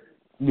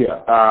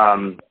 Yeah.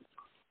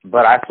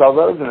 But I saw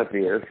those in the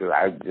theaters because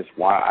I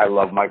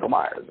love Michael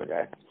Myers,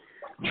 okay?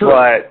 True.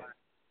 But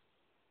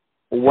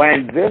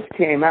when this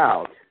came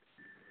out,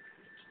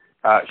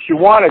 she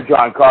wanted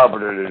John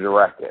Carpenter to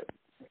direct it.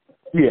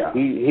 Yeah.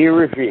 He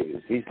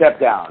refused. He stepped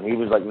down. He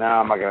was like, no,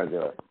 I'm not going to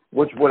do it,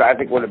 which I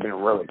think would have been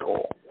really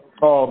cool.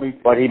 Oh,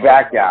 but he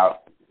backed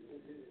out.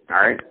 All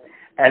right?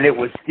 And it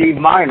was Steve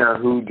Miner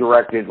who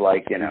directed,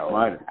 like,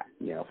 Friday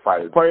the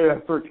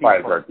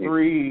 13th, Part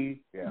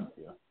 3. Yeah.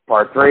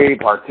 Part 3,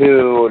 Part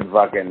 2, and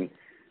fucking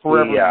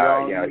Forever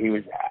Young. He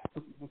was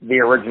the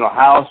original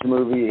House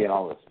movie and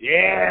all this.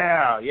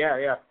 Yeah.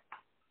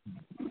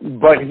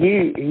 But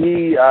he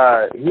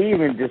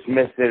even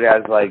dismissed it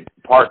as like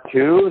Part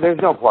 2. There's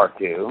no Part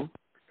 2.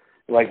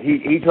 Like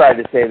he tried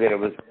to say that it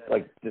was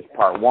like just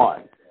Part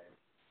 1.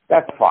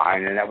 That's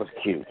fine, and that was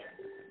cute.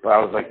 But I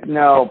was like,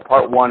 no,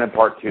 Part 1 and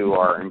Part 2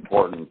 are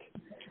important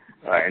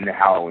in the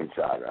Halloween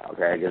saga.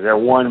 Okay, because they're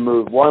one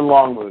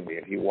long movie.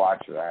 If you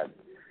watch that.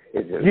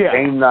 It's the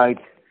same night,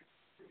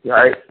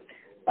 right?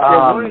 So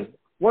I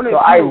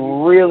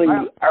really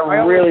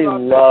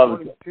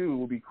loved. 2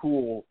 would be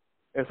cool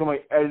if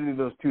somebody edited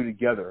those two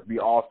together. It'd be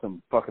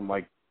awesome. Fucking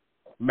like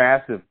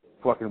massive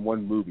fucking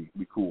one movie. It'd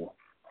be cool.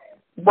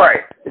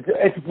 Right.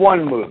 It's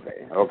one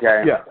movie.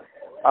 Okay. Yeah.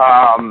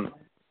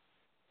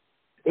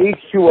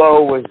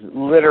 H2O was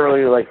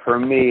literally like, for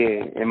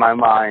me in my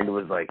mind,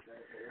 was like,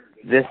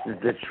 this is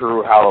the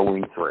true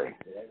Halloween 3,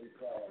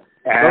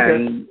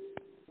 and.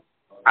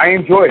 I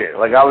enjoyed it.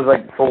 Like, I was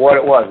like, for what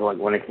it was. Like,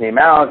 when it came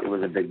out, it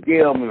was a big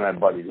deal. Me and my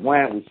buddies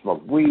went. We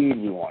smoked weed.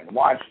 We went and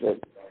watched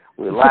it.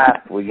 We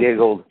laughed. We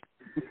giggled.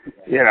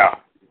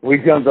 We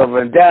jumped up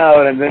and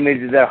down. And then they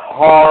did that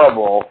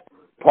horrible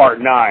Part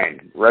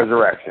 9,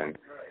 Resurrection.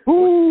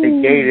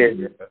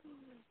 Negated.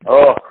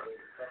 Oh.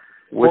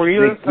 How do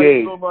you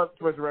feel about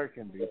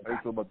Resurrection, dude? How do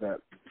you feel about that?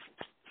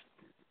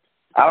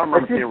 I don't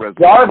remember seeing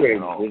Resurrection.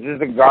 Garbage. It's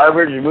just a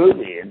garbage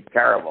movie. It's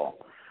terrible.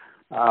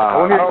 I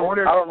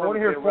want to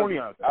hear Corny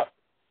on it.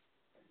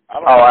 I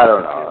don't know.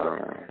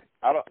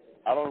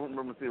 I don't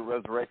remember seeing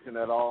Resurrection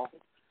at all.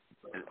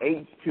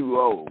 And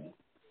H2O,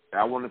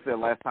 I want to say the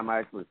last time I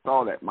actually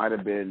saw that might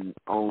have been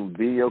on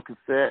video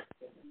cassette.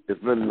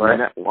 It's been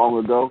that long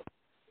ago.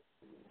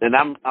 And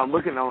I'm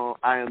looking on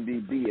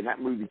IMDb, and that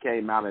movie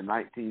came out in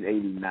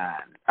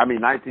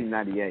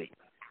 1998.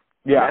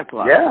 Yeah. That's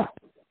like, yeah.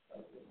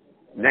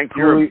 Next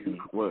year,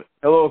 what?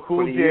 Hello,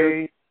 Cool J.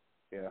 Years?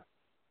 Yeah.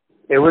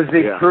 It was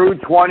the true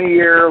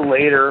 20-year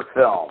later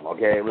film,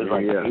 okay? It was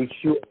like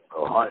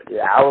H2O,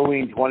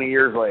 Halloween 20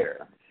 years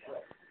later.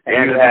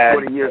 And you had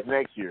 20 years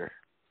next year.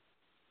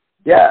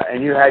 Yeah,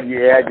 and you had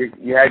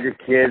your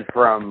kid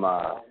from,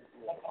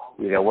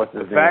 what's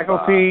his name?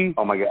 Faculty.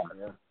 Oh, my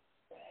God.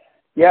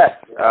 Yes,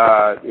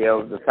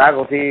 the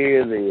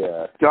Faculty,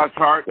 the... Josh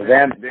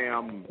Hartnett.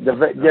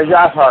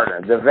 Josh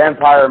Hartnett, the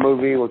vampire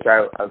movie, which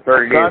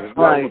 30 Days of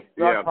Night.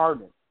 Josh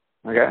Hartnett.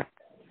 Okay.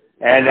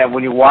 And then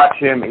when you watch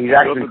him, he's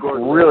actually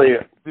really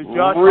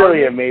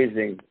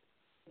amazing.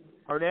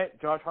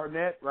 Josh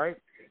Hartnett, right?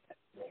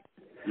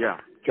 Yeah.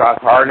 Josh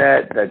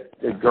Hartnett,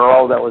 the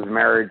girl that was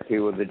married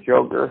to the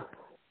Joker.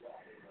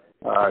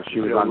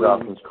 She was on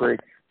Dawson's Creek.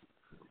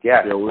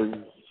 Yeah.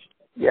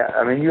 Yeah,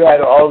 I mean, you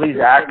had all these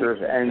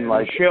actors and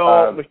like...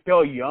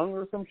 Michelle Young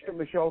or some shit?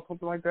 Michelle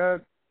something like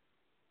that?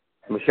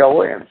 Michelle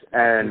Williams.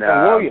 And,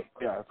 Williams.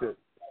 Yeah, that's it.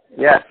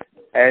 Yes.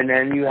 And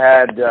then you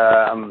had...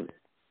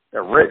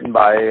 written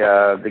by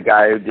the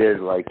guy who did,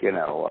 like,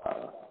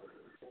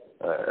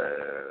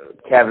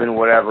 Kevin,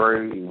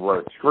 whatever. He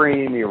wrote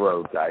Scream. He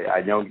wrote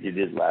I Know What You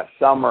Did Last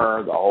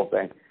Summer, the whole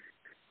thing.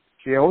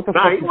 Yeah, what the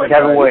fuck? He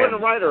wasn't a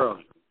writer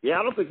on it. Yeah,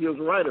 I don't think he was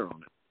a writer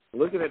on it.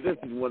 Looking at this,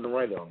 he wasn't a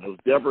writer on it. It was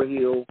Deborah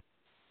Hill,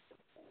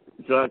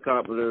 John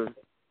Carpenter,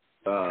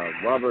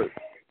 Robert.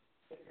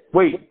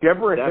 Wait,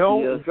 Deborah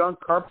Hill and John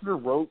Carpenter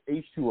wrote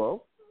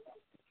H2O?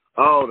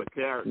 Oh, the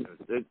characters.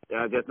 I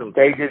guess it was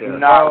they did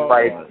not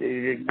write. They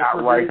did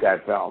not write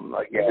that film.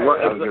 Like,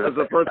 there's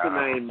a person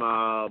named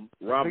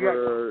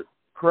Robert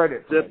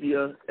Credit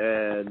Sipia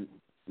and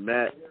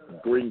Matt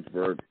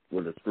Greensburg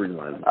were the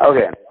screenwriters.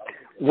 Okay.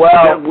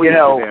 Well, you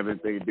know, have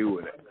anything to do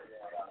with it.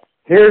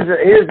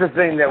 Here's the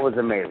thing that was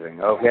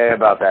amazing, okay,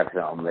 about that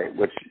film,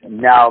 which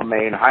now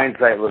may, in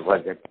hindsight, look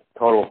like a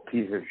total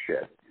piece of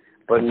shit.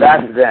 But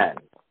back then,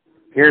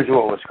 here's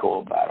what was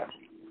cool about it.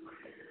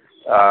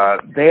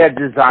 They had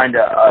designed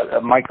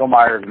a Michael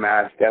Myers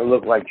mask that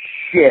looked like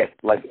shit,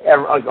 like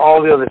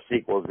all the other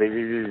sequels. They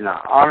did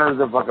not honor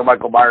the fucking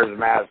Michael Myers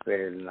mask. They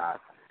did not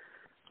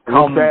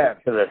come to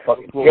the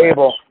fucking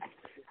table.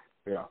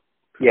 Yeah.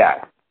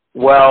 Yeah.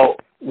 Well,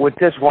 with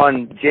this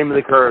one, Jamie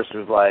Lee Curtis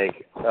was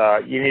like,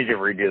 you need to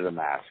redo the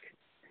mask.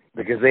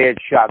 Because they had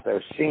shot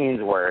those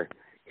scenes where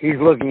he's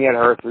looking at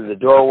her through the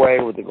doorway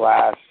with the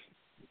glass.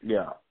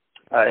 Yeah.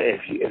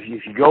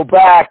 If you go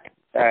back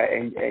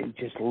and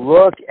just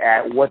look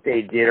at what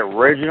they did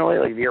originally,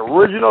 like the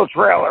original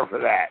trailer for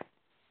that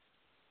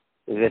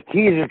is a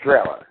teaser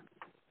trailer.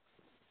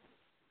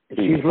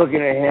 She's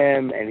looking at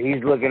him, and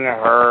he's looking at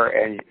her,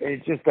 and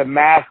it's just the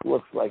mask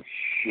looks like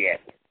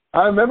shit.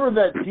 I remember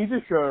that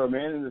teaser trailer,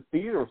 man, in the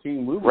theater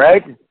seeing movies.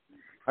 Right?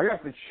 I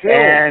got the chills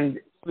and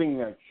seeing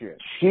that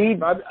shit. She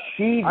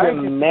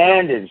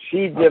demanded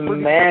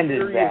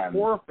them.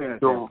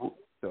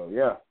 So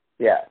yeah.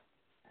 Yeah.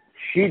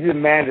 She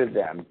demanded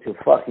them to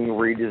fucking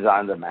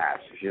redesign the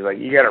mask. She's like,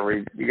 you gotta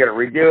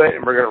redo it,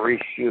 and we're gonna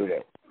reshoot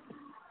it.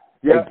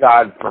 Yeah. Thank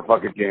God for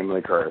fucking Jamie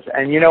Lee Curtis.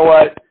 And you know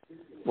what?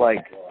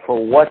 Like,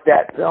 for what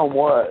that film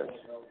was,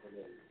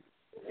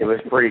 it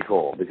was pretty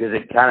cool because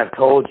it kind of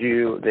told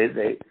you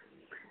they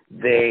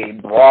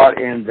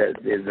brought in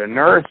the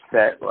nurse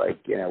that, like,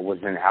 you know,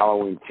 was in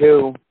Halloween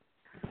 2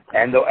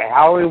 and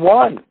Halloween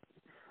 1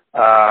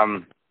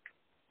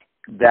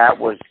 that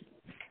was,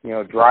 you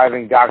know,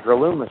 driving Dr.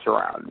 Loomis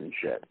around and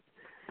shit.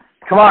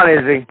 Come on,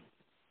 Izzy.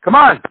 Come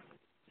on.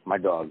 My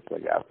dog's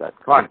like outside.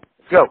 Come on.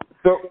 Let's go.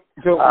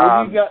 So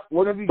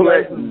what have you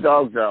guys been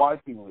dogs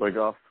watching? Like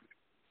off.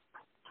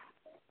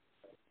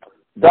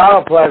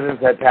 Donald Pleasance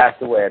had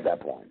passed away at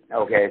that point.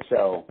 Okay,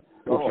 so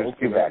which was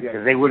too bad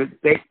because they would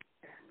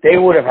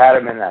have had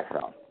him in that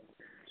film.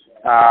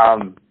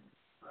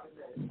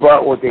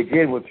 But what they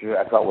did, which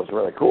I thought was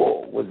really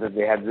cool, was that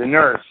they had the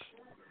nurse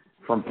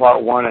from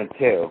part 1 and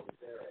 2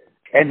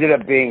 ended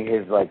up being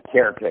his, like,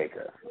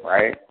 caretaker,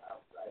 right?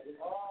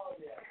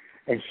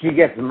 And she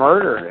gets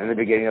murdered in the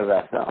beginning of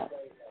that film.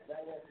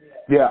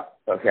 Yeah.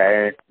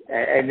 Okay,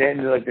 and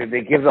then, like,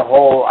 they give the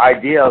whole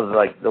idea of,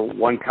 like, the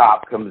one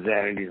cop comes in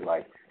and he's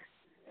like,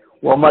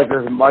 well,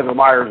 Michael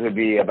Myers would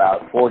be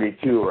about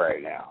 42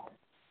 right now.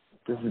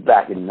 This is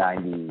back in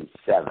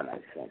 97, I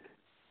think,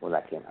 when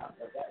that came out.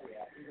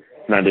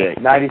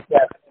 98.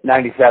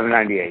 97,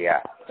 98,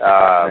 yeah.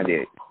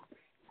 98.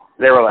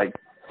 They were like,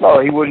 well,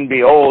 he wouldn't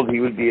be old.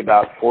 He would be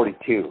about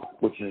 42,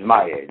 which is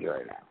my age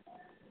right now.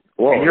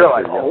 Whoa, and you're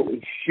like,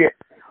 holy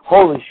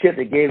shit,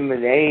 they gave him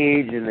an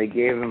age, and they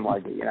gave him,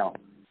 like, you know,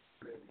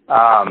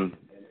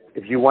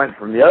 if you went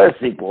from the other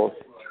sequels,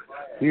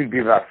 he would be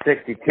about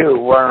 62,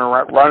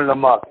 running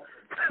amok.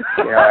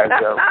 Yeah,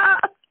 so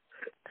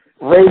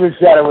Raven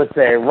Shadow would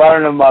say,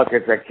 running amok.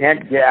 It's I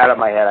can't get out of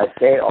my head. I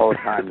say it all the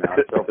time now.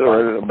 It's so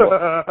funny.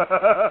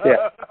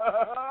 Yeah.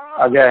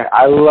 Okay,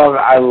 I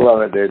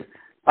love it, dude.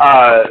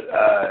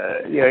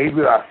 You know, he'd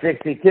be about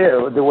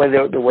 62, the way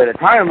the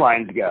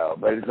timelines go.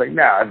 But it's like,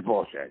 no, that's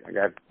bullshit.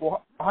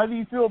 Well, how do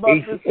you feel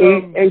about this?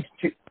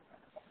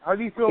 How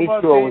do you feel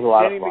about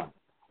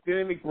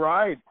Danny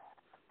McBride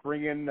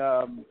bringing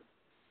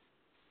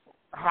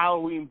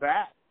Halloween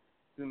back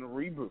in the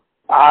reboot?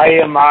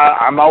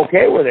 I'm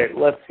okay with it.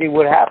 Let's see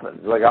what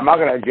happens. Like, I'm not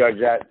going to judge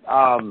that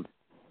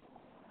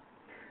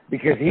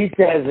because he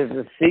says it's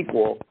a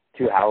sequel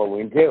to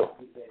Halloween 2.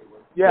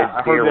 Yeah,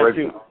 I heard that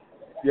too.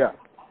 Yeah.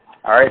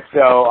 All right,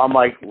 so I'm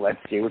like, let's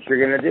see what you're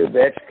going to do,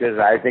 bitch, because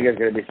I think it's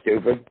going to be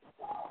stupid.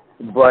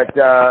 But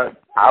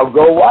I'll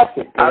go watch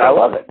it because I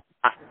love it.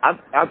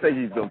 I think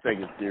he's going to take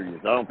it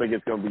serious. I don't think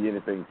it's going to be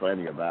anything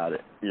funny about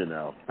it, you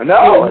know.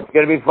 No, it's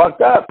going to be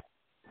fucked up.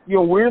 You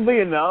know, weirdly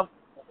enough,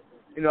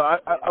 you know,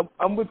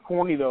 I'm with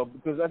Corny though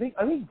because I think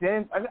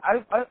Dan,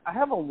 I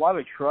have a lot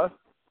of trust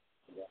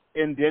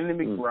in Danny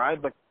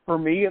McBride. Like for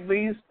me at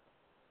least,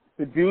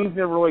 the dude's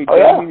never really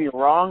done anything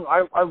wrong.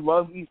 I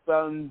love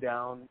Eastbound and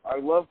Down. I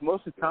love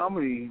most of the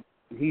comedy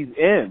he's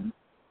in.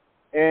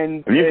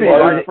 And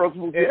in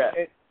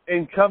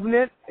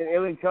Covenant, in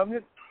Alien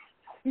Covenant,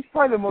 he's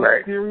probably the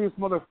most serious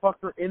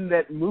motherfucker in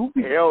that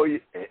movie. Hell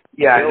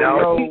yeah,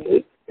 no,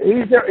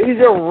 he's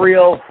a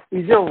real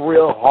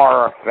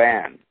horror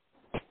fan.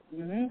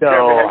 Mm-hmm. So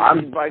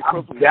I'm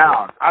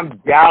down. I'm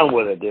down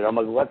with it, dude. I'm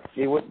like, let's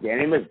see what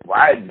Danny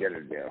McBride's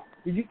gonna do.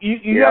 You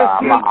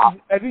guys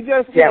have you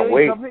guys seen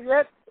Alien Covenant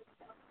yet?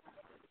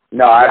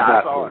 No,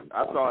 I saw it.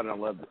 I saw it and I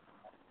loved it.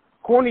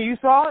 Corny, you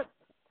saw it?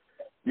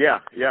 Yeah.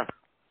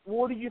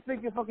 What did you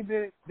think of fucking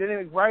Danny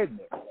McBride in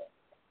there?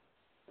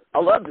 I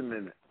loved him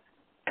in it.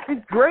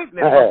 He's great,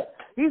 man.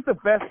 He's the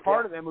best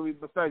part of that movie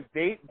besides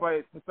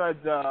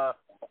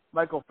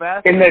Michael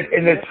Fassbender.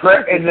 In the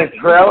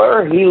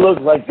trailer, he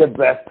looked like the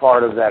best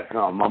part of that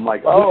film. I'm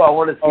like, I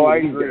want to see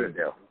what he's gonna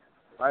do.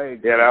 I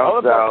agree. You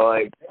know, so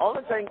like,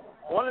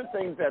 one of the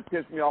things that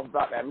pissed me off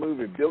about that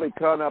movie, Billy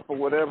Crudup or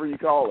whatever you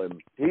call him,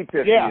 he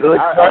pissed me off.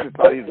 I just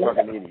thought he was a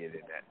fucking idiot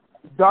in that.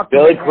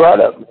 Billy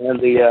Crudup,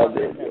 and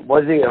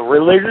was he a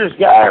religious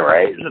guy,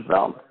 right, in the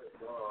film?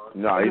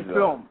 No, he's in the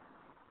film.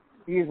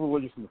 He is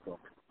religious in the film.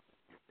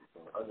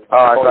 Oh,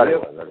 I thought he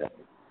was. Okay.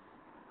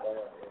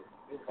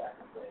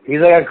 He's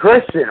like a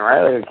Christian,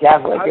 right? Like a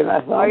Catholic in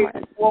that film.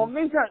 Well,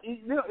 maybe not.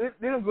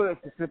 They don't go that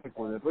specific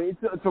with it, but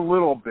it's a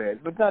little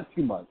bit, but not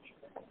too much.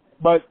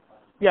 But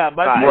yeah,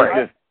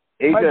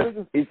 he's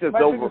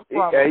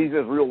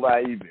just real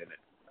naive in it.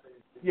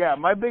 Yeah,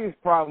 my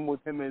biggest problem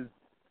with him is,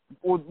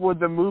 with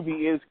the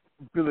movie is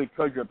Billy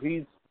Crudup.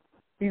 He's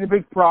a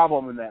big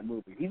problem in that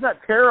movie. He's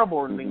not terrible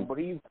or anything, but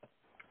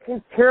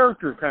his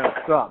character kind of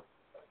sucks.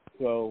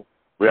 So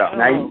yeah.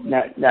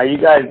 Now you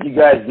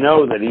guys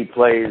know that he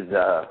plays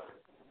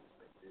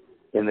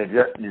in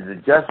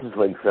the Justice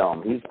League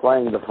film. He's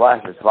playing the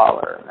Flash's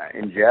father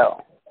in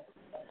jail.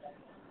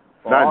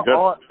 Not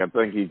just. I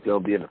think he'll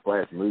be in the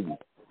Flash movie.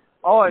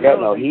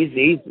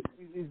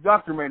 He's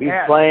Dr.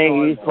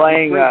 Manhattan. He's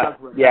playing.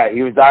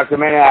 He was Dr.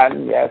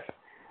 Manhattan. Yes,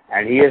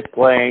 and he is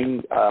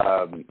playing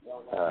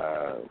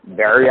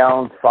Barry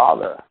Allen's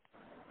father,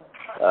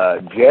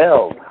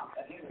 jailed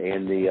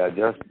in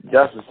the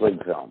Justice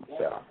League film.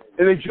 So.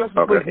 In the Justice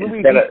League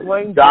movie, he's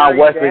playing John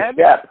Barry's Wesley dad?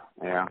 Shep.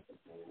 Yeah.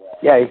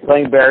 Yeah, he's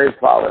playing Barry's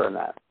father in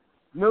that.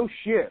 No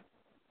shit.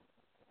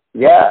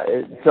 Yeah.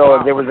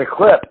 There was a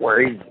clip where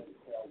he's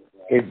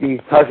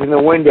touching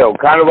the window,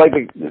 kind of like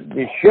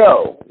the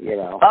show, you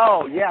know.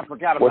 Oh yeah, I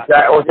forgot about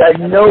that. Which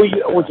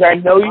I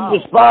know you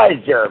despise,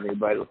 Jeremy,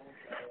 but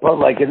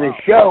like in the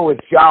show,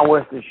 it's John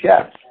Wesley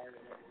Shep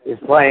is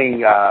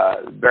playing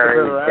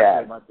Barry's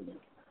dad,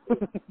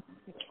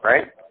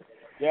 right?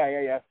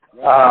 Yeah.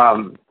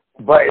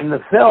 But in the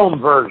film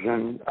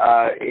version,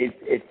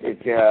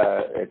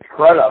 it's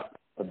Crudup,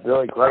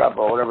 Billy Crudup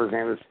or whatever his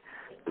name is,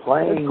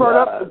 playing Billy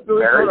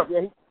Barry. Crudup.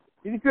 Yeah,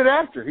 he's a good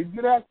actor. I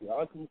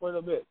like him quite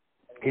a bit.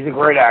 He's a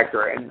great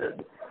actor, and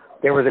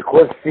there was a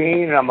quick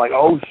scene, and I'm like,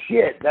 oh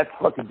shit, that's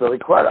fucking Billy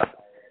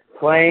Crudup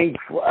playing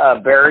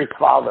Barry's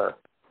father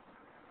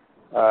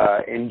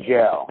in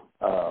jail.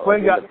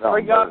 Frank,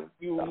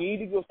 you need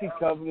to go see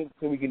Covenant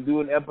so we can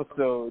do an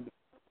episode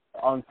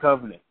on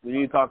Covenant. We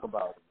need to talk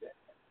about it.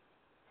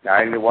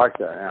 I need to watch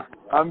that. Yeah.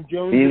 I'm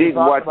Jones. You need to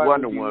watch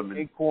Wonder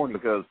Woman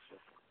because.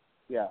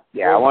 Yeah.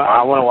 Yeah, I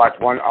want to watch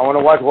one. I want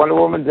to watch Wonder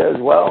Woman as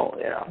well.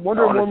 Yeah.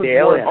 Wonder Woman's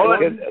more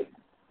important,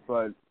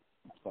 but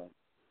it's fine.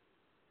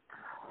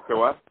 So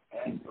what?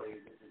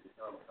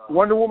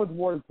 Wonder Woman's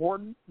more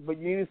important, but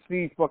you need to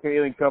see fucking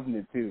Alien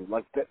Covenant too.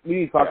 Like that, we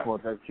need to talk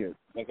about that shit.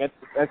 Like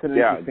that's an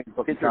interesting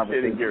fucking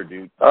conversation. Get your shit in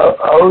here, dude.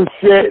 Oh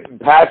shit!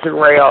 Patrick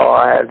Rail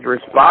has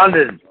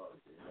responded.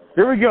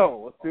 Here we go.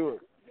 Let's do it.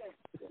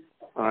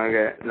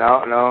 Okay.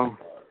 No.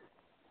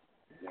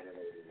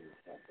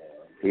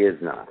 He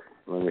is not.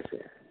 Let me see.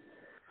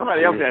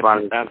 Somebody else has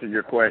to answer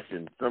your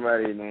question.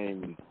 Somebody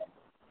named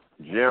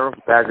Gerald.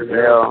 Patrick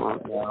Rail.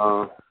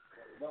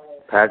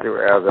 Patrick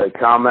Rail. They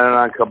commented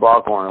on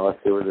Cabal Corner. Let's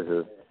see what this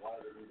is.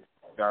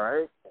 All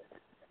right.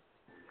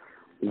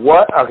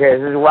 What? Okay,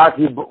 this is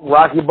Rocky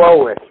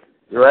Bowick.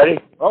 You ready?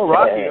 Oh,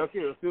 Rocky.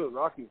 Okay, let's do it,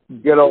 Rocky.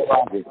 Good old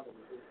Rocky.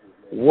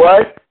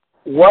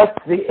 What's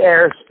the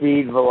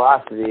airspeed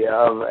velocity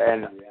of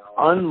an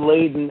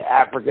unladen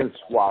African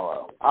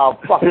swallow? Oh,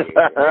 fuck you.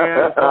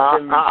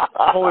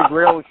 Holy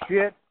grail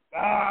shit.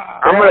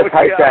 I'm going to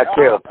type that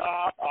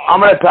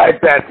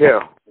too.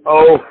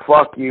 Oh,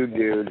 fuck you,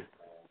 dude.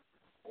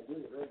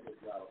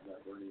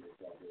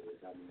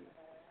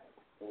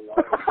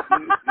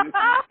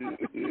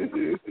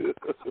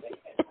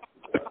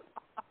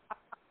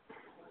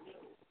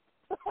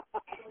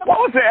 What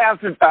was the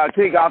answer,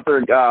 King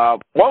Arthur?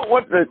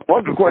 What's the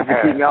question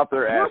King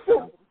Arthur asked?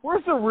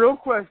 Where's the real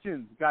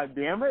questions? God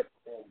damn it!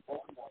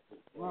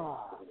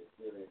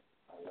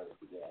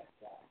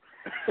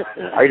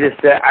 I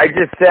just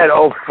said,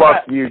 oh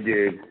fuck you,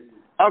 dude.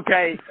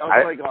 Okay,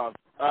 I'll take off.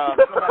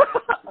 Somebody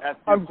asked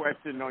you a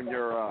question on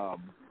your.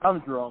 I'm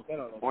drunk. I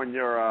don't know. On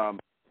your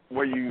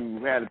where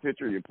you had a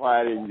picture of your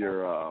plate in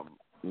your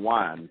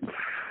wine.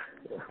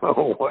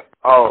 What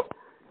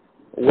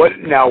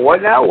now?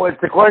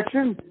 What's the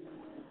question?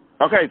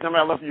 Okay,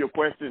 somebody left you a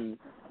question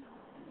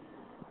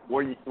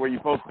where you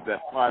posted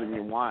that spot in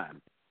your wine.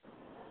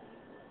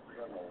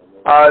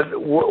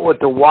 With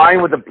the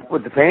wine with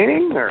the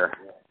painting, or?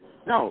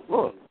 No,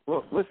 look,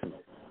 listen.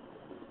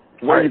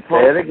 Say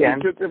it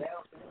again.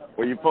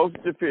 Where you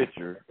posted your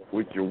picture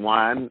with your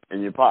wine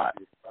and your pot.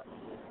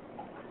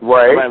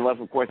 Right. Somebody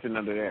left a question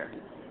under there.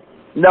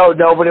 No,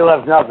 nobody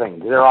left nothing.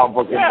 They're all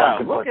booked in. Yeah,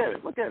 look at it.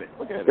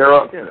 Okay,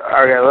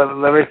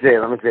 let me see.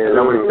 Nobody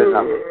said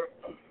nothing.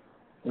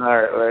 All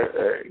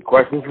right,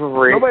 questions for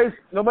free.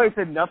 Nobody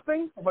said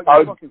nothing?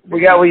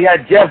 We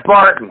got Jeff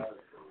Barton.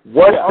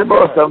 What's the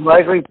most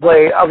unlikely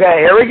place? Okay,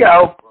 here we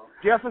go.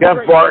 Jeff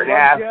Barton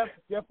asked.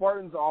 Jeff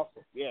Barton's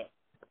awesome. Yeah.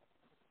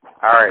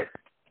 All right.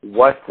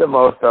 What's the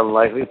most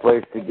unlikely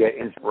place to get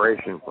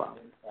inspiration from?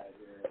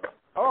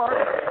 All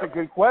right. That's a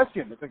good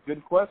question. That's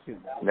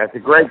a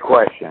great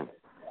question.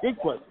 Good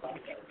question.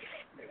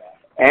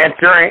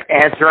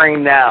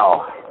 Answering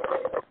now.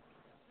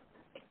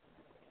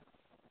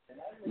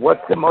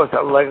 What's the most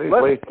unlikely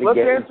place to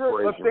get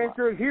inspiration? Let's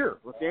answer it here.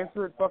 Let's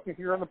answer it fucking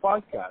here on the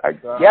podcast.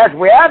 Yes,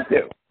 we have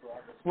to.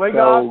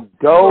 So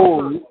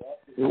go.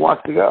 Who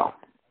wants to go?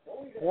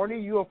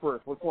 Horny, you go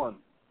first. Which one?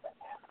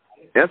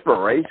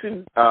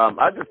 Inspiration?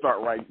 I just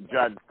start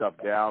jotting stuff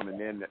down, and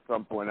then at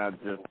some point I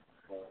just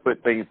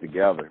put things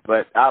together.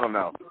 But I don't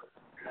know.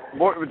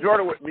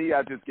 Majority with me,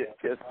 I just get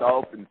pissed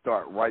off and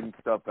start writing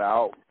stuff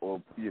out,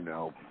 or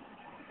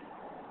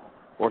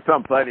or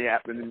something funny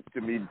happened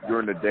to me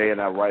during the day,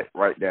 and I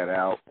write that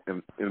out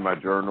in my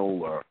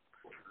journal, or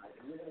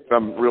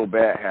something real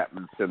bad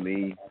happens to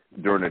me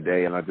during the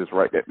day, and I just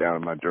write that down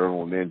in my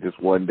journal, and then just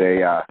one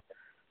day I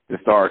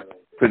just start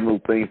putting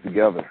little things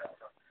together.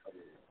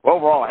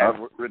 Overall, I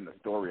haven't written a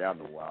story out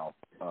in a while.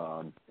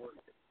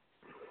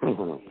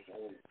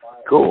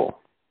 Cool.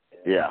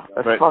 Yeah,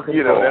 that's fucking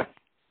cool.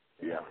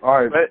 Yeah. All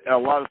right. But a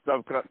lot of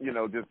stuff,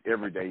 just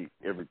everyday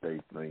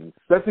things.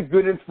 That's a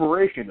good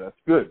inspiration. That's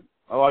good.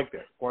 I like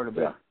that quite a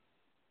bit.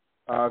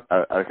 Yeah.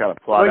 I kind of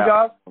plot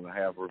out when I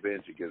have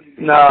revenge against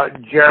people. No,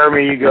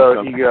 Jeremy, you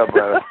go,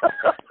 brother.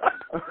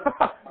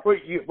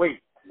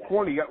 Wait.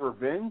 Corny, you got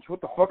revenge?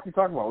 What the fuck are you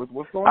talking about?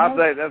 What's going on?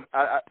 I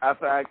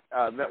say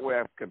that way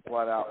I can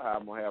plot out how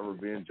I'm gonna have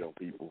revenge on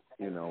people.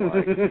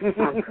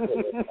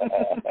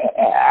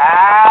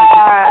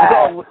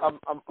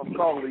 I'm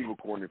calling evil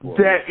corny for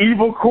that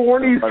evil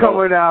corny's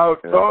coming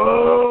out. Yeah.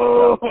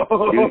 Oh,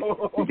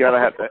 you gotta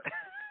have that.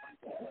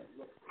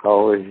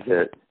 Holy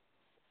shit,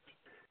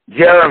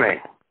 Jeremy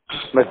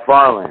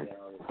McFarland.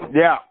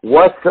 Yeah.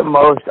 What's the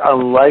most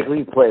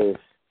unlikely place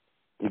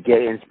to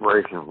get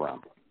inspiration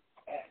from?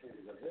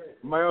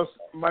 My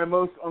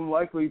most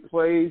unlikely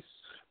place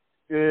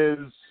is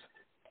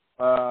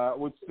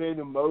would say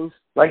the most.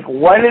 Like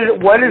what is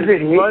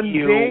it hit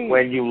you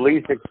when you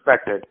least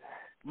expect it?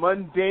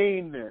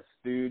 Mundaneness,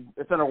 dude.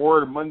 It's not a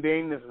word.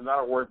 Mundaneness is not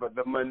a word, but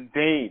the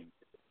mundane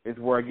is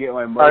where I get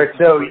my most. All right,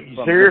 so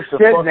you're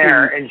sitting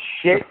there and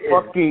shit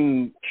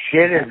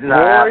is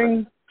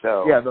boring. not.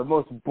 So yeah, the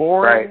most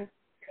boring.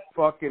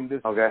 Fucking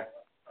this. Okay.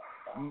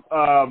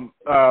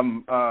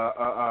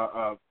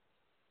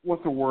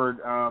 What's the word?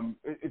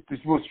 It's the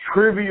most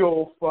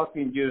trivial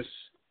fucking just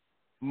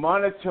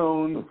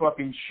monotone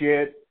fucking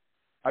shit.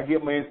 I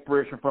get my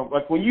inspiration from.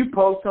 Like when you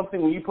post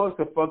something, when you post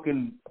a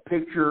fucking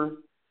picture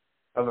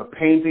of a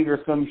painting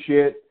or some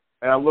shit,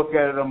 and I look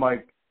at it, I'm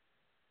like,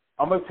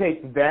 I'm going to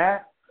take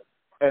that,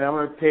 and I'm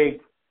going to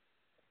take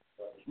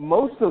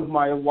most of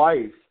my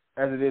life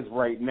as it is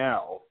right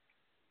now.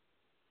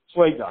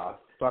 Slaygoth,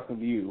 talking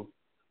to you.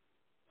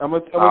 I'm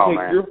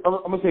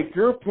gonna take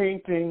your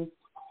painting,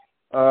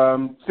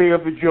 say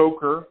of the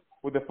Joker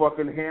with a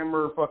fucking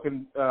hammer,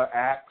 fucking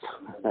axe.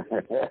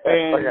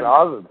 And, fucking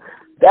awesome.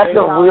 That's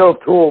a real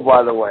tool,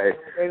 by the way.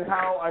 And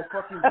how I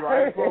fucking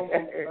drive home,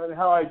 and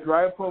how I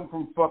drive home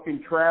from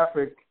fucking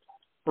traffic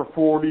for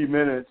 40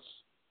 minutes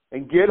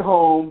and get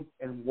home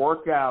and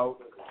work out,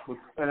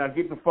 and I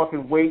get the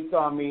fucking weights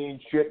on me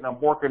and shit, and I'm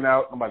working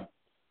out. I'm like,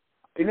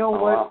 you know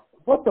what?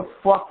 What the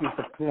fuck is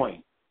the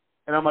point?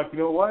 And I'm like, you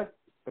know what?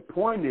 The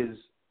point is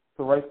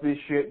to write this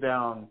shit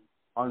down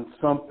on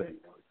something.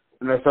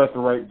 And I start to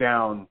write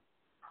down,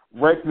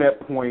 right from that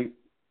point,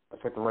 I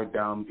start to write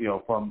down,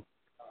 from,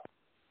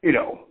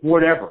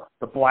 whatever,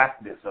 the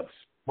blackness of,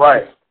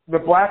 the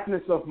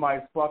blackness of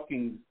my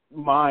fucking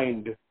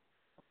mind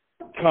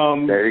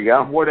comes, there you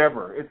go.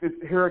 Whatever.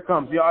 Here it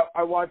comes. Yeah,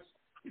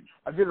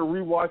 I did a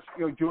rewatch,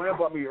 Joanna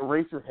bought me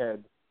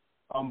Eraserhead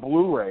on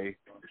Blu-ray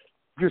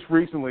just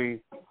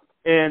recently,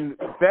 and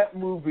that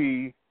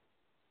movie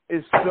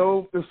is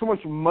there's so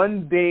much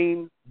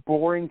mundane,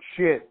 boring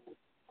shit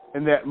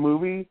in that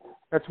movie.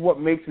 That's what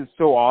makes it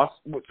so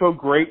awesome, so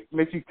great,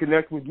 makes you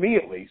connect with me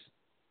at least.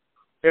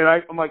 And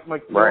I'm like,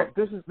 right.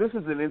 This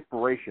is an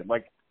inspiration.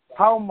 Like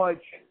how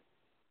much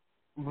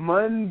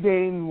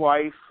mundane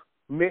life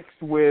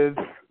mixed with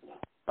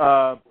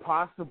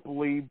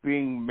possibly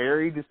being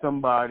married to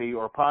somebody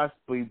or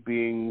possibly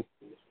being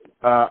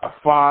a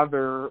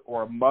father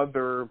or a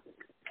mother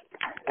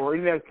or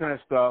any of that kind of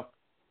stuff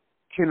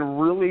can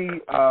really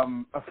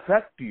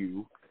affect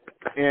you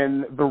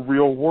in the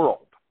real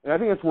world. And I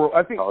think that's where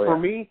for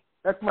me,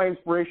 that's my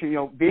inspiration.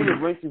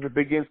 David Lynch is a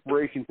big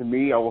inspiration to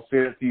me. I will say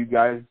that to you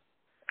guys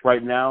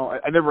right now.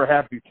 I never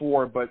have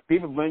before, but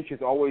David Lynch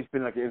has always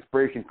been like an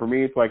inspiration for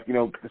me. It's like,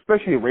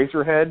 especially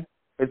Eraserhead,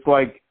 it's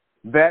like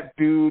that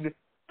dude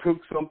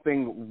took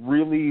something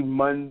really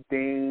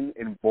mundane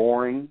and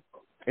boring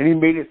and he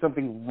made it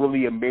something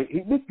really amazing.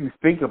 He makes you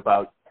think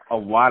about a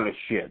lot of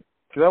shit.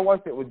 Because I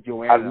watched it with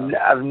Joanna.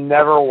 I've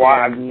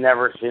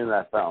never seen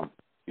that film.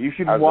 You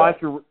should watch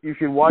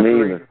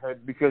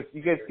Eraserhead because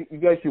you guys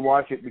should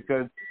watch it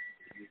because,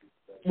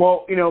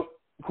 well,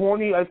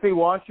 corny, I'd say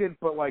watch it,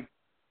 but like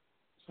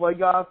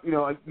Slaygoth,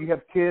 you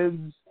have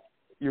kids,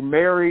 you're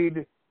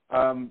married,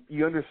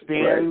 you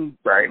understand.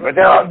 Right, but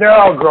they're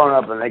all grown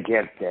up and they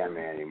can't stand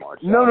me anymore.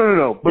 So.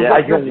 No. But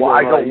I can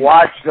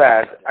watch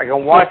that. I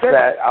can watch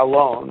that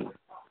alone.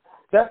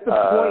 That's the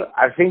point.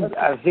 I think.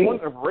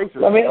 Point of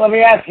Eraserhead. Let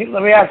me ask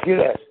you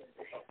this: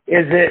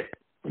 is it?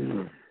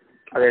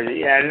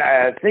 Yeah, and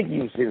I think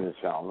you've seen this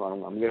film.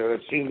 I'm going to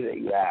assume that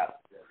you have.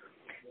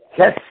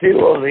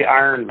 Tetsuo the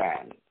Iron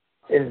Man.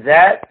 Is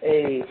that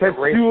a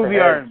Tetsuo the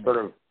Iron Man? Sort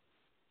of?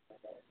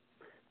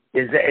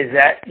 Is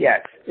that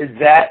yes? Is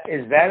that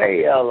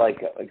a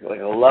like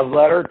a love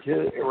letter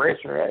to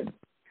Eraserhead?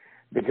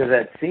 Because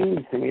it seems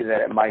to me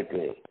that it might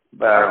be.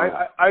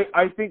 But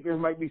I think there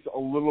might be a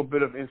little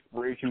bit of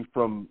inspiration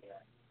from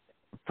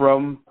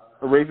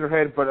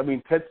Eraserhead, but I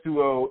mean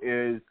Tetsuo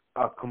is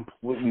a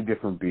completely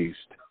different beast.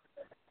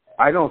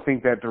 I don't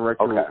think that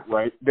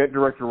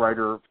director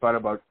writer thought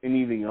about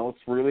anything else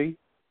really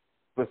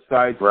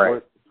besides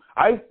what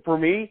I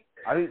think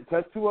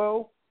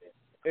Tetsuo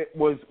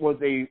was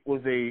a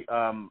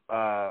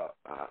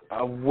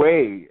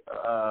way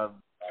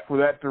for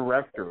that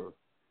director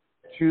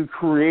to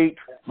create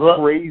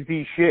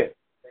crazy shit.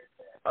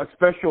 A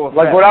special effect.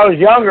 Like when I was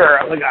younger,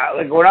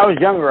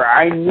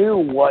 I knew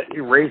what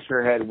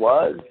Eraserhead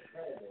was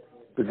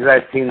because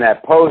I'd seen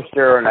that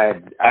poster and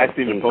I'd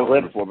seen the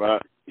poster before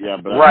that. Yeah,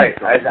 but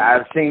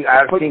I've seen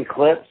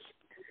clips,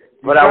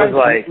 but I was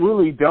like,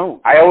 really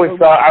don't. I always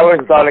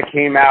thought it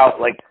came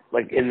out like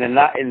in the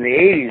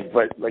 80s,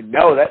 but like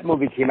no, that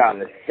movie came out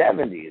in the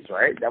 70s,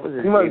 right? That was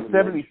in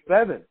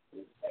 77.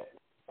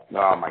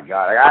 Oh my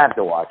God, I have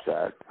to watch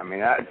that. I mean,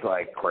 that's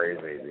like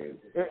crazy, dude.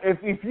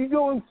 If you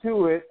go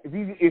into it,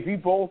 if you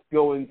both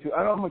go into, I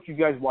don't know how much you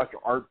guys watch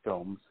art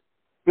films.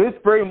 But it's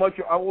very much.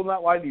 I will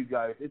not lie to you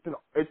guys. It's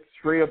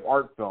straight up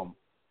art film.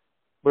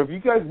 But if you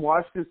guys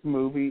watch this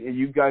movie and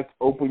you guys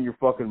open your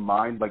fucking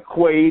mind, like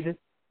Quaid,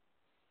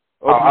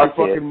 open your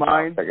fucking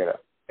mind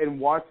and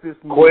watch this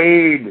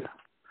movie.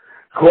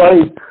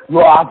 Quaid, you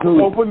have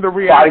to open the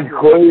reactor.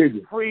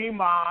 Quaid.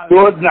 Fremont.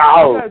 Do it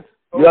now.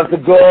 You have to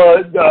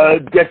go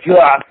get your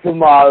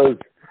Aximals,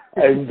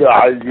 and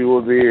you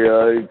will be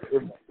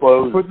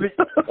exposed to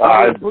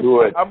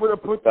it. I'm going to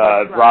put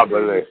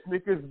properly. In the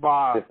Snickers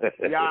bar.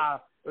 Yeah.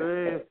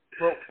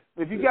 So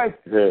if you guys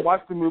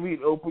watch the movie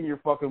and open your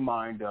fucking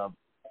mind up,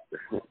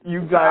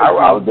 you guys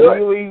will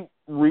really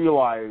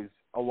realize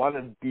a lot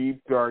of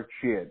deep, dark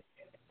shit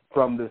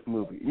from this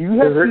movie.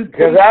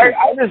 Because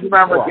I just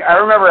remember, I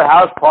remember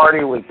House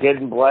Party with Kid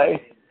and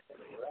Play,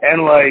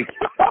 and like,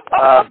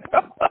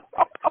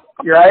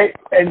 right?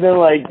 And then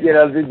like, you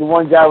know, the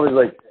one guy was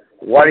like,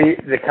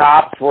 the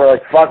cops were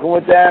like fucking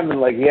with them,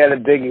 and like he had the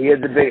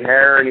big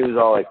hair, and he was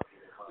all like,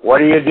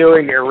 "What are you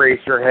doing,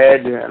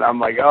 Eraserhead?" And I'm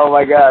like, "Oh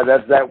my God,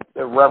 that's that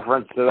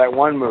reference to that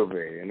one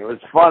movie," and it was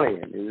funny.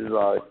 And he was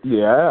like,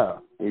 "Yeah."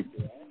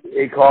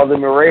 He called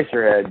him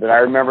Eraserhead, but I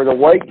remember the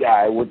white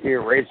guy with the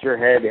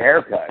Eraserhead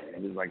haircut.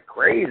 It was like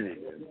crazy.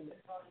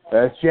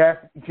 That's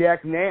Jack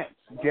Nance.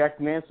 Jack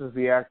Nance is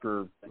the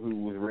actor who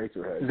was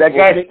Eraserhead. Is that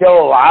guy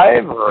still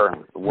alive,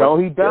 or no?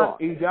 He died.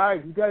 He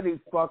died. He got a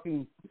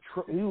fucking.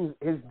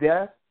 His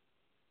death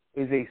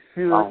is a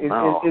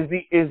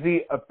is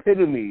the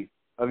epitome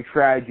of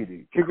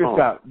tragedy. Check this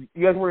out.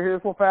 You guys want to hear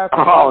this real fast?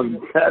 Oh,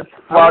 that's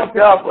fucked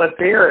up. Let's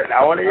hear it.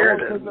 I want to hear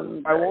this.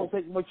 I won't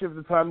take much of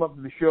the time up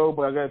to the show,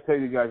 but I got to tell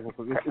you guys real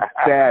quick. It's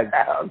sad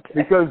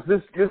because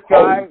this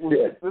guy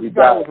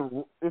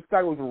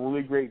was a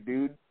really great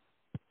dude.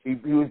 He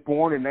was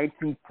born in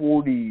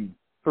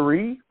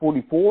 1943,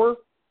 44.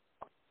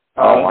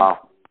 Oh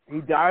wow! He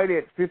died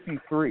at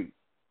 53.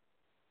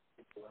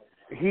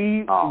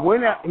 He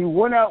went out.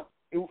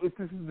 This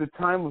is the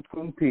time of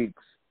Twin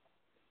Peaks.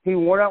 He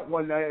went out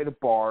one night at a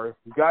bar.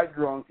 He got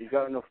drunk. He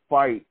got in a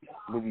fight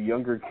with a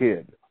younger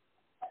kid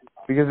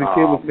because the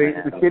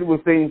kid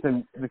was saying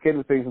some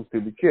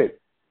stupid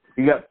shit.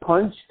 He got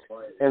punched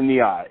in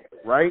the eye.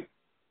 Right?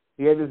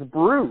 He had this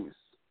bruise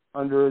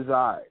under his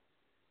eye.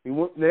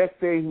 The next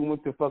day he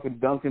went to fucking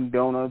Dunkin'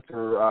 Donuts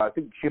or I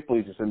think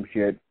Shipley's or some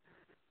shit,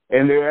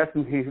 and they asked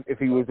him if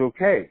he was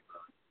okay.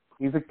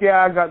 He's like,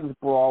 "Yeah, I got in this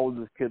brawl with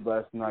this kid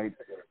last night."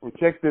 Well,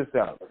 check this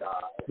out.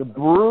 The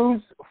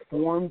bruise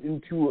formed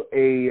into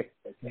a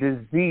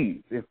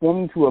disease. It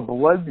formed into a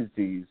blood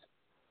disease,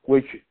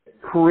 which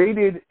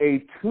created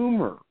a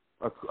tumor,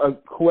 a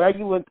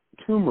coagulant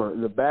tumor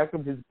in the back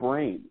of his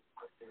brain,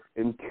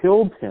 and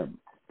killed him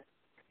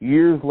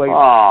years later.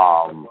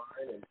 Wow.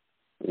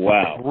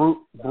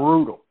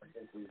 Brutal.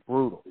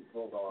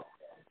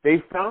 They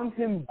found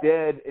him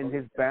dead in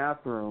his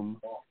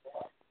bathroom.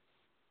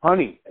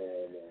 Honey,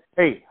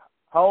 hey,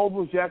 how old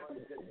was Jack?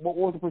 What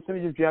was the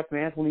percentage of Jack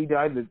Nance when he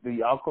died?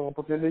 The alcohol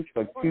percentage?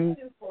 Like 2?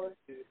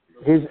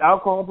 His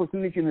alcohol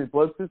percentage in his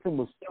blood system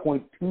was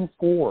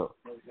 0.24.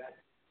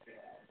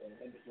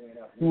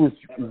 He was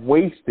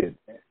wasted.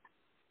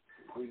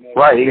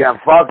 Right, he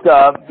got fucked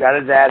up, got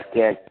his ass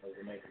kicked,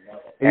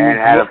 and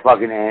had a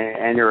fucking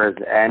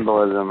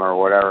embolism or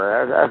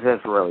whatever. That's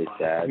just really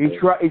sad. He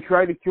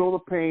tried to kill the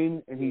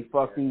pain, and he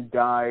fucking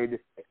died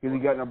because he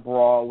got in a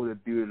brawl with a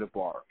dude at a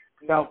bar.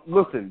 Now,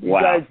 listen, you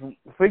guys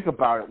think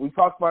about it. We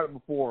talked about it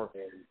before.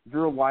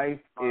 Your life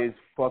is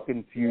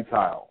fucking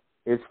futile.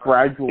 It's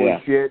fragile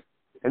as shit.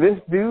 And this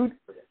dude,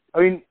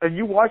 I mean, and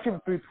you watch him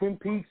through Twin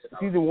Peaks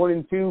season 1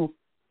 and 2,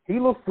 he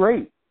looks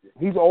great.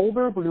 He's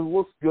older, but he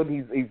looks good.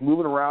 He's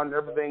moving around and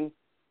everything.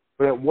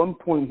 But at one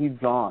point, he's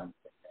gone.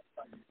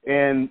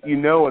 And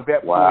at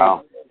that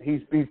point,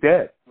 he's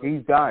dead.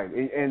 He's died.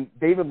 And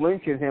David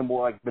Lynch and him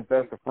were like the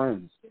best of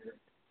friends.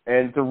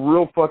 And it's a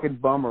real fucking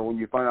bummer when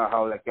you find out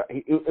how that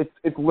guy.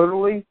 It's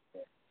literally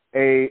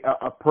a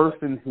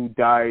person who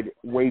died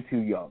way too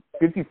young.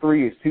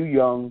 53 is too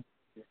young,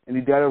 and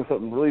he died over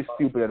something really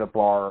stupid at a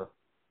bar.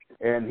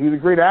 And he was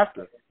a great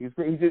actor. He's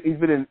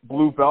been in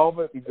Blue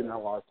Velvet. He's been in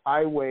Lost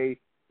Highway.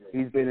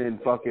 He's been in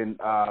fucking.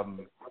 So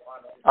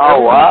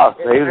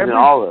he was in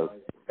all those.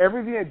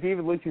 Everything that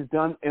David Lynch has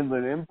done,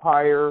 Inland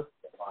Empire.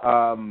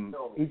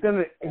 He's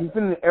been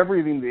in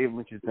everything David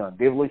Lynch has done.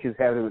 David Lynch has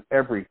had him in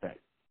everything.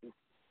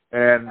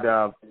 And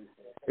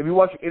if you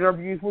watch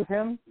interviews with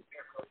him,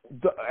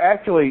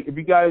 actually, if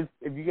you guys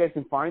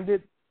can find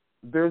it,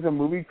 there's a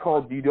movie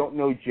called You Don't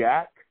Know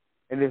Jack,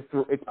 and it's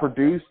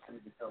produced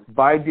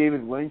by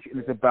David Lynch, and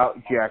it's about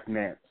Jack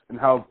Nance and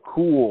how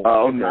cool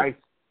and nice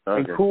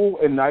and cool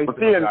and nice. Was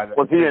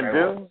he in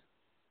Dune?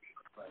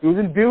 He was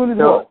in Dune as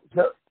well.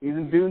 He was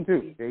in Dune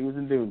too. Yeah, he was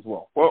in Dune as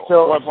well.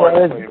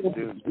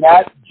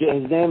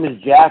 His name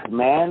is Jack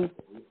Mann.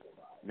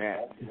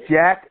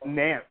 Jack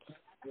Nance.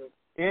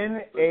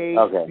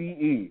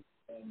 N-A-C-E.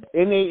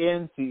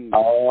 N-A-N-C-E.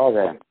 Oh,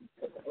 okay.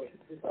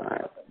 All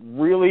right.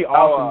 Really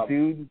awesome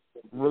dude.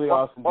 Really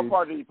awesome dude. What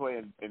part did he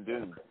play in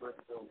Dune?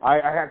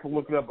 I have to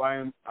look it up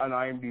on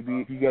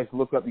IMDb. If you guys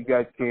look up, you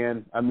guys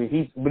can. I mean,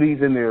 he's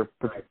in there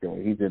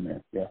particularly. He's in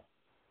there, yeah.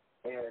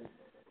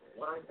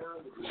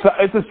 So,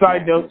 it's a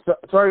side note.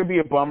 Sorry to be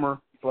a bummer,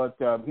 but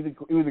he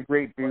was a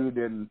great dude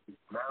and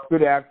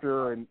good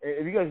actor. And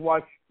if you guys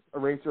watch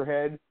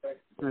Eraserhead,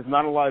 there's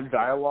not a lot of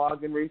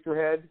dialogue in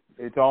Eraserhead.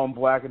 It's all in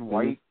black and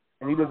white,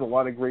 and he does a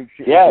lot of great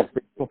shit. Yes.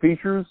 With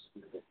features,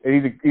 and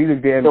he's a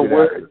damn good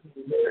actor.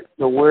 It's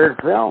a weird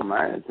film,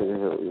 man. It's a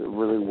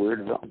really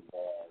weird film.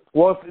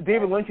 Well, it's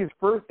David Lynch's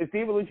first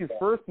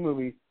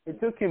movie. It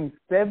took him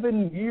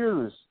 7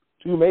 years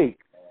to make.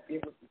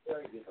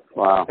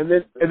 Wow. And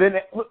then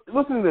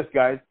listen to this,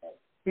 guys.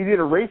 He did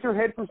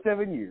Eraserhead for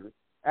 7 years.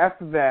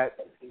 After that,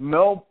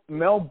 Mel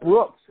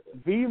Brooks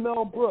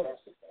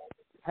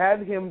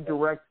had him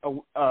direct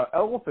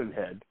Elephant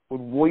Head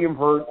with William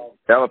Hurt.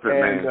 Elephant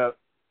Man.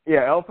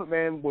 Elephant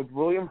Man with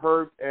William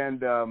Hurt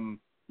and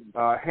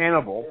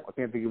Hannibal. I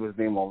can't think of his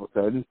name all of a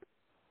sudden.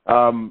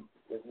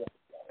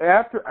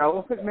 After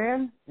Elephant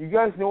Man, you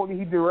guys know what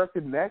he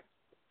directed next?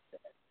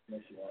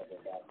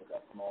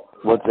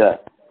 What's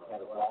that?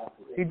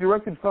 He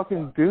directed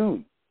fucking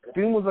Dune.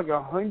 Dune was like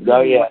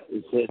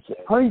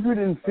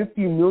 $150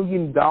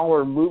 million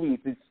movie.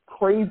 It's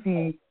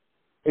crazy,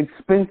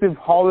 expensive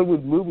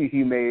Hollywood movie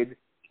he made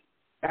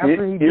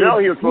after he did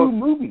two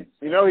movies.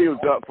 He was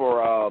up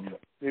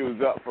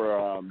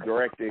for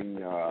directing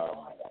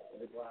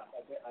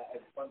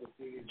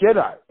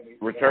Jedi.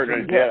 Return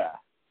of the Jedi.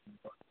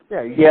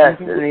 Yeah.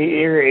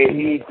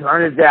 He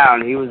turned it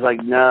down. He was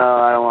like, "No,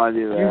 I don't want to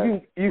do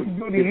that." You can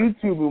go to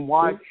YouTube and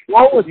watch.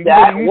 What would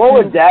that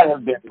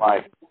have been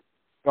like?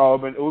 Oh,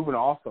 it would have been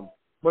awesome.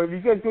 But if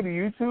you guys go to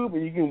YouTube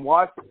and you can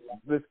watch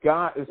this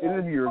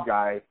interviewer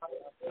guy,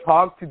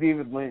 talk to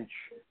David Lynch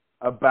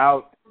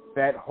about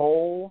that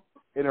whole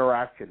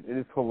interaction. It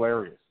is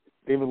hilarious.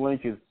 David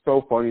Lynch is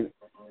so funny.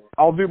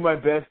 I'll do my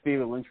best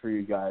David Lynch for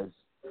you guys.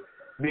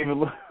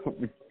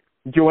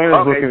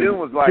 Joanna's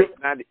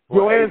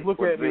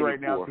looking at me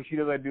right now because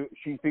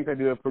she thinks I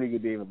do a pretty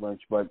good David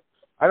Lynch, but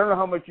I don't know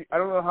how much you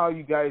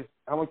guys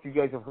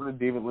have heard of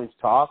David Lynch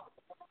talk.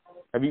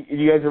 Have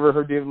you guys ever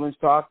heard David Lynch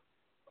talk?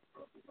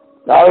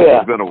 Oh yeah.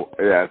 It's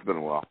been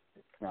a while.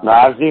 No,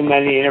 I've seen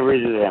many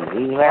interviews with him.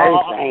 He's very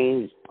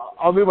changed.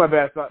 I'll do my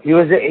best. He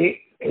was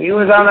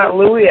on that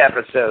Louis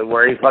episode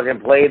where he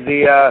fucking played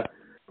the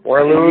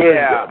where Louis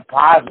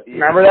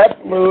remember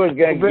that Louis was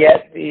gonna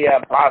get the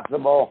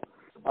possible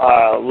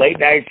late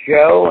night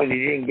show and he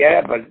didn't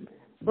get it, but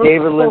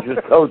David Lynch was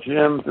coaching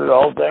him through the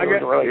whole thing. I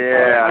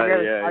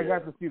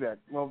got to see that.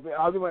 Well,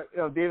 I'll do my.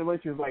 David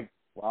Lynch is like,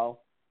 wow.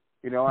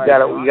 You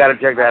gotta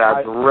check that out.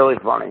 It's really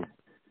funny.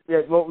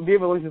 Yeah, well,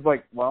 David Lynch is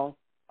like, well,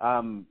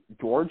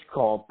 George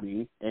called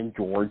me, and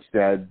George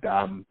said,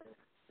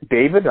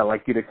 David, I'd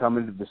like you to come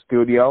into the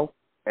studio,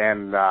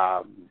 and,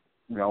 I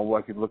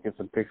could look at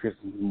some pictures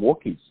of some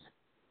Wookiees.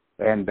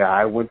 And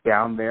I went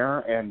down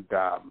there, and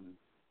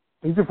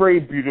he's a very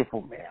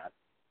beautiful man.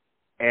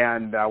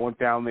 And I went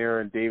down there,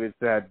 and David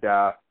said,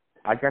 I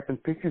got some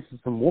pictures of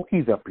some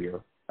Wookiees up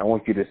here I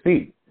want you to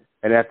see.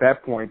 And at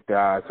that point,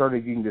 I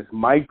started getting this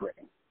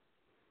migraine.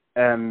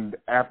 And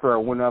after I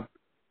went up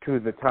to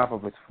the top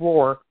of his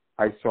floor,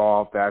 I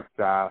saw that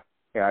I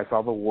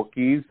saw the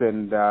Wookiees,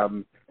 and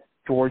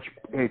George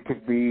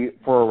took me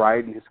for a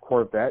ride in his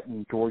Corvette.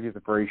 And George is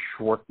a very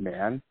short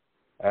man,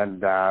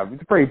 and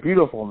he's a very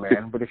beautiful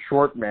man, but a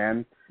short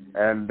man.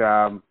 And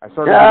I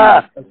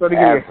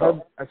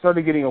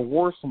started getting a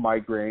worse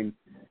migraine,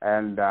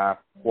 and I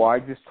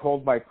just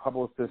told my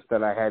publicist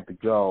that I had to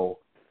go,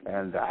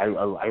 and I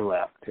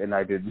left, and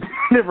I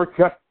never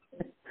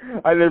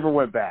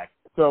went back.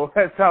 So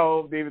that's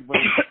how David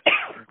Lynch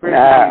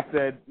basically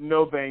said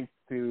no thanks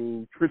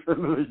to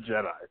Return of the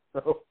Jedi.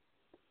 So,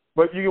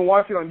 but you can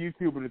watch it on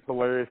YouTube, and it's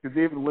hilarious because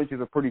David Lynch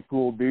is a pretty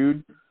cool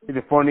dude. He's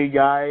a funny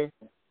guy.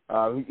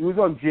 He was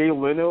on Jay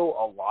Leno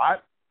a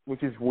lot,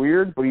 which is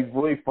weird, but he's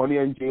really funny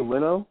on Jay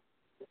Leno.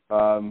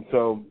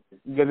 So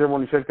you guys ever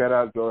want to check that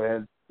out? Go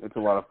ahead. It's a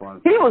lot of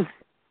fun. He was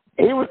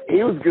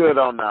good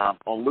on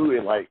Louis,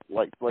 like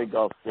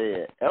Slagoff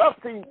said, and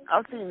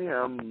I've seen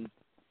him.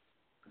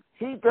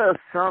 He does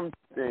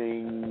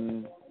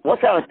something. What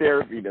kind of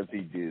therapy does he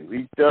do?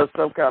 He does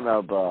some kind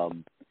of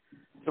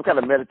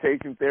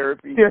meditation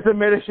therapy. Yeah, it's a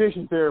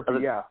meditation therapy.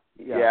 Yeah.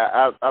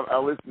 I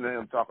listened to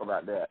him talk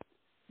about that.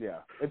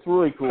 Yeah, it's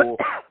really cool.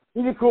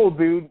 He's a cool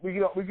dude. We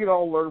can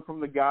all learn from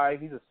the guy.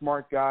 He's a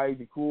smart guy.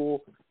 He's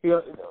cool.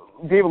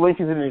 David Lynch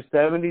is in his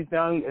 70s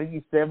now. I think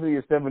he's 70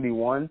 or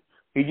 71.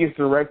 He just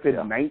directed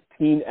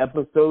 19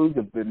 episodes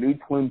of the new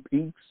Twin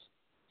Peaks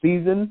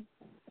season,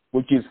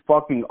 which is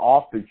fucking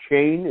off the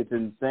chain. It's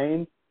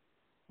insane.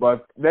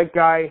 But that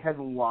guy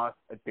hasn't lost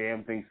a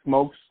damn thing. He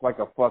smokes like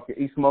us, like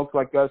he smokes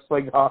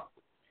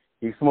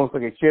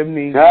like a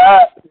chimney.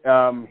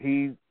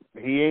 He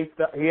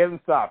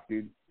hasn't stopped,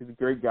 dude. He's a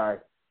great guy.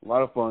 A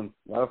lot of fun.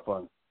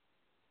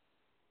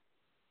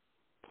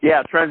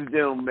 Yeah,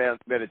 transcendental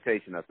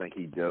meditation. I think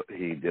he does.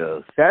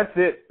 That's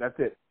it.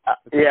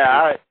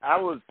 I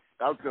was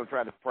gonna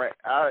try to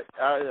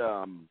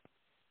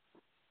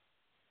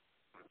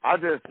I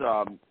just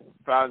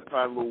find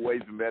little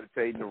ways of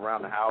meditating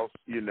around the house,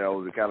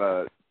 to kind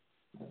of,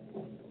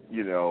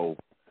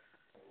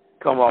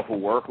 come off of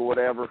work or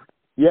whatever.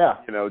 Yeah.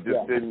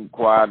 Just sitting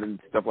quiet and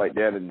stuff like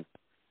that. And,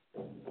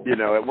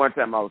 at one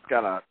time I was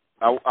kind of,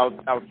 I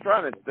was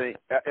trying to think,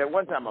 at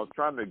one time I was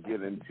trying to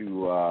get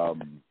into,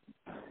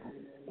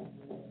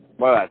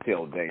 what did I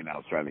tell Dane I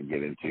was trying to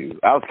get into?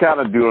 I was kind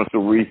of doing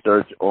some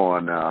research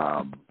on,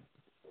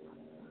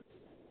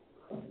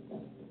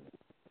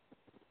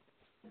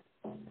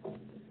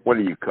 what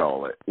do you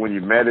call it? When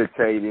you're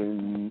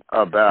meditating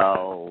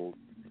about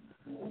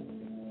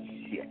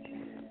shit.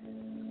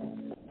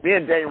 Me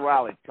and Dane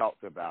Riley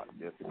talked about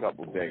this a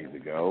couple of days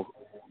ago.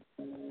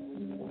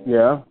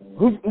 Yeah.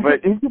 Who's the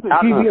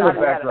TV in the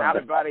background?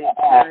 Out-of-body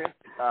experience,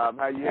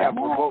 how you have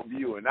remote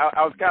viewing.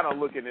 I was kind of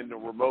looking into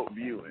remote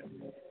viewing.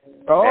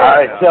 Oh. All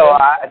right, so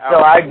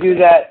I do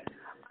that.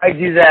 I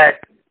do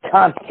that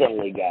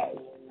constantly, guys.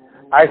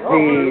 I see.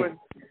 Really?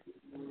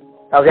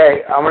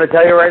 Okay, I'm going to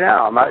tell you right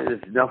now. This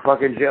is no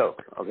fucking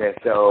joke. Okay,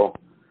 so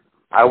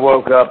I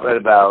woke up at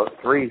about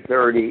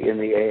 3:30 in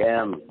the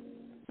a.m.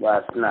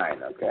 last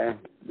night, okay?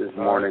 This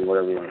morning,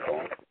 whatever you want to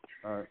call it.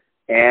 All right.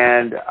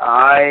 And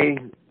I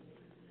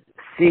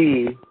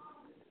see,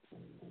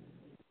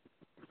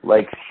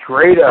 like,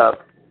 straight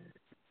up,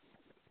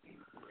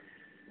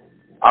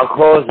 I'll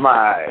close my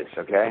eyes,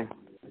 okay?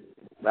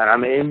 But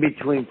I'm in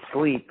between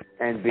sleep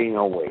and being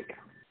awake.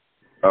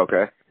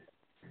 Okay.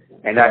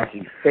 And I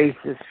see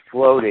faces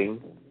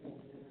floating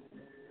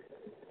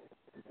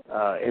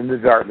in the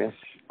darkness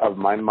of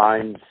my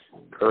mind's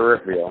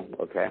peripheral,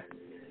 okay?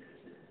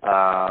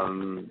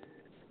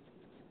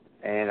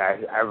 And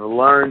I've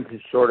learned to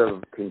sort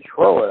of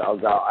control it. I'll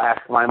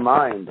ask my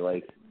mind,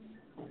 like,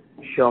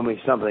 show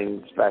me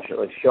something special.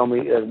 Like, show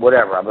me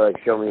whatever. I'll be like,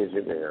 show me a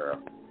superhero.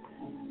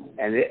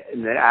 And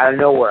then out of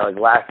nowhere, like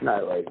last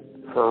night, like,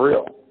 for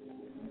real,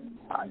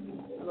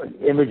 like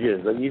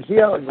images. Like, you see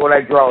how, like, when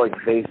I draw, like,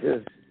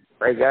 faces,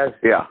 right, guys?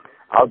 Yeah.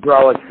 I'll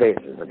draw, like,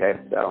 faces, okay?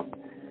 So,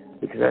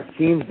 because that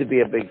seems to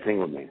be a big thing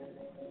with me.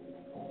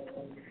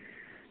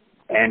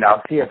 And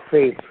I'll see a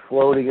face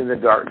floating in the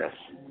darkness.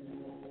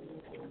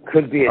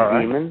 Could be a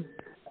demon.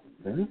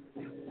 Mm-hmm.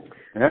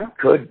 Yeah.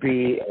 Could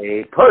be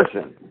a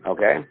person,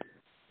 okay?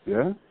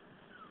 Yeah.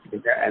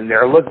 And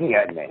they're looking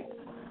at me.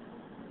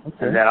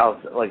 Okay. And then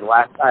like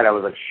last night, I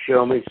was like,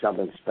 show me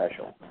something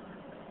special.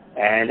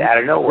 And out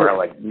of nowhere,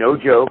 like, no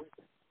joke,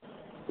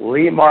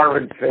 Lee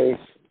Marvin's face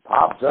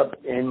pops up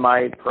in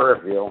my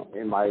peripheral,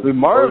 in my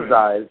closed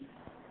eyes.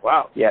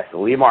 Wow. Yes,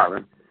 Lee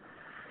Marvin.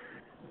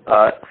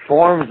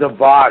 Forms a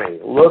body,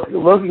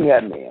 looking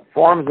at me,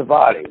 forms a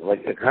body,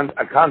 like a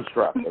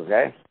construct,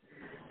 okay?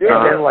 Yeah.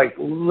 And then, like,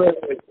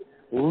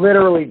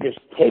 literally just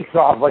takes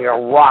off like a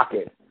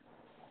rocket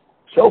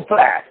so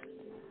fast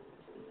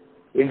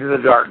into the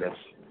darkness,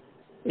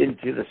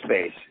 into the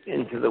space,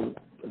 into the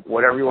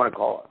whatever you want to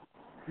call it.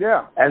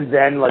 Yeah. And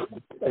then, like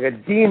a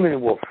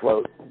demon will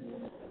float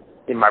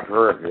in my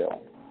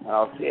peripheral, and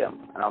I'll see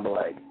him, and I'll be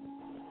like,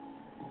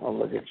 oh,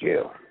 look at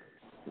you,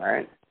 all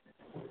right?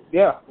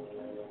 Yeah.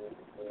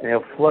 And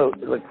he'll float,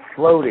 like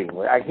floating.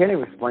 I can't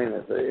even explain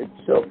this.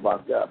 It's so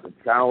fucked up. It's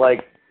kind of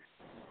like,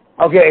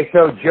 okay,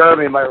 so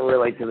Jeremy might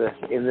relate to this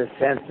in the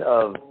sense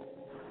of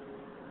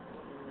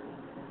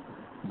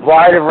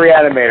Bride of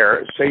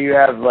Reanimator. So you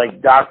have,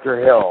 like, Dr.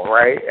 Hill,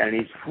 right? And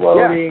he's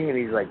floating, and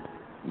he's like,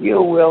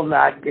 you will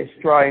not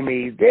destroy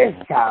me this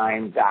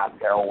time,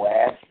 Dr.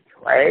 West,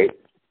 right?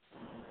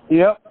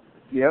 Yep.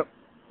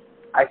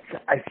 I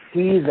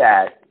see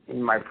that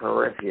in my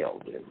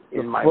peripheral, dude.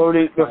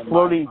 The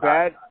floating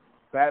bat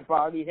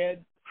body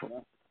head?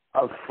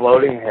 A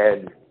floating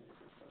head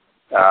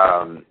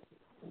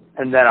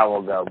And then I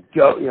will go,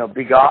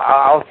 be gone.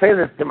 I'll say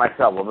this to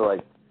myself. I'll be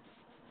like,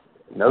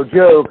 no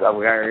joke.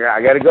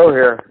 I got to go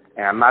here.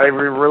 And I'm not even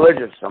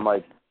religious. I'm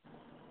like,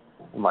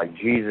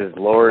 Jesus,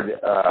 Lord,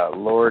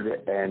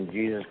 and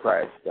Jesus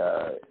Christ,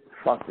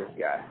 fuck this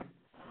guy.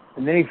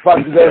 And then he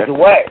fucking goes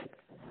away.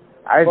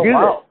 I do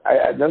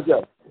this. No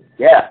joke.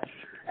 Yeah.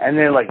 And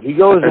then, like, he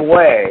goes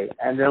away,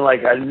 and then,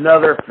 like,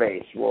 another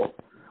face will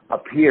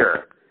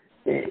appear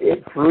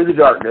through the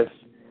darkness.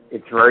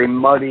 It's very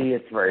muddy.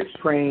 It's very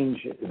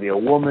strange. It could be a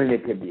woman.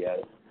 It could be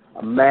a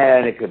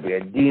man. It could be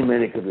a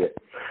demon. It could be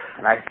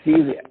and I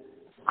see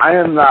I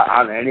am not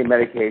on any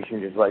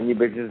medication, just letting you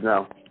bitches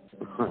know.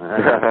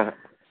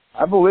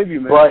 I believe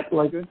you, man. But,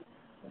 like,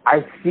 I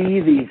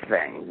see these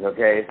things,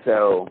 okay?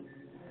 So,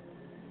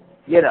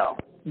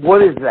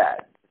 what is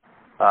that?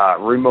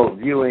 Remote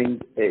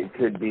viewing. It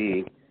could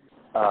be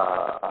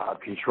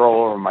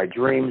control over my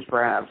dreams,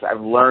 perhaps.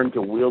 I've learned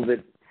to wield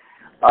it.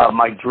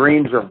 My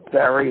dreams are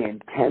very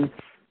intense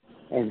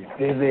and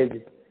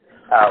vivid,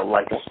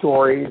 like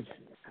stories.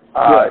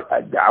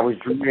 I was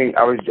dreaming.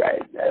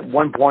 At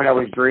one point I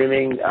was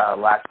dreaming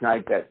last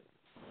night that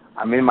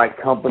I'm in my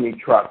company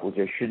truck, which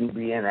I shouldn't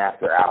be in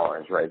after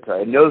hours, right? So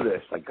I know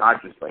this, like,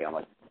 consciously. I'm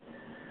like,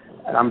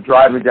 and I'm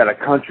driving down a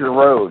country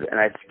road, and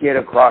I skid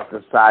across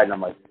the side, and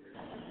I'm like,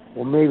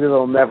 well, maybe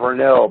they'll never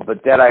know.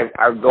 But then I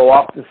go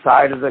off the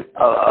side of the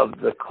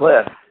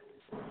cliff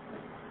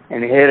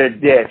and hit a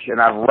ditch,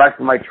 and I've wrecked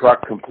my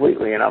truck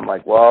completely, and I'm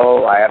like,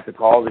 well, I have to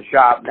call the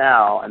shop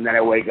now, and then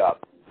I wake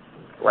up,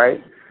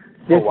 right?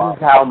 This is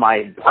how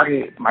my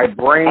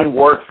brain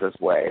works this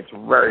way. It's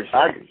very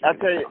strange.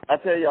 I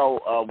tell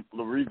y'all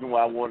the reason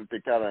why I wanted to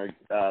kind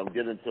of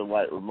get into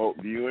like remote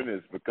viewing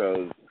is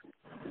because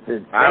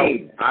it's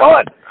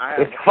fun.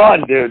 It's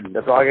fun, dude.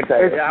 That's all I can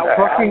tell you.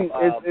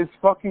 It's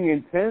fucking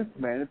intense,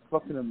 man. It's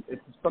fucking.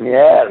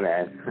 Yeah,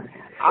 man.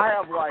 I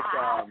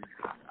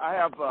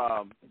have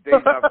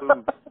deja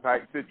vu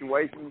type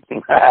situations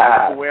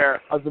where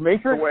as the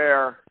Matrix.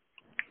 Where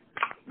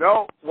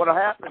no, what'll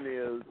happen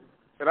is.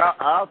 And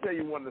I'll tell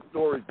you one of the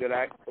stories that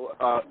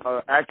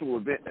actual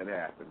event that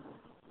happened.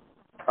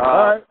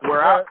 I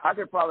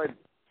could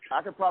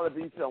probably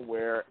be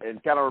somewhere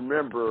and kind of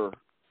remember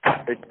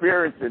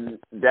experiencing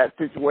that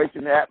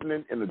situation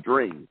happening in a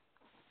dream.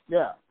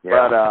 Yeah.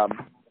 But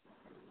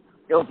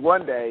it was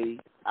one day.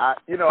 I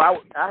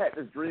had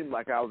this dream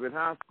like I was in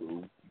high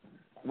school.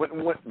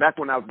 Back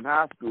when I was in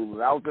high school,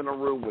 and I was in a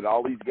room with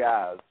all these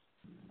guys,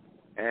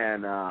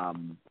 and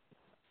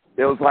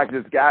it was like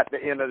this guy at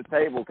the end of the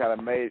table kind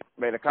of made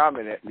a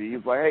comment at me. He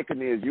was like, "Hey,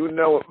 Kaniz, you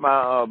know what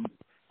my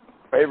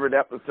favorite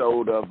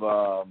episode of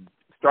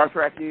Star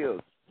Trek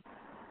is?"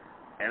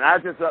 And I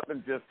just up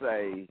and just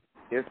say,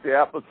 "It's the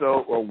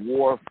episode where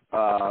Worf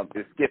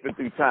is skipping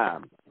through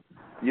time.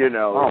 His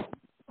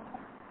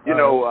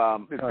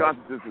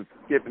consciousness is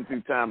skipping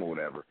through time or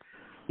whatever."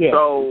 Yeah.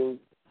 So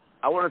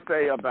I want to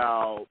say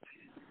about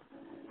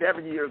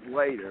 7 years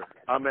later,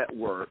 I'm at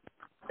work.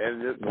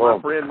 And it's my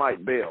friend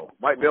Mike Bell.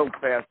 Mike Bell's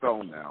passed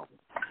on now.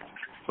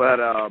 But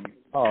I'm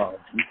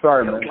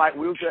sorry, man. Like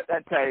we was at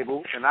that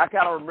table, and I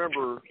kind of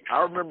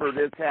remember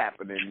this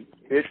happening.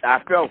 I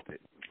felt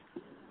it.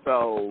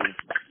 So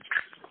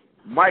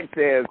Mike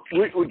says,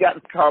 we got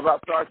to talk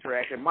about Star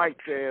Trek, and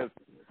Mike says,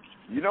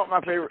 you know what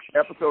my favorite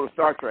episode of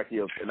Star Trek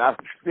is? And I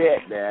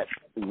said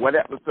what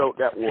episode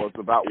that was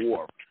about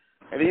Worf.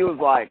 And he was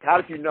like,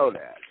 how did you know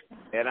that?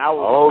 And I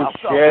was,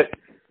 shit.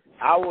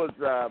 I was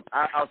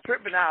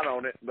tripping out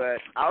on it, but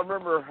I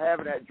remember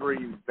having that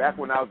dream back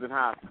when I was in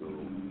high school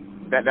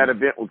that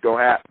event was going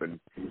to happen.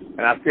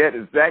 And I said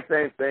the exact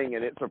same thing,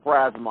 and it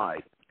surprised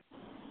Mike.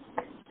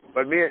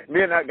 But me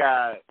and that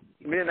guy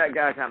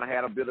kind of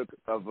had a bit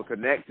of a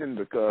connection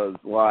because,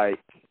 like,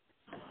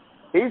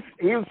 he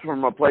was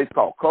from a place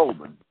called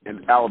Coleman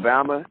in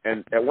Alabama,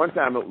 and at one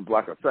time it was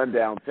like a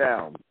sundown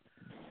town.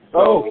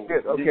 So,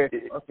 okay.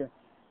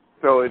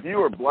 So if you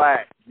were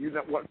black, you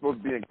weren't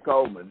supposed to be in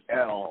Coleman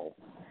at all,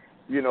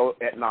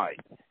 at night,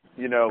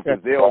 because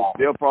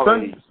they'll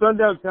probably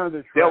sundown towns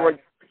are trash.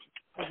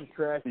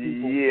 Trash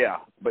people.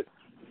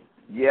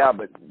 Yeah,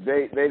 but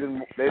they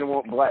didn't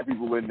want black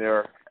people in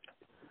there.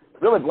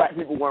 Really, black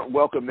people weren't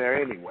welcome there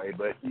anyway.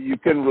 But you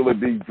couldn't really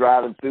be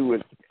driving through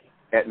it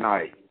at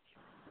night.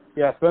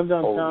 Yeah,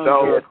 sundown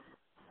towns.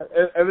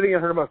 Everything I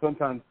heard about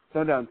sundown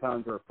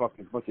towns are a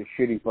fucking bunch of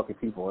shitty fucking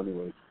people,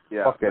 anyways.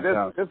 Yeah, fuck that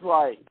town.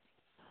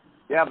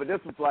 But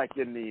this was like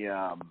in the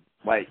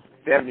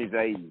 70s,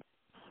 80s.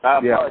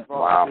 Probably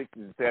 60s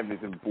and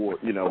 70s and before,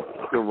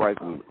 civil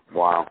rights was.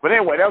 Wow. But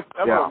anyway, that's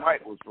where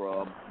Mike was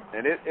from.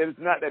 And it's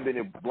not that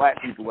many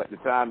black people at the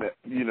time that,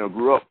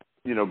 grew up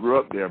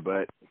there,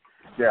 but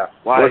yeah.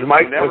 Was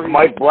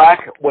Mike black?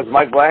 Was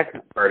Mike black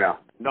or no?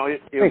 No,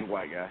 he was a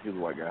white guy. He was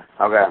a white guy.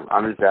 Okay.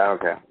 I'm just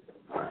okay.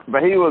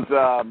 But he was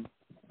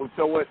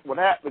so what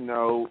happened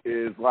though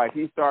is like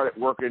he started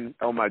working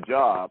on my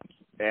job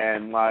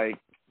and like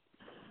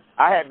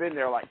I had been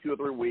there like 2 or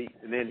 3 weeks,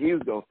 and then he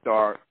was gonna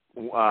start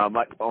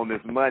like on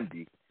this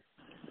Monday.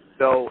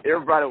 So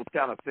everybody was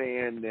kind of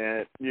saying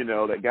that,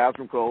 that guy's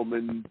from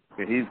Coleman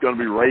and he's going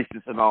to be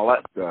racist and all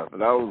that stuff.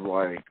 And I was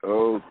like,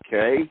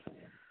 okay.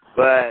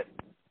 But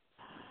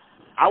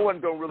I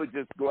wasn't going to really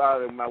just go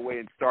out of my way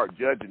and start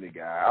judging the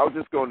guy. I was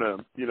just going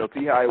to,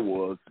 see how it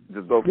was,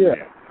 just go from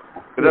there.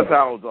 But that's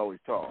how I was always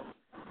taught.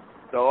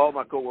 So all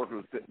my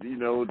coworkers, just,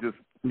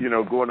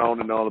 going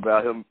on and on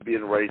about him being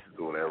racist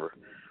or whatever.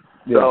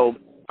 Yeah. So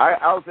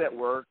I was at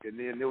work, and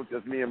then it was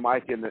just me and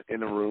Mike in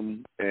the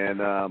room,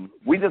 and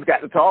we just got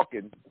to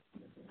talking.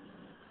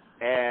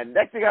 And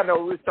next thing I know,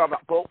 we was talking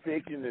about Pulp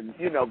Fiction and,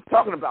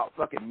 talking about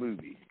fucking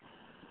movies.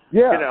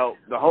 Yeah.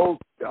 The whole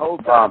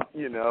time,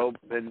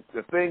 and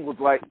the Thing was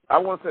like, I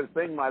want to say The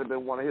Thing might have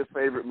been one of his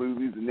favorite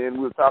movies, and then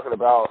we were talking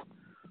about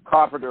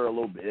Carpenter a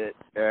little bit,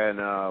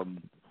 and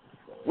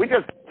we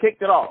just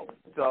kicked it off.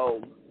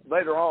 So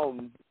later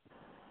on,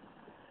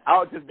 I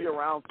would just be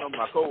around some of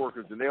my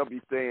coworkers, and they'll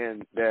be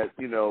saying that,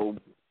 you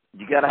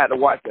gotta have to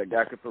watch that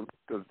guy,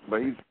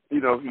 but he's,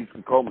 he's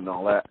from Coleman and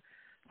all that.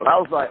 But I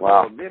was like,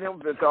 wow, me and him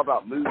have been talking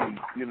about movies,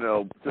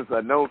 since I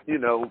know,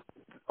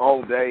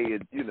 all day,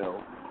 and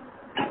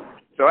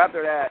So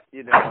after that,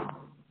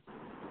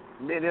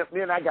 me and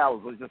that guy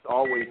was just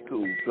always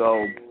cool.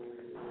 So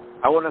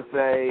I want to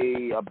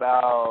say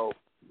about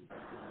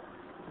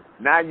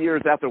 9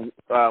 years after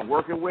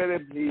working with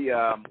him,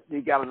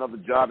 he got another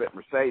job at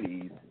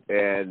Mercedes,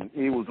 and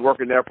he was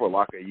working there for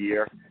like a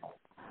year.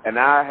 And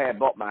I had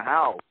bought my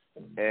house,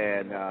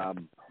 and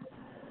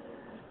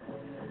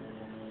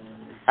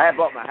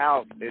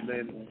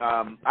then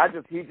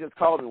he just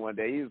called me one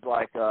day. He was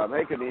like,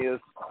 "Hey,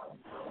 Cornelius,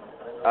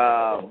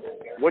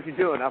 what you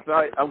doing?" I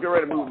said, "I'm getting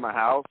ready to move my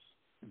house,"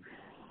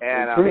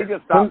 and he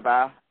just stopped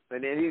by,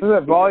 and then he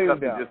volume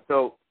down. Just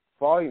so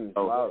volume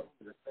loud.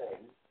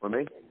 For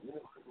me?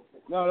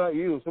 No, not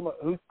you. Somebody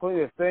who's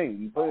playing a Thing.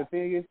 You playing a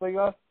Thing against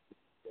playoffs?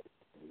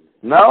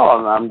 No,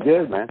 I'm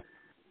good, man.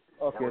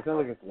 Okay, it sounds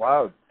like it's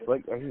loud.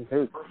 Like I can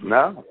hear it.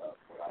 No.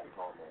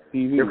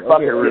 TV. You're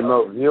fucking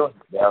remote viewing,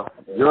 bro.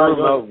 You're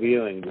remote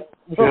viewing.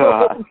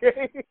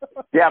 Okay.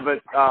 Yeah,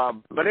 but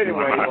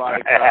anyway,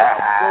 like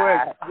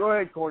go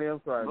ahead, Corny.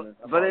 I'm sorry, man.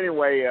 But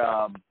anyway,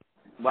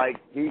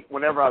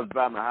 whenever I was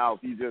by my house,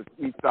 he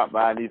stopped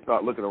by and he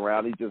started looking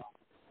around. He just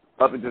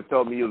up and just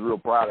told me he was real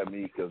proud of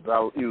me because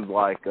he was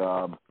like,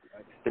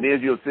 "And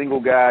is you're a single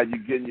guy,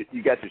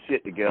 you got your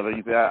shit together."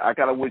 He said, "I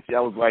kind of wish I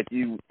was like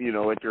you,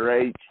 at your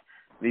age."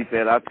 And he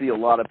said, "I see a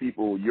lot of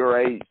people your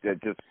age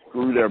that just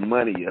screw their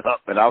money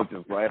up," and I was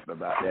just laughing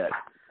about that.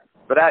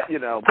 But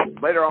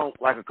later on,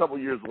 like a couple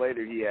years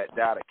later, he had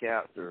died of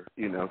cancer.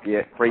 He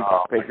had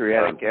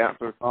pancreatic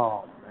cancer.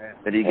 Oh man!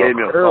 And he gave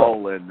me a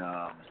call, and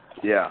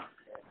yeah.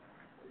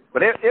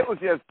 But it was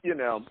just,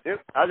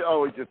 I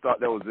always just thought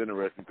that was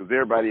interesting because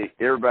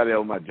everybody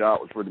on my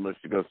job was pretty much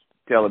just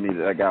telling me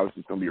that guy was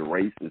just going to be a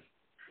racist,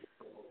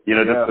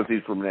 just because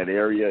he's from that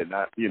area, and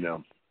I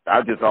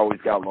just always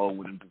got along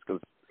with him just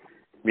because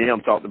me and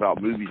him talked about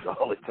movies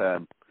all the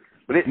time.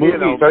 But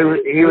movies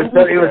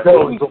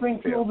bring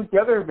people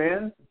together,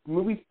 man.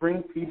 Movies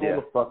bring people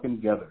to fucking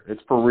together.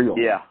 It's for real.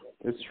 Yeah,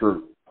 it's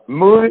true.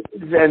 Movies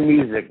and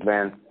music,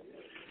 man.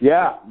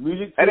 Yeah,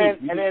 music.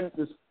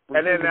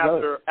 And then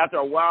after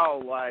a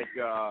while, like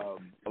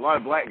a lot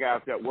of black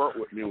guys that work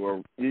with me were,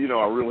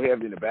 are real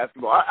heavy into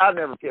basketball. I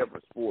never cared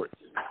for sports,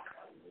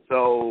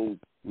 so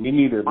me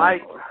neither.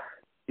 Mike,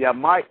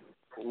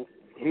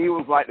 he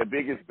was like the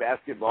biggest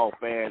basketball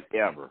fan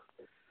ever.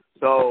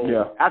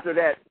 So after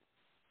that,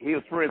 he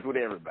was friends with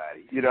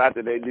everybody.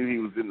 After they knew he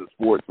was into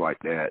sports like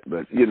that.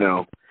 But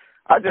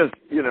I just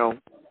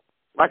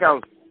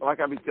like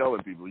I be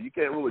telling people, you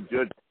can't really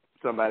judge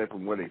somebody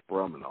from where they're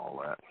from and all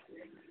that.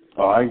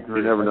 Oh, I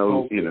agree. You never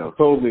know,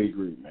 Totally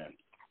agree, man.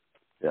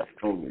 Yeah,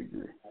 totally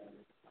agree.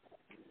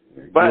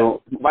 But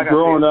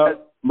growing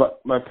up,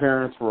 my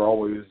parents were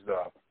always.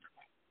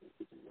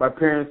 My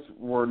parents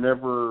were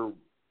never.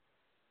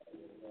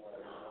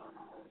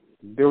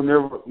 They were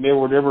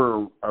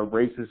never a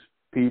racist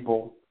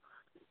people.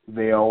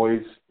 They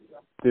always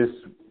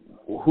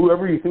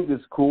whoever you think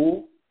is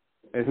cool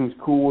and who's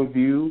cool with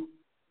you,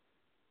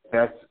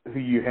 that's who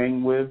you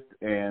hang with.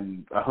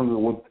 And I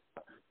hung with,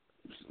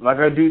 like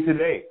I do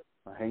today.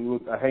 I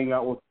hang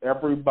out with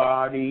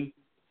everybody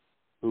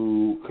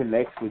who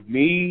connects with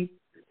me,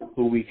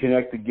 who we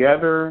connect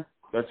together.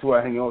 That's who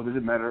I hang out with. It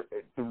doesn't matter.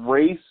 The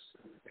race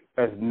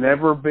has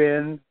never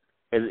been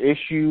an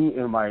issue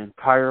in my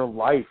entire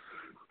life.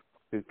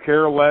 You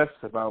care less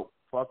about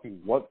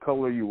fucking what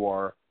color you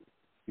are.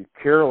 You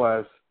care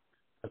less.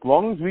 As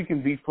long as we can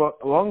as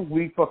long as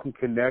we fucking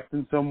connect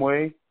in some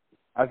way,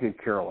 I could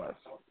care less.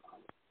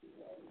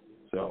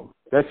 So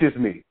that's just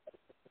me.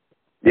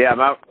 Yeah,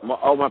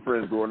 all my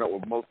friends growing up were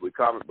mostly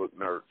comic book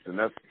nerds, and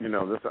that's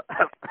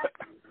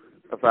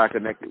that's how I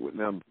connected with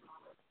them.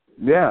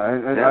 Yeah,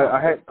 and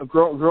I had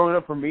growing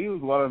up for me, it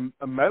was a lot of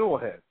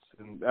metalheads,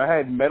 and I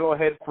had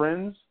metalhead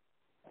friends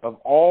of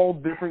all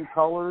different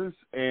colors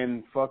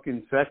and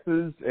fucking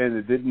sexes, and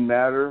it didn't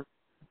matter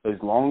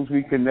as long as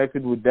we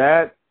connected with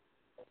that.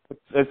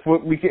 That's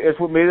what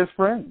made us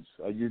friends.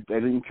 I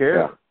didn't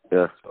care.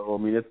 Yeah. So I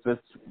mean,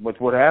 that's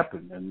what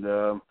happened, and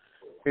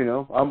you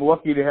know, I'm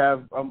lucky to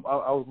have. I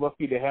was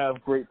lucky to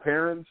have great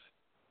parents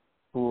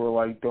who were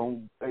like,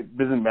 it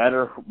doesn't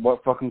matter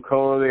what fucking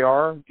color they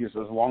are, just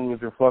as long as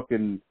they're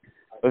fucking,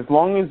 as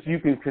long as you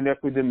can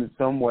connect with them in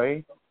some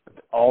way,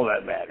 that's all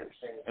that matters.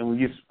 And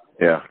we just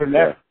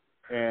connect.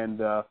 Yeah.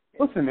 And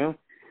listen, man,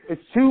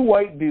 it's two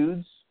white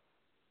dudes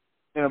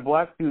and a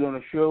black dude on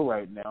a show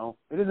right now.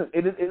 It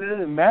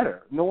doesn't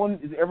matter. No one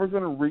is ever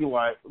going to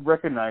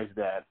recognize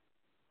that.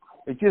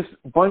 It's just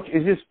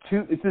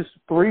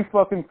three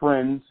fucking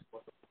friends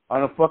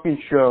on a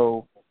fucking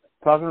show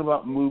talking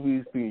about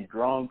movies, being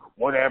drunk,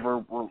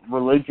 whatever,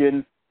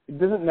 religion. It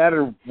doesn't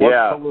matter what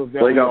color of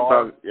them we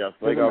are.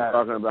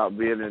 Talking about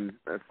being in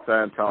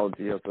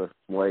Scientology as a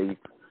slave.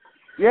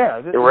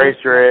 Yeah.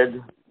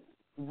 Eraserhead.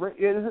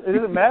 It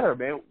doesn't matter,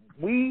 man.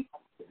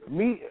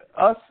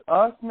 Us,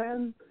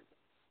 man,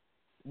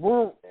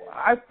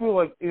 I feel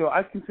like, you know,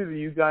 I consider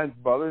you guys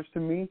brothers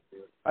to me.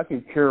 I can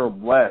care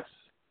less.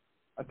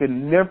 There's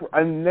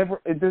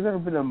never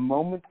been a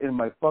moment in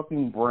my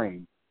fucking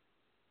brain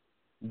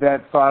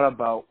that thought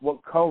about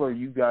what color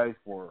you guys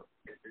were.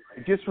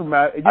 I tell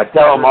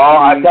them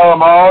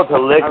all to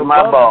lick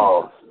my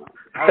balls.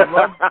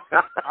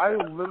 I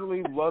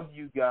literally love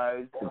you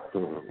guys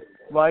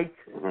like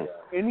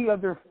any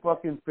other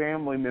fucking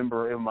family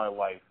member in my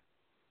life,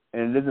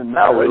 and it doesn't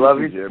matter. No, we love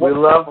you. We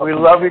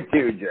love you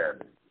too,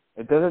 Jared.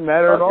 It doesn't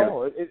matter at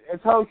all.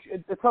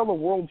 It's how the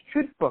world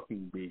should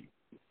fucking be,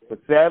 but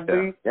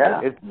sadly,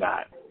 it's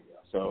not.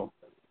 So.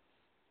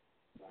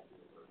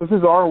 This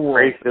is our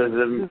world.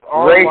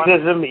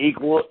 Racism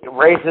equals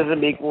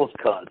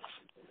cunts.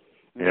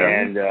 Yeah.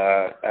 And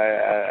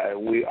I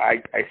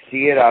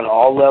see it on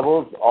all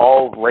levels,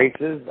 all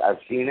races.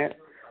 I've seen it,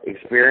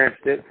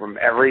 experienced it from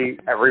every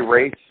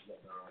race.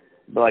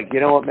 But like, you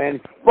know what, man?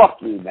 Fuck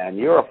you, man.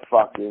 You're a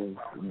fucking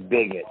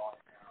bigot.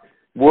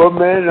 Well,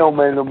 man, no,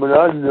 man,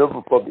 I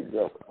never fucking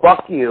go.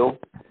 Fuck you.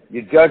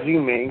 You're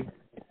judging me.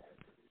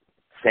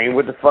 Same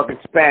with the fucking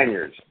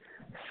Spaniards.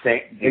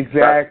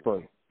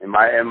 Exactly. In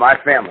my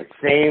family.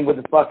 Same with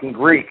the fucking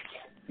Greeks.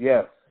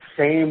 Yeah.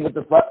 Same with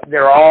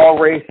they're all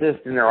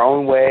racist in their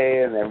own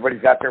way, and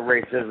everybody's got their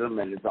racism,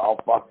 and it's all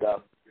fucked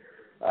up.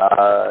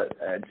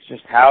 It's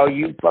just how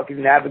you fucking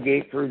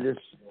navigate through this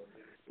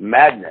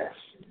madness.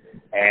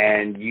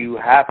 And you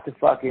have to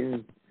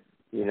fucking,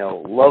 you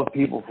know, love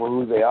people for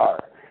who they are.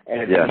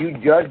 And if you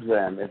judge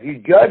them,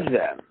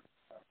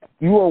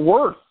 you are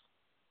worse.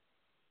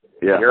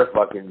 Yeah. You're a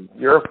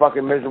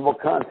fucking miserable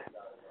cunt.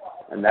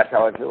 And that's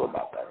how I feel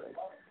about that.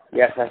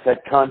 Yes, I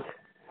said cunt.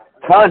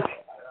 Cunt!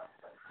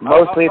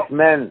 Mostly it's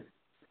men.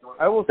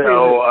 I will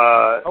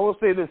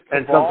say this.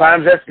 And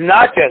sometimes it's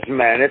not just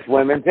men, it's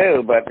women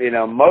too, but, you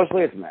know,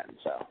 mostly it's men,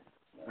 so.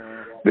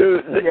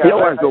 Dude, no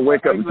one's going to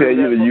wake up and tell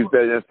you to use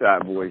that SI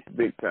voice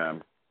big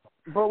time.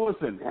 But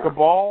listen,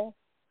 cabal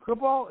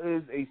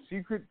is a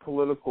secret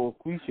political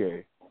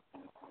cliche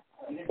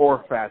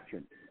or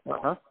faction.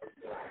 Huh?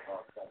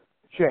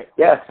 Check.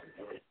 Yes.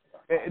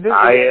 There's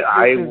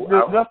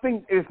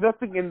nothing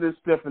in this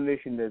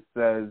definition that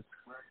says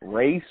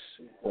race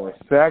or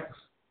sex.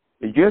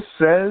 It just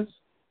says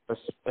a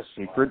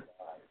secret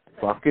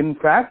fucking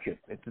faction.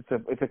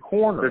 It's a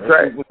corner. That's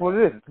right. That's what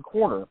it is. It's a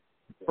corner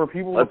for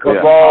people. A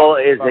cabal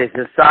is a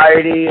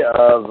society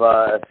of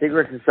a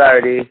secret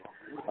society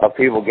of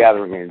people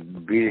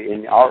gathering be it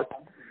in art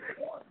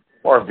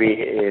or be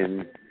it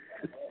in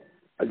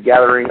a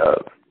gathering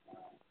of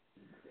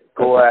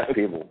cool ass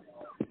people.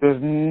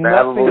 There's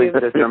nothing.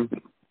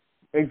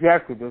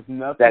 Exactly. There's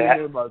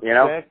nothing about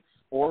sex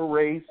or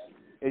race.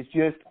 It's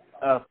just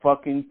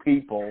fucking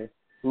people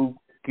who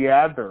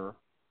gather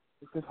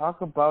to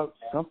talk about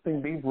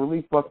something they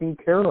really fucking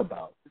care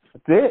about.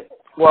 That's it.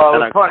 Well, it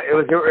was fun. It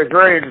was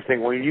very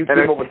interesting when you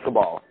came up with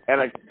cabal.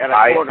 And a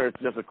corner is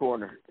just a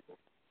corner.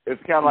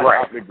 It's kind of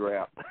like a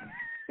grab.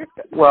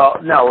 Well,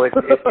 no, it's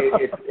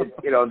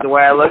you know, the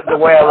way I look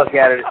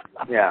at it,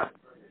 yeah.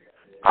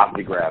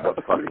 Opti grab, that's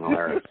fucking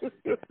hilarious.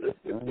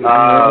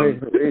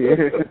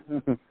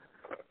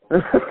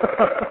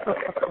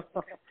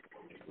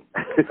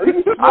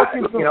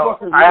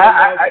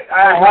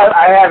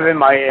 I have in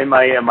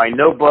my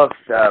notebooks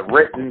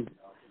written.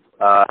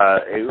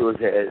 It was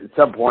at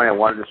some point I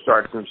wanted to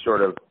start some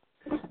sort of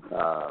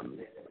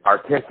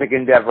artistic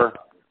endeavor,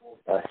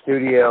 a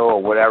studio or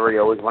whatever.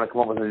 You always want to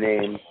come up with a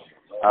name.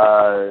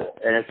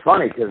 And it's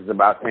funny because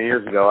about 10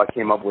 years ago I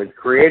came up with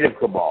Creative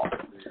Cabal,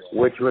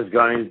 which was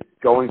going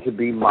to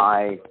be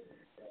my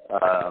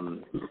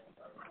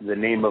the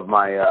name of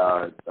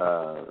my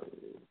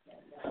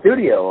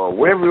studio or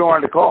whatever you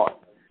wanted to call it.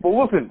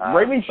 Well, listen,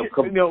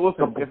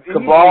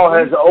 Cabal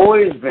has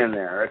always been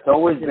there. It's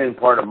always been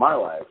part of my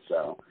life.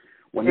 So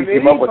when you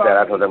came up with that,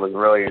 I thought that was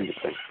really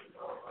interesting.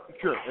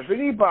 Sure. If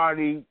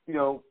anybody, you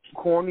know,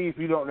 corny, if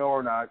you don't know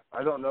or not,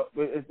 I don't know.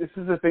 This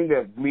is the thing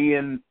that me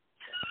and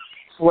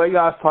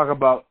Slagos talk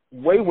about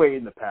way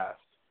in the past.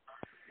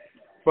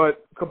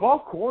 But Cabal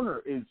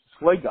Corner is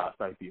Slagos'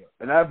 idea,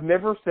 and I've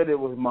never said it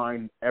was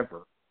mine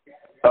ever.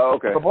 Oh,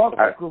 okay. Cabal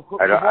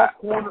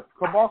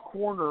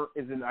Corner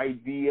is an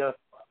idea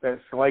that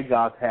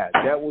Slagoth had.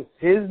 That was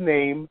his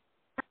name.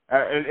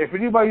 And if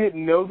anybody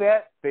didn't know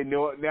that, they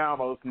know it now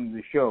by listening to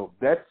the show.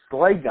 That's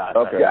Slagoth.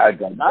 Okay.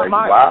 Not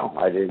mine. Wow,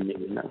 I didn't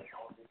even know.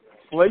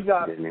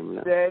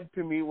 Slagoth said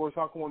to me, we were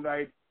talking one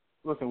night,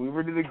 listen, we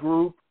were in the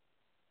group,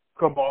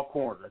 Cabal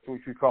Corner. That's what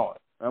we call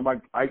it. And I'm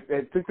like, I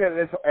took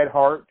that at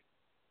heart,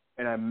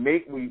 and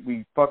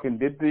we fucking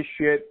did this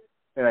shit,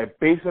 and I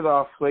based it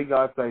off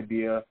Slagoth's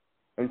idea.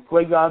 And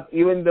Slagoth,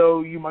 even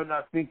though you might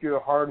not think you're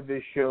the heart of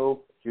this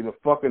show, you're the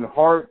fucking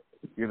heart,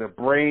 you're the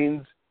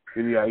brains,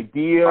 you're the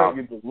idea,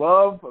 you're the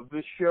love of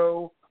this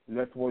show, and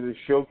that's where this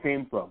show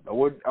came from.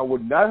 I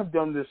would not have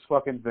done this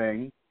fucking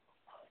thing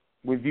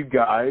with you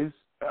guys,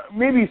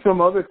 maybe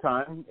some other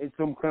time in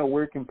some kind of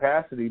weird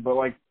capacity, but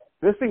like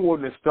this thing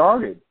wouldn't have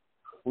started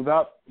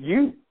without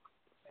you.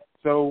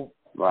 So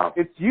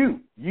It's you.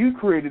 You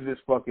created this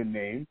fucking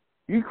name.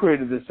 You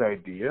created this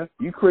idea.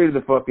 You created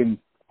the fucking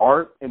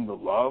art and the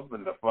love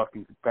and the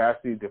fucking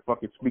capacity to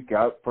fucking speak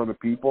out for the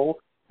people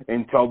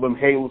and tell them,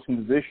 hey, listen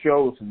to this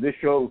show, listen to this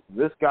show, listen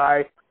to this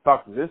guy,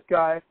 talk to this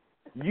guy.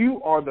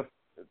 You are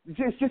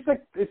it's just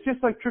like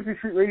Trick or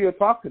Treat Radio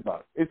talked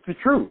about. It's the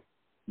truth.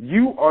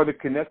 You are the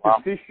connective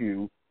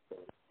tissue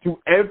to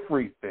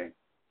everything.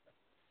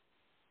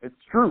 It's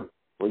true.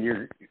 Well,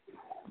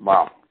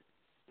 wow.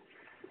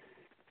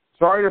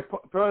 Sorry to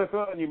throw that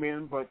on you,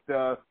 man, but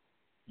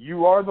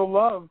you are the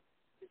love.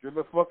 You're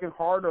the fucking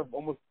heart of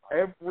almost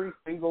every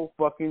single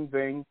fucking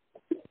thing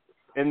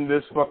in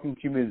this fucking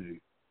community.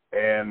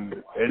 And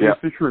it is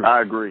the truth.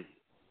 I agree.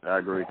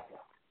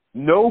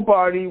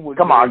 Nobody would...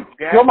 Come on,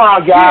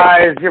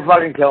 guys. You're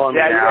fucking killing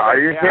me now. Are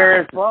you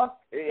serious? Fuck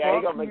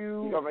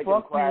you.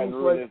 Fuck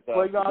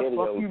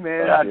you,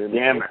 man. God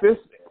damn it.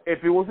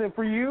 If it wasn't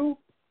for you,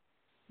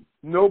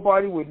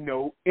 nobody would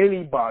know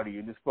anybody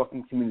in this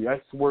fucking community.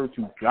 I swear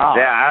to God.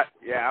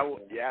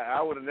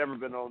 I would have never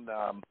been on...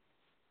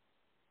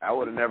 I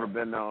would have never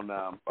been on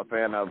a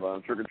fan of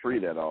Trick or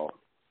Treat at all.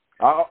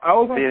 I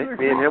was on me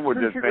and him were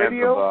just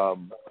fans of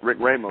Rick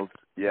Ramos.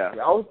 Yeah.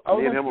 I was on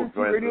Trick or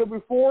Treat Radio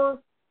before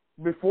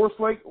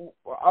Slake.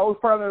 I was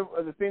probably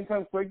at the same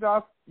time Slake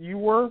Doc you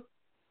were,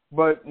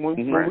 but when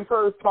we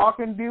started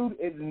talking, dude,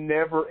 it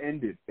never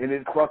ended, and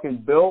it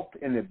fucking built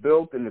and it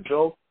built and it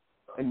built,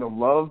 and the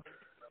love,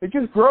 it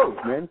just grows,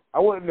 man. I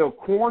wouldn't know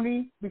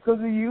Corny because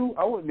of you.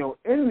 I wouldn't know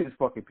any of these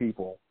fucking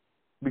people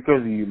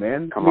because of you,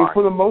 man.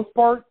 For the most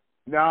part,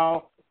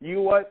 now you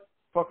know what,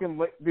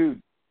 fucking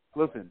dude,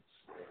 listen.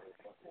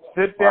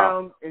 Sit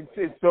down and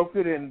soak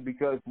it in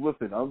because,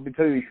 listen, I'm going to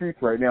tell you the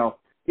truth right now.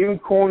 Even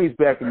Corny's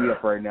backing me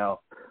up right now.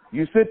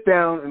 You sit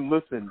down and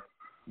listen.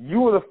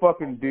 You were the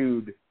fucking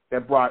dude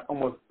that brought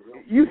almost...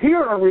 You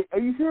hear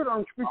it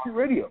on Trick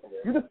Radio.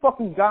 You're the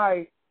fucking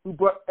guy who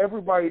brought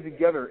everybody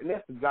together, and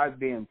that's the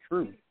goddamn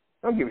truth.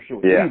 I don't give a shit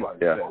what anybody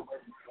says.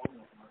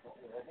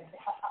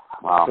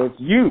 Wow. So it's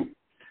you.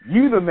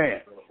 You the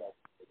man.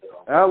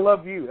 And I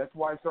love you. That's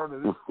why I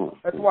started this.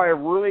 That's why I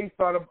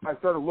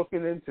started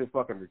looking into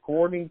fucking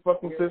recording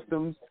fucking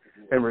systems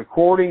and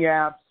recording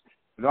apps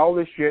and all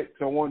this shit.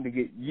 So I wanted to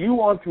get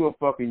you onto a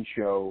fucking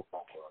show.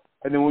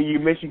 And then when you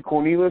mentioned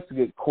Cornelius, to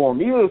get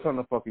Cornelius on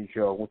the fucking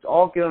show, let's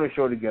all get on the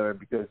show together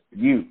because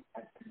you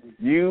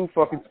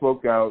fucking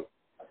spoke out.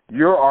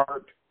 Your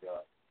art,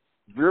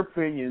 your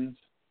opinions,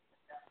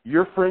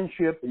 your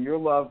friendship, and your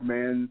love,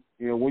 man.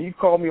 You know, when you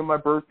called me on my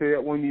birthday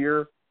that one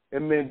year,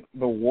 it meant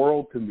the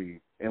world to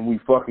me. And we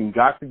fucking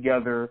got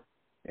together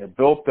and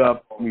built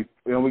up. We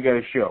got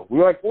a show.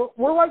 We're like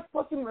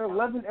fucking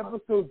 11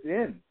 episodes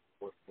in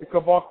to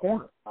Cabal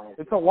Corner.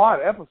 It's a lot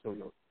of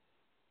episodes.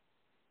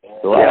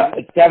 Yeah,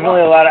 it's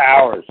definitely a lot of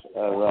hours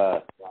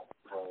of.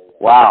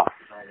 Wow.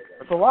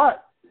 It's a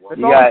lot.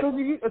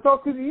 It's all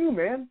because of you,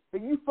 man.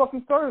 That you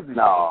fucking started this.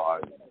 No,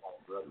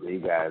 you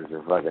guys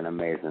are fucking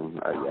amazing.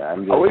 Are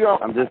we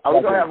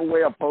gonna have a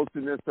way of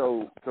posting this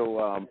so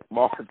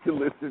Mark can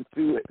listen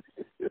to it?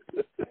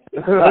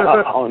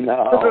 Oh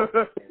no!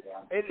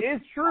 It is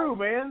true,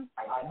 man.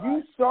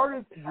 You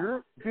started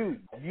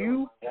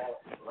you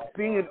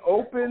being an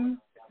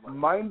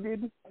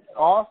open-minded,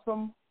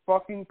 awesome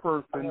fucking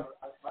person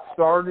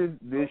started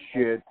this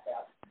shit,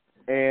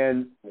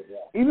 and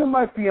even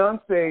my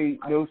fiance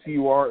knows who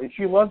you are, and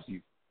she loves you.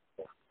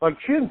 Like,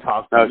 she didn't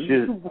talk to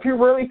you. She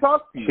rarely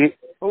talks to you.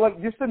 But,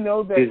 like, just to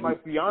know that my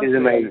fiance... She's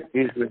amazing.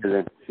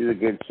 She's a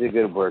good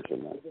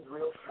person, man.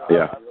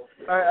 Yeah.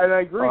 And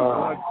I agree.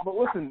 But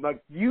listen,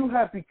 like, you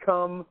have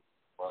become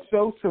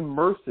so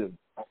submersive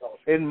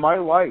in my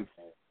life.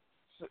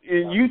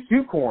 And you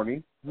too,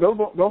 Corny.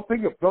 Don't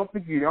think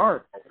you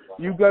aren't.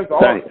 You guys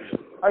are.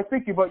 I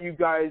think about you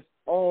guys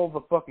all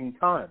the fucking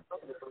time.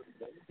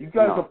 You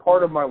guys are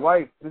part of my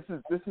life. This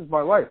is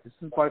my life. This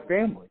is my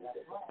family.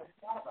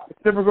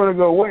 It's never going to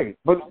go away.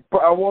 But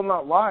I will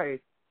not lie.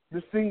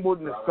 This thing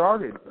wouldn't have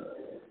started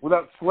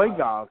without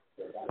Slagoth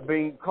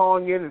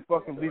calling in and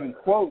fucking leaving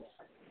quotes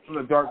from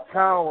the Dark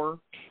Tower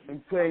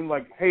and saying,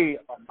 like, hey,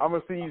 I'm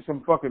going to send you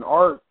some fucking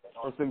art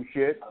or some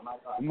shit,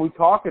 and we're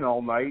talking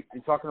all night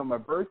and talking on my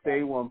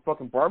birthday while I'm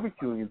fucking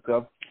barbecuing and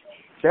stuff.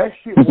 That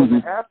shit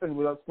wouldn't happen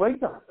without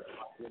Slayton.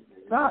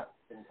 It's not.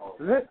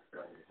 Is it?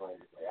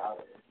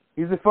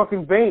 He's a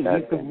fucking vein.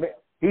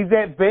 He's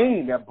that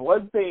vein, that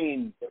blood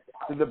vein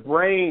to the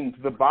brain,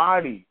 to the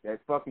body that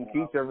fucking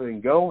keeps everything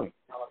going.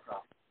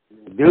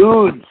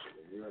 Dudes,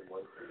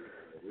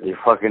 you're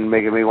fucking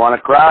making me want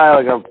to cry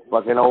like a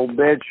fucking old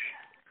bitch.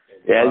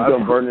 Yeah, he's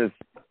gonna burn his.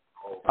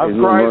 I'm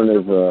crying.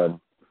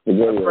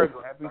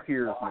 Happy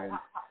tears, man.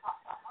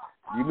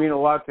 You mean a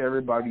lot to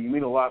everybody. You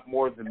mean a lot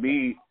more than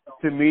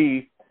to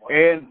me,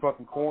 and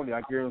fucking Corny.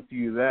 I guarantee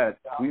you that.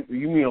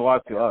 You mean a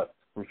lot to us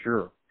for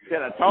sure.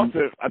 Yeah, I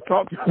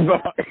talk to him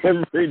about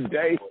every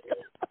day.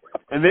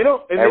 And they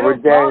don't.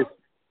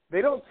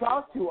 They don't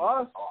talk to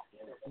us.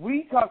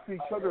 We talk to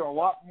each other a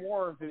lot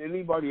more than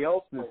anybody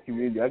else in this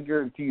community. I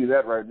guarantee you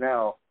that right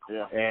now.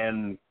 Yeah.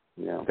 And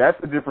that's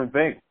a different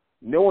thing.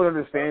 No one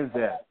understands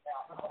that.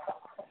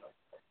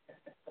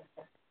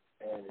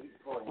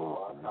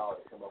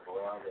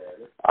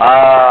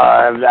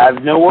 I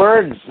have no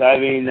words. I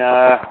mean,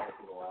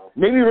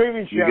 maybe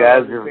Raven you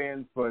guys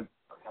understands, but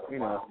you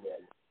know.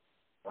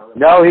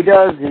 No, he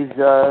does. He's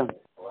a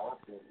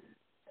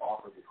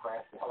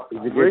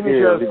good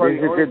dude.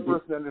 He's a good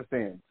person to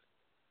understand.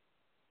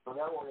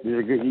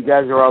 You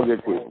guys are all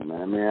good people,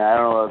 man. I mean, I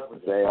don't know what else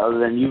to say other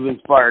than you've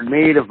inspired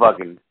me to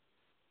fucking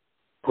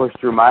push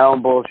through my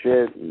own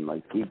bullshit and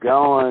like keep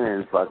going.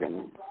 And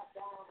fucking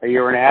a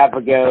year and a half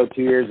ago,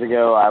 2 years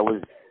ago, I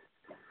was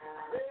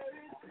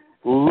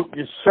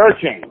just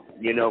searching,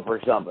 for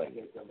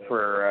something,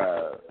 for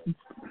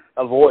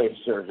a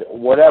voice or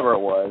whatever it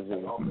was,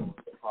 and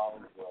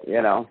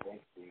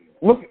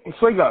Look,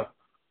 Sliga,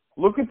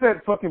 look at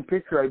that fucking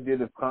picture I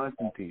did of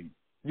Constantine,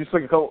 just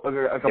like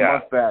a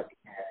month back.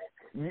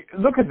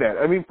 Look at that.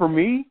 I mean, for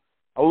me,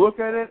 I look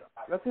at it.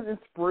 That's an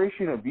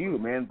inspiration of you,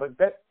 man. But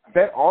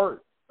that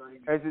art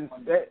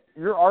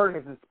your art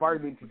has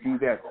inspired me to do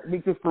that. I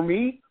mean, because for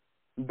me,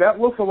 that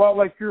looks a lot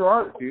like your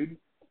art, dude.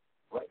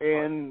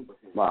 And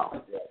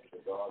wow,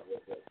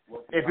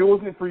 if it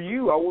wasn't for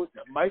you,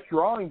 my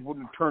drawings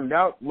wouldn't have turned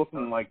out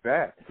looking like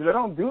that. Because I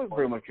don't do it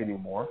very much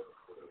anymore.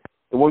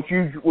 And what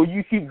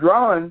you keep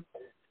drawing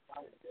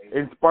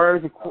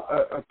inspires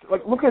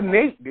like look at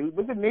Nate, dude.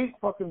 Look at Nate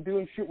fucking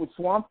doing shit with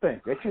Swamp Thing.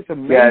 That's just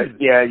amazing.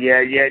 Yeah.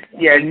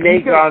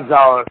 Nate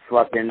Gonzalez,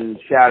 fucking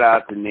shout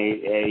out to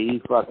Nate. Hey, he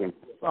fucking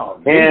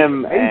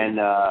him amazing. And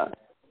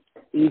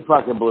he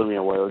fucking blew me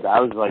away with that. I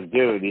was like,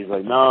 dude. He's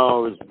like,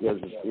 no, it was because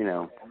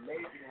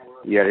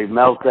you had a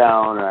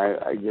meltdown.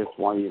 I just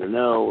want you to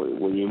know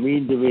what you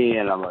mean to me.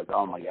 And I'm like,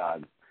 oh my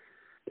god,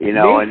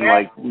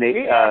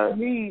 Nate asked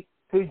me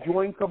to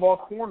join Cabal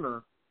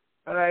Corner,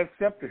 and I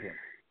accepted him.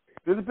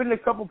 There's been a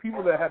couple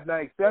people that have not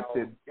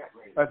accepted.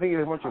 I think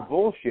it's a bunch of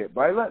bullshit.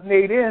 But I let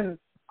Nate in,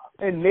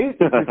 and Nate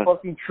is a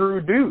fucking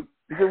true dude.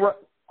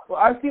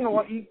 I've seen a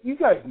lot. You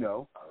guys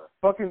know,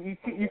 fucking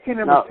you can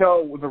never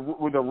tell with a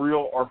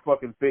real or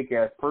fucking fake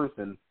ass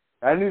person.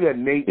 I knew that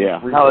Nate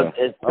was real. No,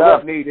 it's I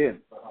let Nate in.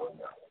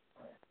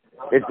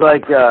 It's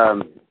like,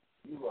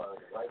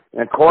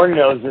 and Corn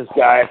knows this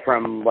guy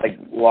from like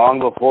long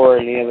before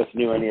any of us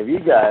knew any of you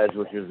guys,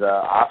 which is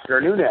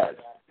Oscar Nunez.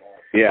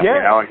 Yeah.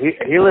 And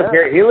he lives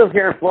here. He lives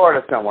here in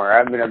Florida somewhere.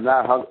 I mean, I'm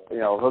not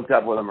hooked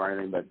up with him or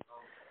anything, but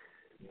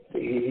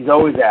he's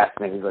always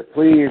asking me. He's like,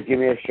 please give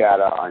me a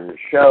shout out on your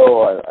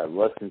show. I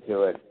listened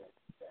to it.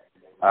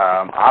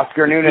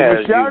 Oscar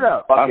Nunez, shout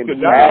out.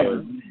 Fucking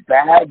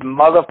bad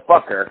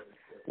motherfucker.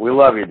 We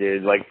love you,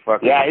 dude. Like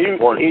fucking. Yeah, he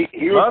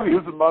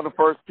was among the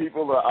first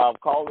people to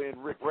call in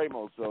Rick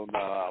Ramos on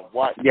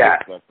Watch. Yeah.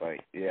 I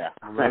think. Yeah.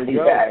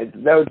 It's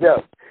no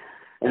joke.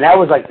 And that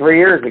was like 3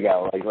 years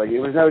ago. Like it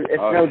was no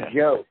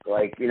joke.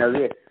 Like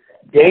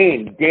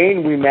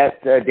Dane we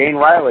met Dane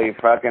Riley,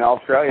 fucking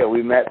Australia.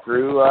 We met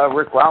through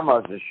Rick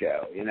Ramos'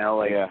 show.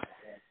 Yeah.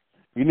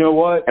 You know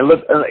what? And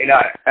look, and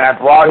I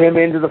brought him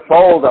into the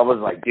fold. I was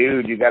like,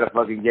 dude, you got to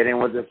fucking get in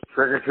with this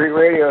Trick or Treat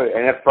Radio.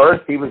 And at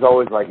first, he was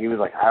like,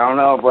 I don't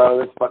know, bro,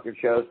 this fucking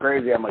show is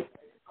crazy. I'm like,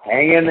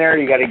 hang in there.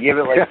 You got to give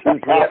it like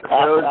 2-3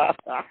 episodes,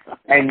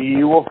 and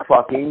you will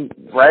fucking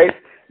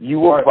You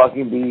will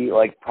fucking be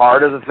like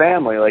part of the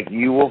family. Like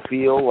you will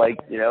feel like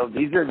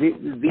these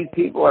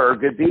people are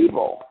good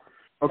people.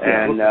 Okay.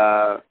 And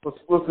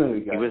listen to me,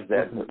 guys. He was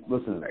dead.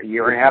 Listen. A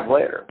year and a half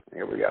later.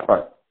 Here we go. All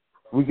right.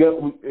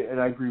 And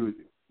I agree with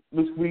you.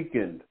 This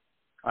weekend,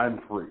 I'm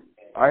free.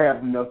 I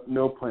have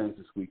no plans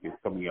this weekend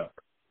coming up.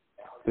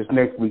 This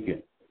next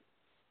weekend.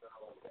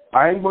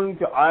 I am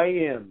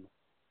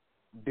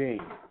Dane.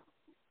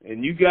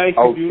 And you guys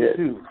can do it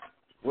too.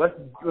 Let's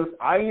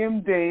I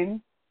am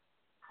Dane.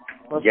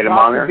 Let's get him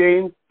on there.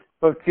 Dane.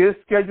 Let's get a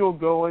schedule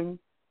going.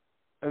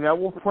 And that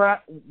will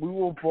we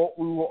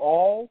will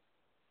all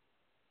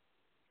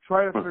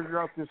try to figure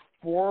out this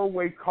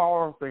 4-way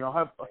caller thing.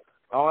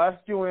 I'll ask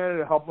Joanna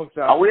to help us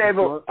out. Are we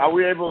able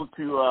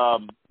to?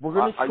 We're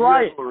going to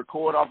try it. To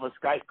record off a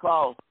Skype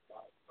call.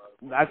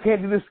 I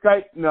can't do this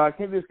Skype. No, I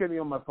can't do this Skype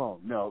on my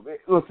phone. No,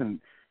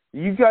 listen,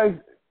 you guys.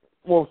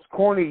 well,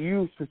 Corny,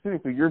 you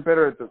specifically, you're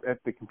better at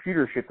the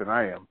computer shit than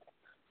I am.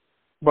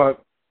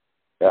 But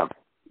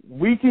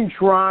we can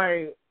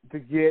try to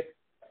get.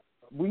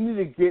 We need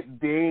to get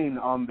Dane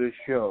on this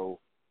show,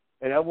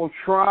 and we'll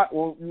try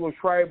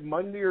it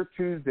Monday or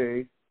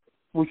Tuesday,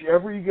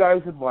 whichever you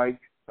guys would like.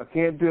 I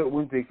can't do it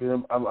Wednesday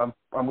because I'm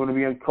going to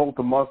be on Cult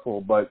of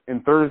Muscle, but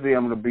in Thursday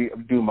I'm going to be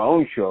doing my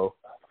own show.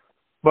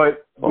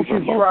 But we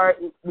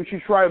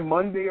should try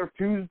Monday or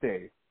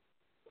Tuesday,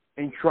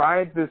 and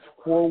try this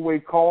 4-way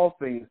call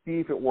thing and see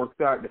if it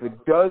works out. If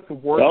it does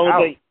work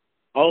out.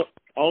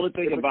 Only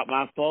thing about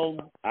my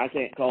phone, I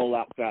can't call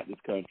outside this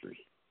country.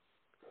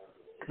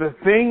 The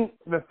thing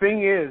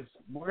is,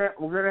 we're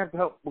gonna have to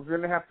help. We're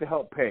gonna have to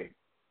help pay.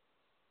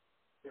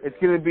 It's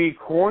gonna be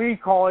Corny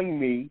calling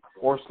me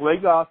or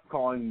Slagoff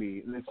calling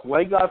me, and then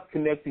Slagoff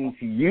connecting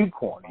to you,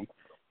 Corny,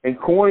 and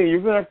Corny,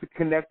 you're gonna have to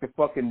connect to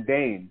fucking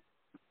Dane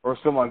or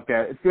something like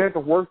that. It's gonna have to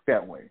work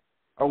that way,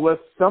 unless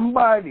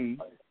somebody.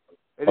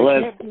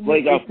 Unless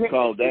Slagoff can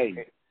call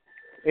Dane.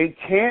 It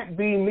can't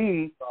be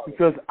me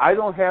because I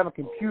don't have a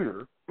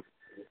computer.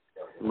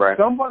 Right.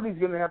 Somebody's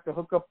going to have to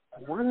hook up.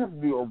 We're going to have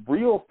to do a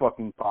real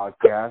fucking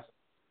podcast,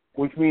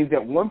 which means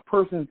that one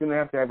person's going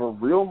to have a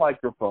real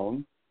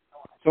microphone.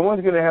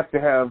 Someone's going to have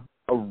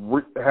a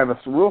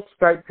real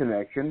Skype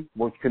connection,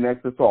 which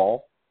connects us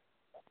all,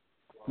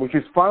 which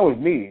is fine with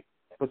me.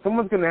 But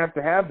someone's going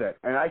to have that,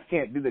 and I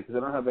can't do that because I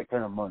don't have that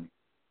kind of money.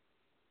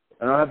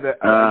 I don't have that.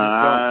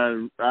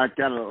 I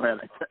kind of don't have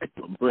that kind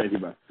of money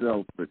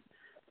myself, but.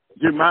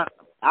 Dude, I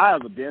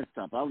have a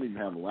desktop. I don't even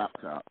have a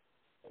laptop.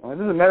 Well, it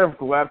doesn't matter if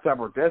it's a laptop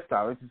or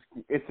desktop.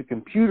 It's a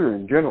computer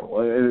in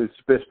general. It's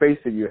the space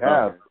that you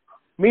have.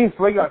 Me and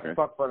Slagoff have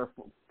talked about it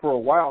for a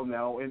while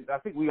now, and I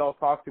think we all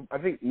talked. I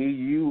think me,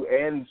 you,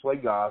 and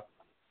Slagoff,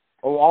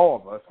 all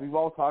of us, we've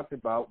all talked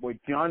about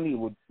what Johnny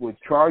would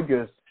charge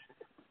us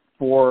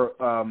for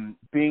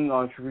being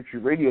on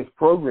Tributary Radio's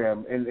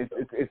program, and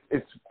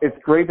it's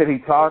great that he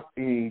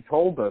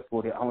told us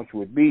how much it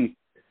would be.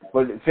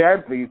 But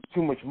sadly, it's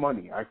too much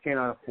money. I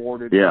cannot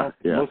afford it.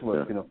 Most of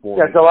us can afford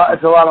it.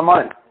 It's a lot of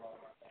money.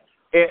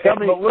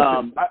 But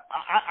listen,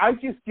 I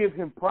just give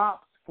him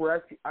props for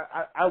actually.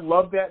 I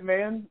love that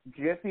man.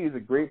 Jesse is a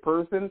great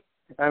person,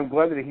 and I'm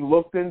glad that he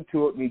looked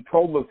into it and he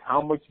told us how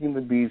much it's going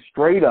to be.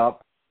 Straight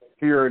up,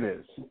 here it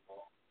is.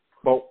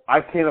 But I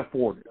can't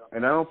afford it,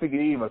 and I don't think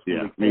any of us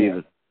really can. Me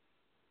either.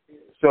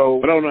 So,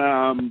 but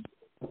on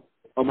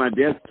my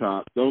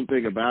desktop, don't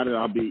think about it.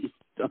 I'll be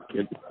stuck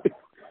in.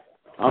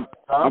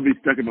 I'll be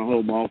stuck in my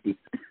home office,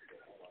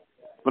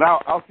 but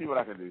I'll see what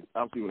I can do.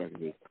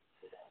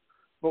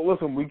 But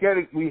listen, we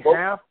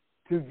have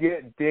to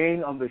get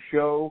Dane on the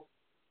show.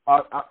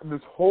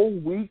 This whole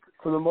week,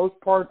 for the most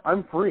part,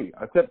 I'm free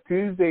except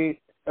Wednesday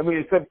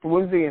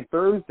and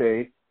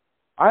Thursday.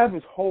 I have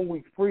this whole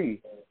week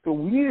free, so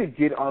we need to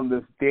get on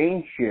this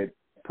Dane shit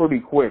pretty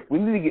quick. We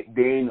need to get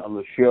Dane on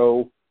the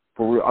show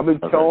for real. I've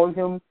been telling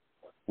him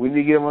we need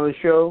to get him on the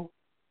show,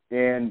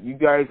 and you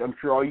guys, I'm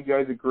sure all you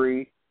guys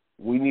agree.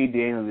 We need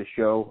Dane on the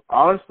show.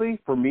 Honestly,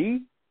 for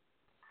me,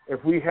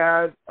 if we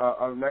had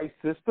a nice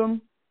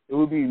system, it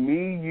would be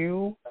me,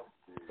 you,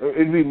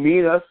 it'd be me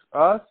and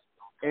us,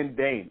 and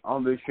Dane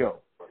on this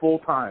show, full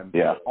time,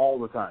 all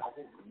the time.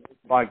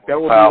 Like that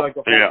would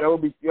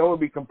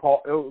be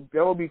Cabal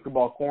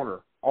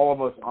Corner, all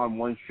of us on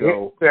one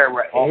show.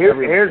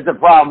 Here's the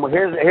problem.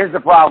 Here's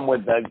the problem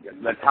with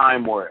the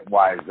time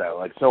wise though.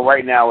 Like so,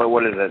 right now,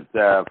 what is it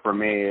for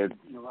me? It's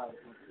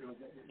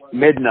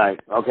midnight.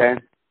 Okay.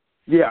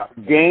 Yeah,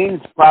 Dane's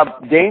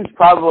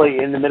probably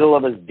in the middle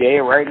of his day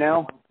right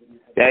now.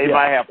 Yeah, he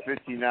might have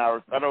 15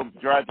 hours. I know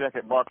Dry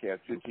Jacket Mark has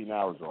 15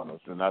 hours on us,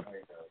 and I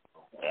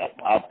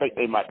think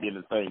they might be in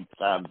the same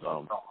time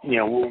zone. You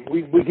know,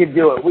 we could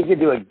do it. We could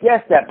do a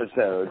guest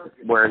episode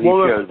where he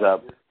shows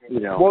up. You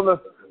know, the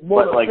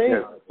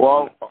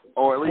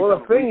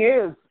thing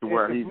is,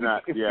 where he's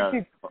not.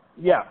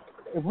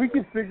 If we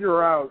could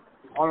figure out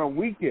on a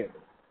weekend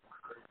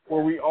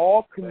where we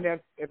all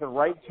connect at the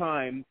right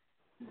time.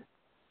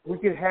 We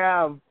could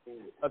have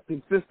a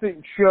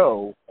consistent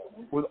show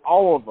with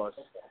all of us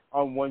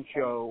on one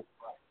show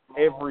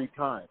every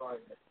time.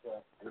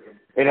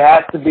 It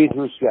has to be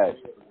through Skype.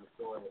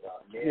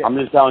 Yeah. I'm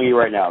just telling you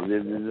right now.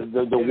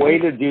 The way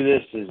to do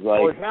this is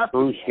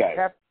through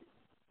Skype.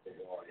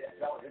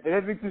 It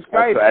has to be through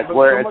Skype. That's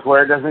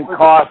where it doesn't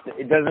cost.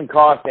 It doesn't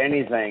cost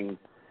anything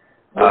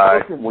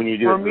when you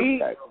do it through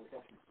Skype.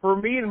 For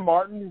me and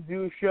Martin to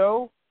do a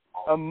show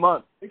a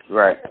month,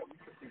 right?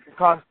 It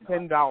costs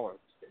 $10.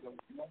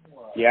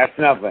 Yeah, it's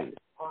nothing.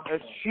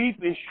 It's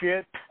cheap as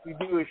shit.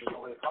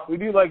 We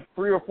do like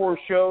 3 or 4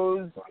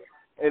 shows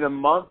in a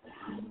month.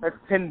 That's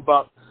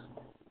 $10.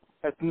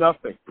 That's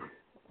nothing.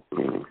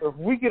 If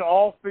we can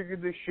all figure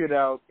this shit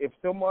out, if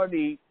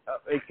somebody,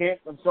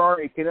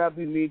 it cannot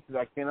be me because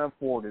I cannot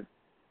afford it.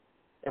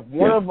 If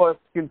one of us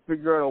can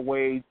figure out a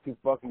way to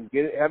fucking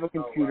have a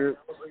computer,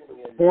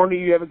 Corny,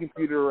 you have a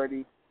computer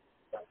already.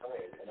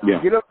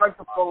 Yeah. Get a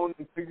microphone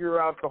and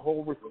figure out the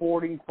whole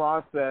recording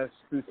process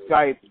through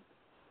Skype.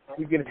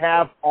 We can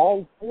have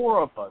all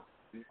 4 of us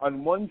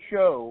on one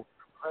show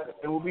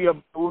It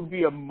would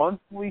be a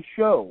monthly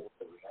show.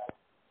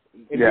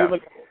 It'd be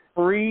like a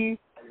 3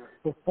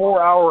 to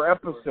 4 hour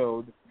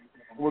episode.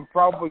 It would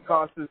probably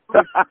cost us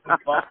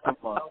 $50 a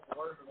month.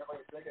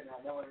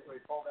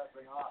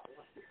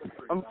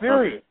 I'm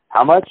serious.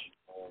 How much?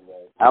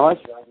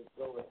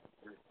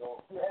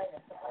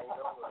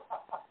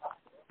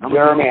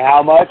 Jeremy,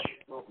 how much?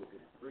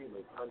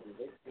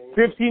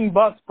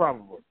 $15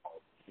 probably.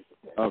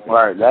 Okay. All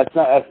right, that's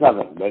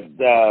nothing. But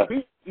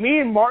me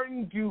and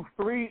Martin do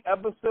 3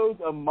 episodes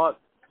a month,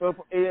 so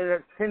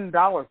it's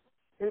 $10.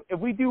 If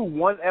we do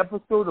 1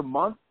 episode a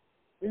month,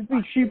 it'd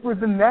be cheaper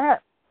than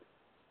that.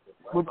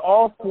 With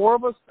all 4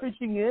 of us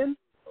pitching in,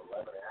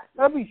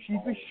 that'd be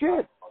cheap as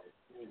shit.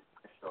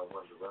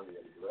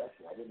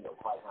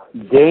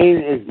 Dane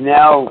is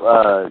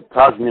now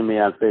talking to me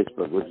on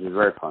Facebook, which is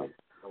very funny.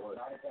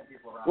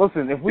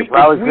 Listen, if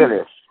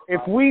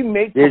we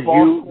make did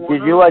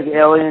you like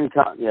Alien?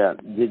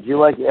 Did you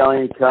like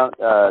Alien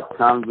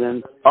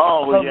Convent?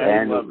 Oh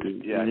yeah, and I loved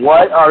it. Yeah.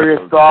 What are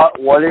your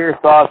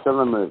thoughts on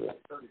the movie?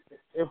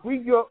 If we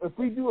do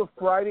a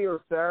Friday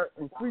or Saturday,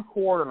 if we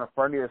record on a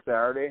Friday or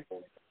Saturday,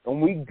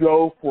 and we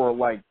go for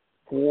like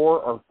 4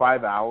 or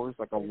 5 hours,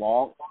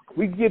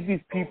 we give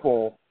these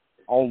people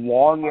a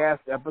long ass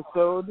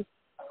episode.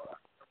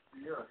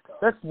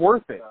 That's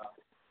worth it.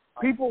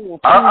 People will.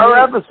 Our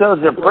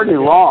episodes are pretty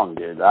long,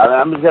 dude.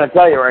 I'm just gonna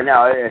tell you right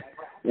now.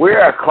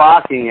 We're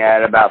clocking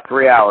at about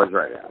 3 hours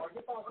right now.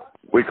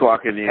 We're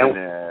clocking in.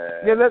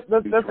 Yeah, that's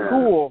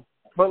cool.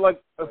 But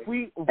like, if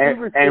we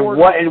record. And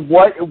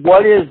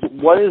what is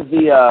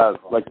the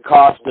like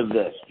cost of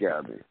this,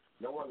 Jeremy?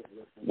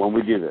 When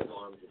we do this,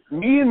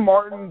 me and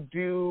Martin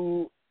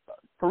do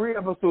 3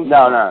 episodes.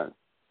 No.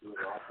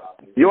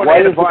 You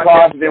want to the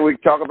cost? Then we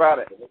can talk about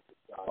it.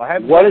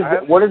 What is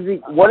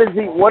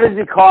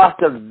the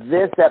cost of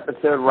this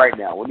episode right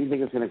now? What do you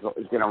think it's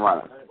gonna run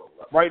us?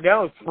 Right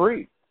now, it's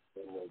free.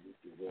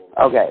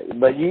 Okay,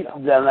 but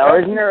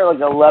isn't there like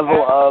a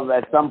level of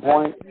at some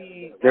point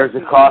there's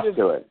a cost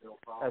to it?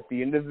 At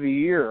the end of the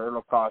year,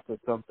 it'll cost us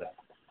something.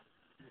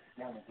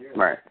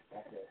 Right.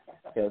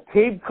 Yeah,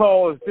 tape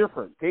call is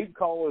different. Tape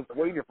call is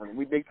way different.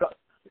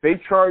 They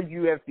charge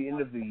you at the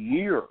end of the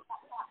year.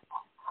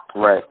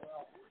 Right.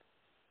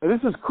 And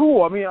this is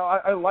cool. I mean,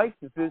 I like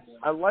this.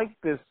 I like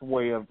this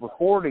way of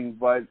recording,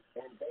 but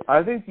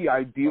I think the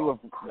ideal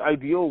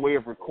way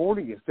of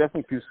recording is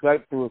definitely to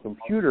Skype through a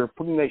computer,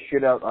 putting that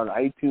shit out on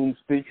iTunes,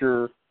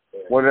 Stitcher,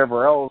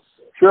 whatever else.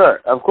 Sure,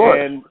 of course.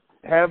 And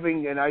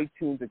having an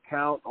iTunes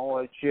account, all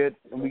that shit,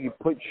 and we can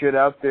put shit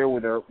out there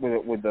we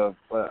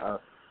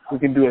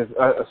can do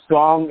a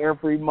song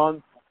every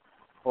month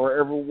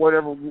or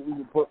whatever. We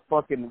can put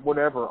fucking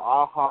whatever,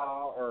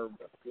 aha or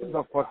what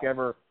the fuck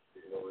ever.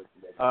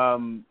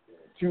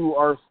 To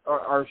our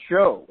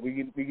show, we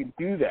can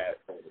do that,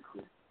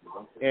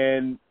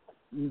 and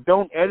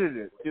don't edit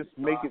it. Just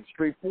make it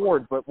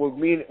straightforward. But with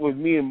me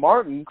and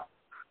Martin,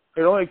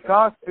 it only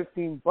costs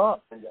 $15.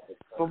 So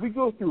if we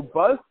go through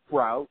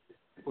Buzzsprout,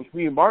 which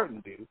me and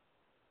Martin do,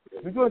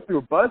 if we go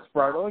through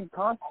Buzzsprout, it only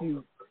costs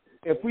you.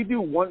 If we do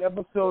 1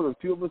 episode or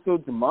 2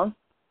 episodes a month,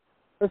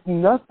 that's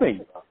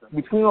nothing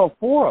between all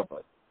 4 of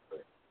us.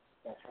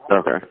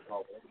 Okay.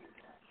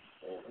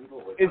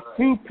 It's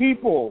 2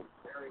 people.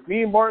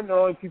 Me and Martin are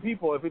only 2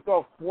 people. If it's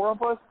all 4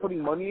 of us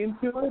putting money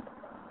into it,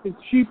 it's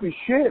cheap as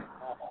shit.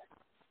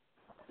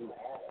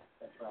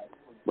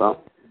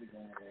 Well,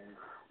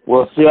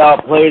 we'll see how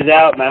it plays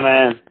out, my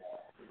man.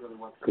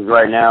 Because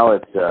right now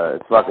it's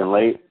fucking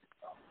late,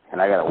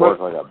 and I gotta work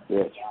like a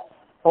bitch.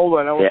 Hold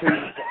on, I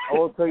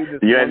will tell you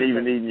this. You hadn't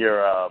even eaten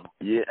your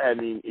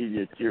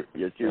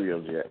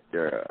Cheerios yet.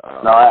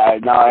 No, I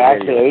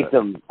actually ate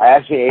them. I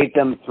actually ate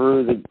them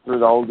through the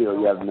whole deal.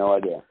 You have no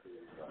idea.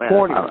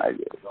 Corny.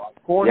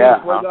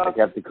 Yeah, I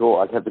kept it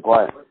cool. I kept it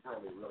quiet.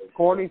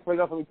 Corny,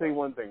 let me tell you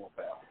one thing.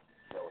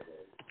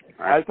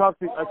 I talked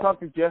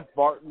to Jeff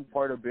Barton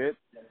quite a bit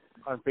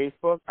on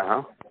Facebook.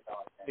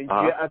 And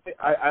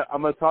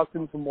I'm gonna talk to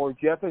him some more.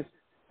 Jeff has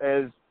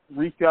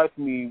reached out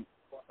to me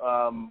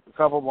a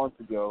couple months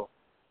ago,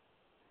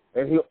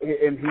 and he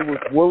was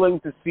willing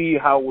to see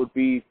how it would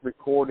be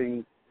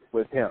recording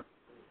with him.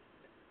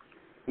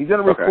 He's not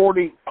a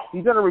recording.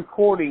 He's not a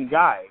recording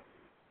guy.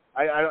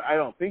 I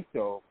don't think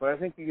so, but I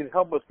think he can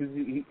help us because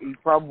he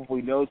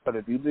probably knows how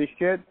to do this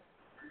shit.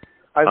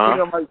 I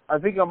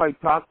think I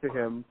might talk to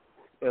him.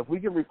 If we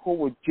can record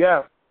with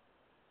Jeff,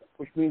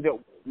 which means that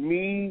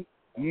me,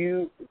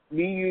 you,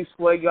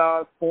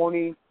 Slega,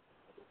 Corny,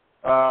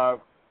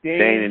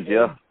 Dane, and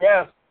Jeff,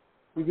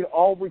 we can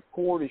all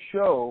record a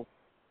show.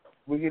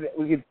 We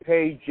could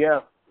pay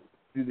Jeff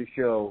to do the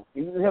show.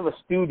 We can have a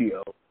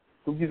studio.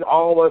 So just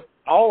all of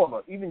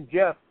us, even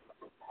Jeff,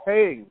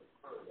 paying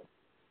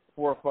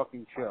for a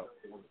fucking show.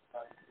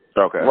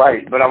 Okay.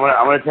 Right, but I'm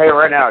gonna tell you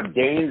right now,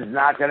 Dane's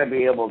not gonna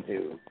be able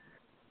to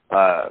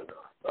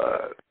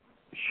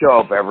show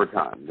up every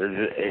time.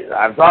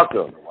 I've talked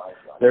to him.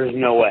 There's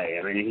no way.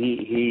 I mean,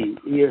 he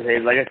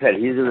is, like I said,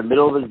 he's in the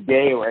middle of his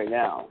day right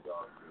now,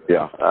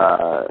 Yeah.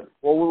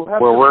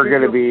 Where we're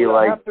going to be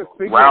like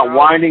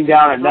winding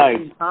down at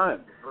night.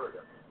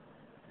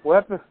 We'll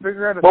have to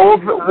figure out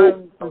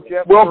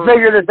we'll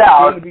figure this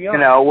out. You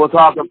know, we'll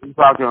talk to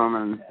him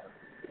and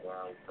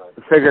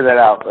figure that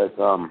out. But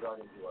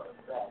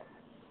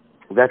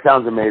that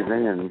sounds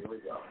amazing. And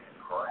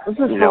this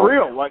is for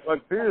real. Like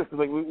seriously.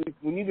 Like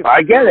we need to.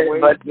 I get it,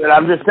 but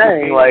I'm just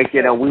saying, like,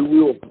 you know, we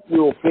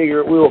will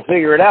figure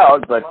it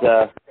out. But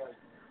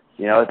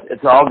you know,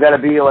 it's all got to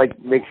be like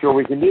make sure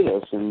we can do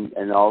this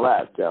and all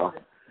that. So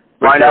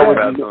find out we're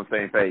on the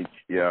same page.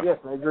 Yeah. Yes,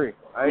 I agree.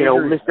 You know,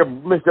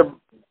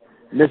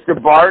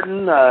 Mr.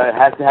 Barton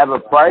has to have a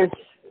price,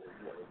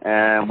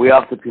 and we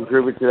have to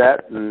contribute to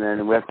that, and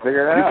then we have to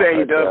figure it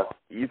out.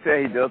 You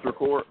say he does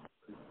record?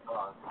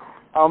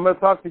 I'm going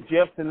to talk to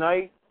Jeff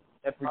tonight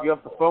after we get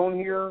off the phone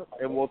here,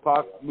 and we'll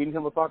talk. Me and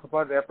him will talk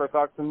about it after I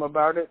talk to him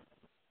about it.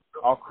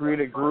 I'll create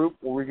a group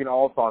where we can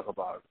all talk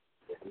about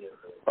it.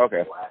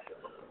 Okay.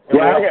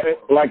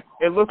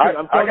 And listen,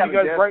 I'm telling you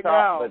guys right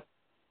now,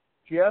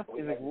 Jeff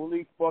is like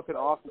really fucking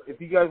awesome.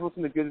 If you guys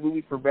listen to Good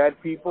Movies for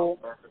Bad People,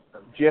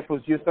 Jeff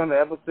was just on an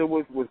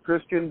episode with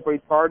Christian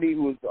Great Party,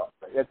 who was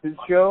at his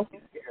show.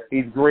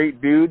 He's a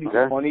great dude. He's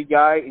a funny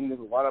guy. He knows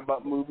a lot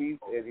about movies,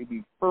 and he'd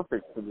be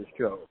perfect for this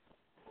show.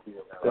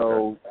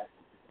 So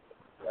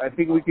I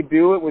think we could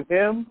do it with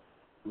him.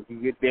 We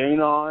can get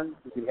Dane on.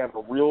 We can have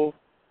a real,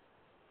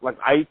 like,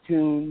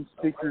 iTunes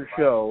sticker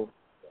show,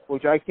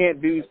 which I can't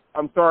do.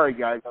 I'm sorry,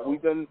 guys.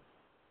 We've done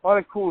a lot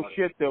of cool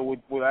shit, though, with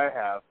what I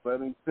have. But, I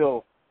mean,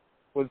 still,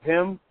 with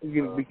him,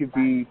 we could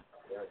be,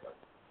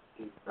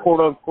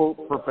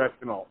 quote-unquote,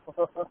 professional.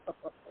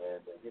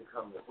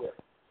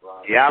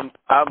 Yeah,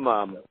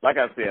 I'm like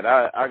I said,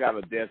 I got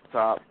a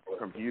desktop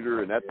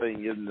computer, and that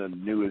thing isn't the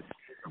newest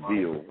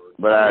deal.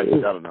 But I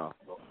don't know.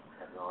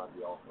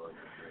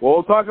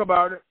 We'll talk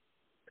about it.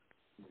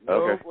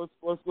 Okay. So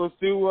let's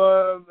do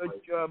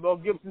Mel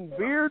Gibson's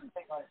beard.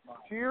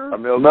 Cheers.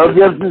 Mel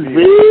Gibson's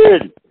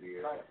beard.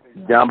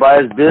 Down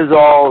by his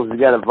bizzalls. He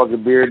got a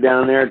fucking beard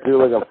down there, too,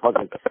 like a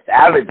fucking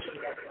savage.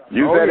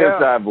 You bet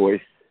inside,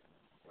 boys.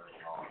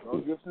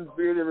 Mel Gibson's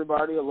beard,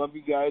 everybody. I love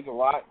you guys a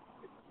lot.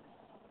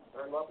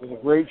 It was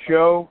a great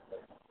show.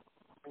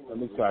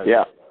 I'm excited.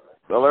 Yeah.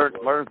 So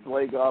learn to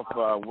leg off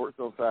work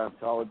those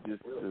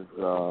Scientologists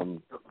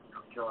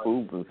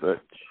fools and such.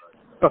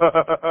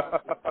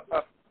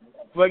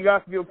 Leg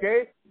off, you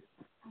okay?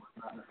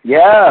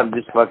 Yeah, I'm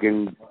just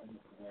fucking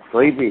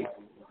sleepy.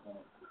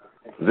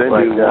 Then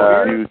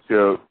you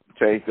to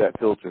change that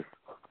filter.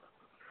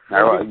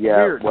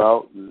 Yeah,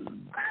 well,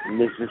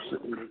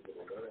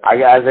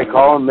 as I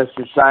call him,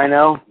 Mr.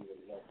 Sino,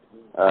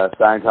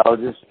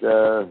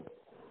 Scientologist.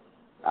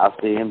 I'll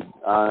see him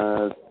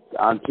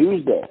on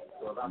Tuesday.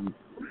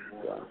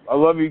 I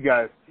love you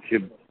guys.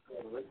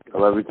 I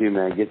love you too,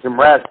 man. Get some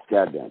rest,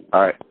 goddamn.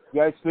 All right.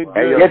 You guys sleep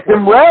good. Get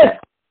some rest.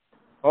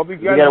 Hope you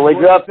guys enjoyed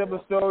this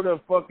episode of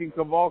fucking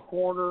Caval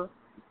Corner.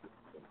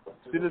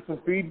 Send us some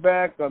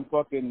feedback on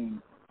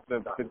fucking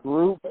the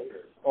group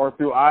or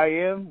through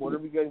IM,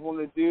 whatever you guys want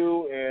to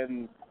do,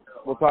 and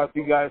we'll talk to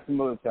you guys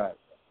some other time.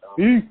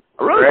 I'm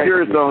really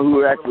curious on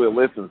who actually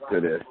listens to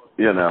this,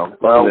 you know,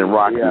 other than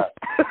Rocky. Yeah.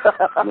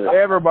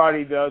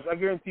 Everybody does. I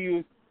guarantee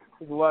you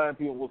there's a lot of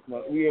people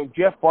listening. We have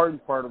Jeff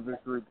Barton's part of this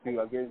group, too.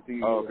 I guarantee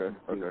you. Oh, okay.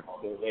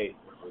 So, hey.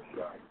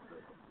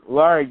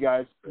 Well, all right,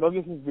 guys. Go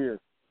get some beer.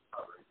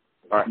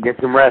 All right, get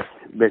some rest,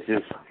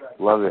 bitches.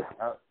 Love it.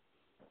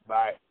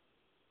 Bye.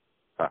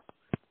 Bye.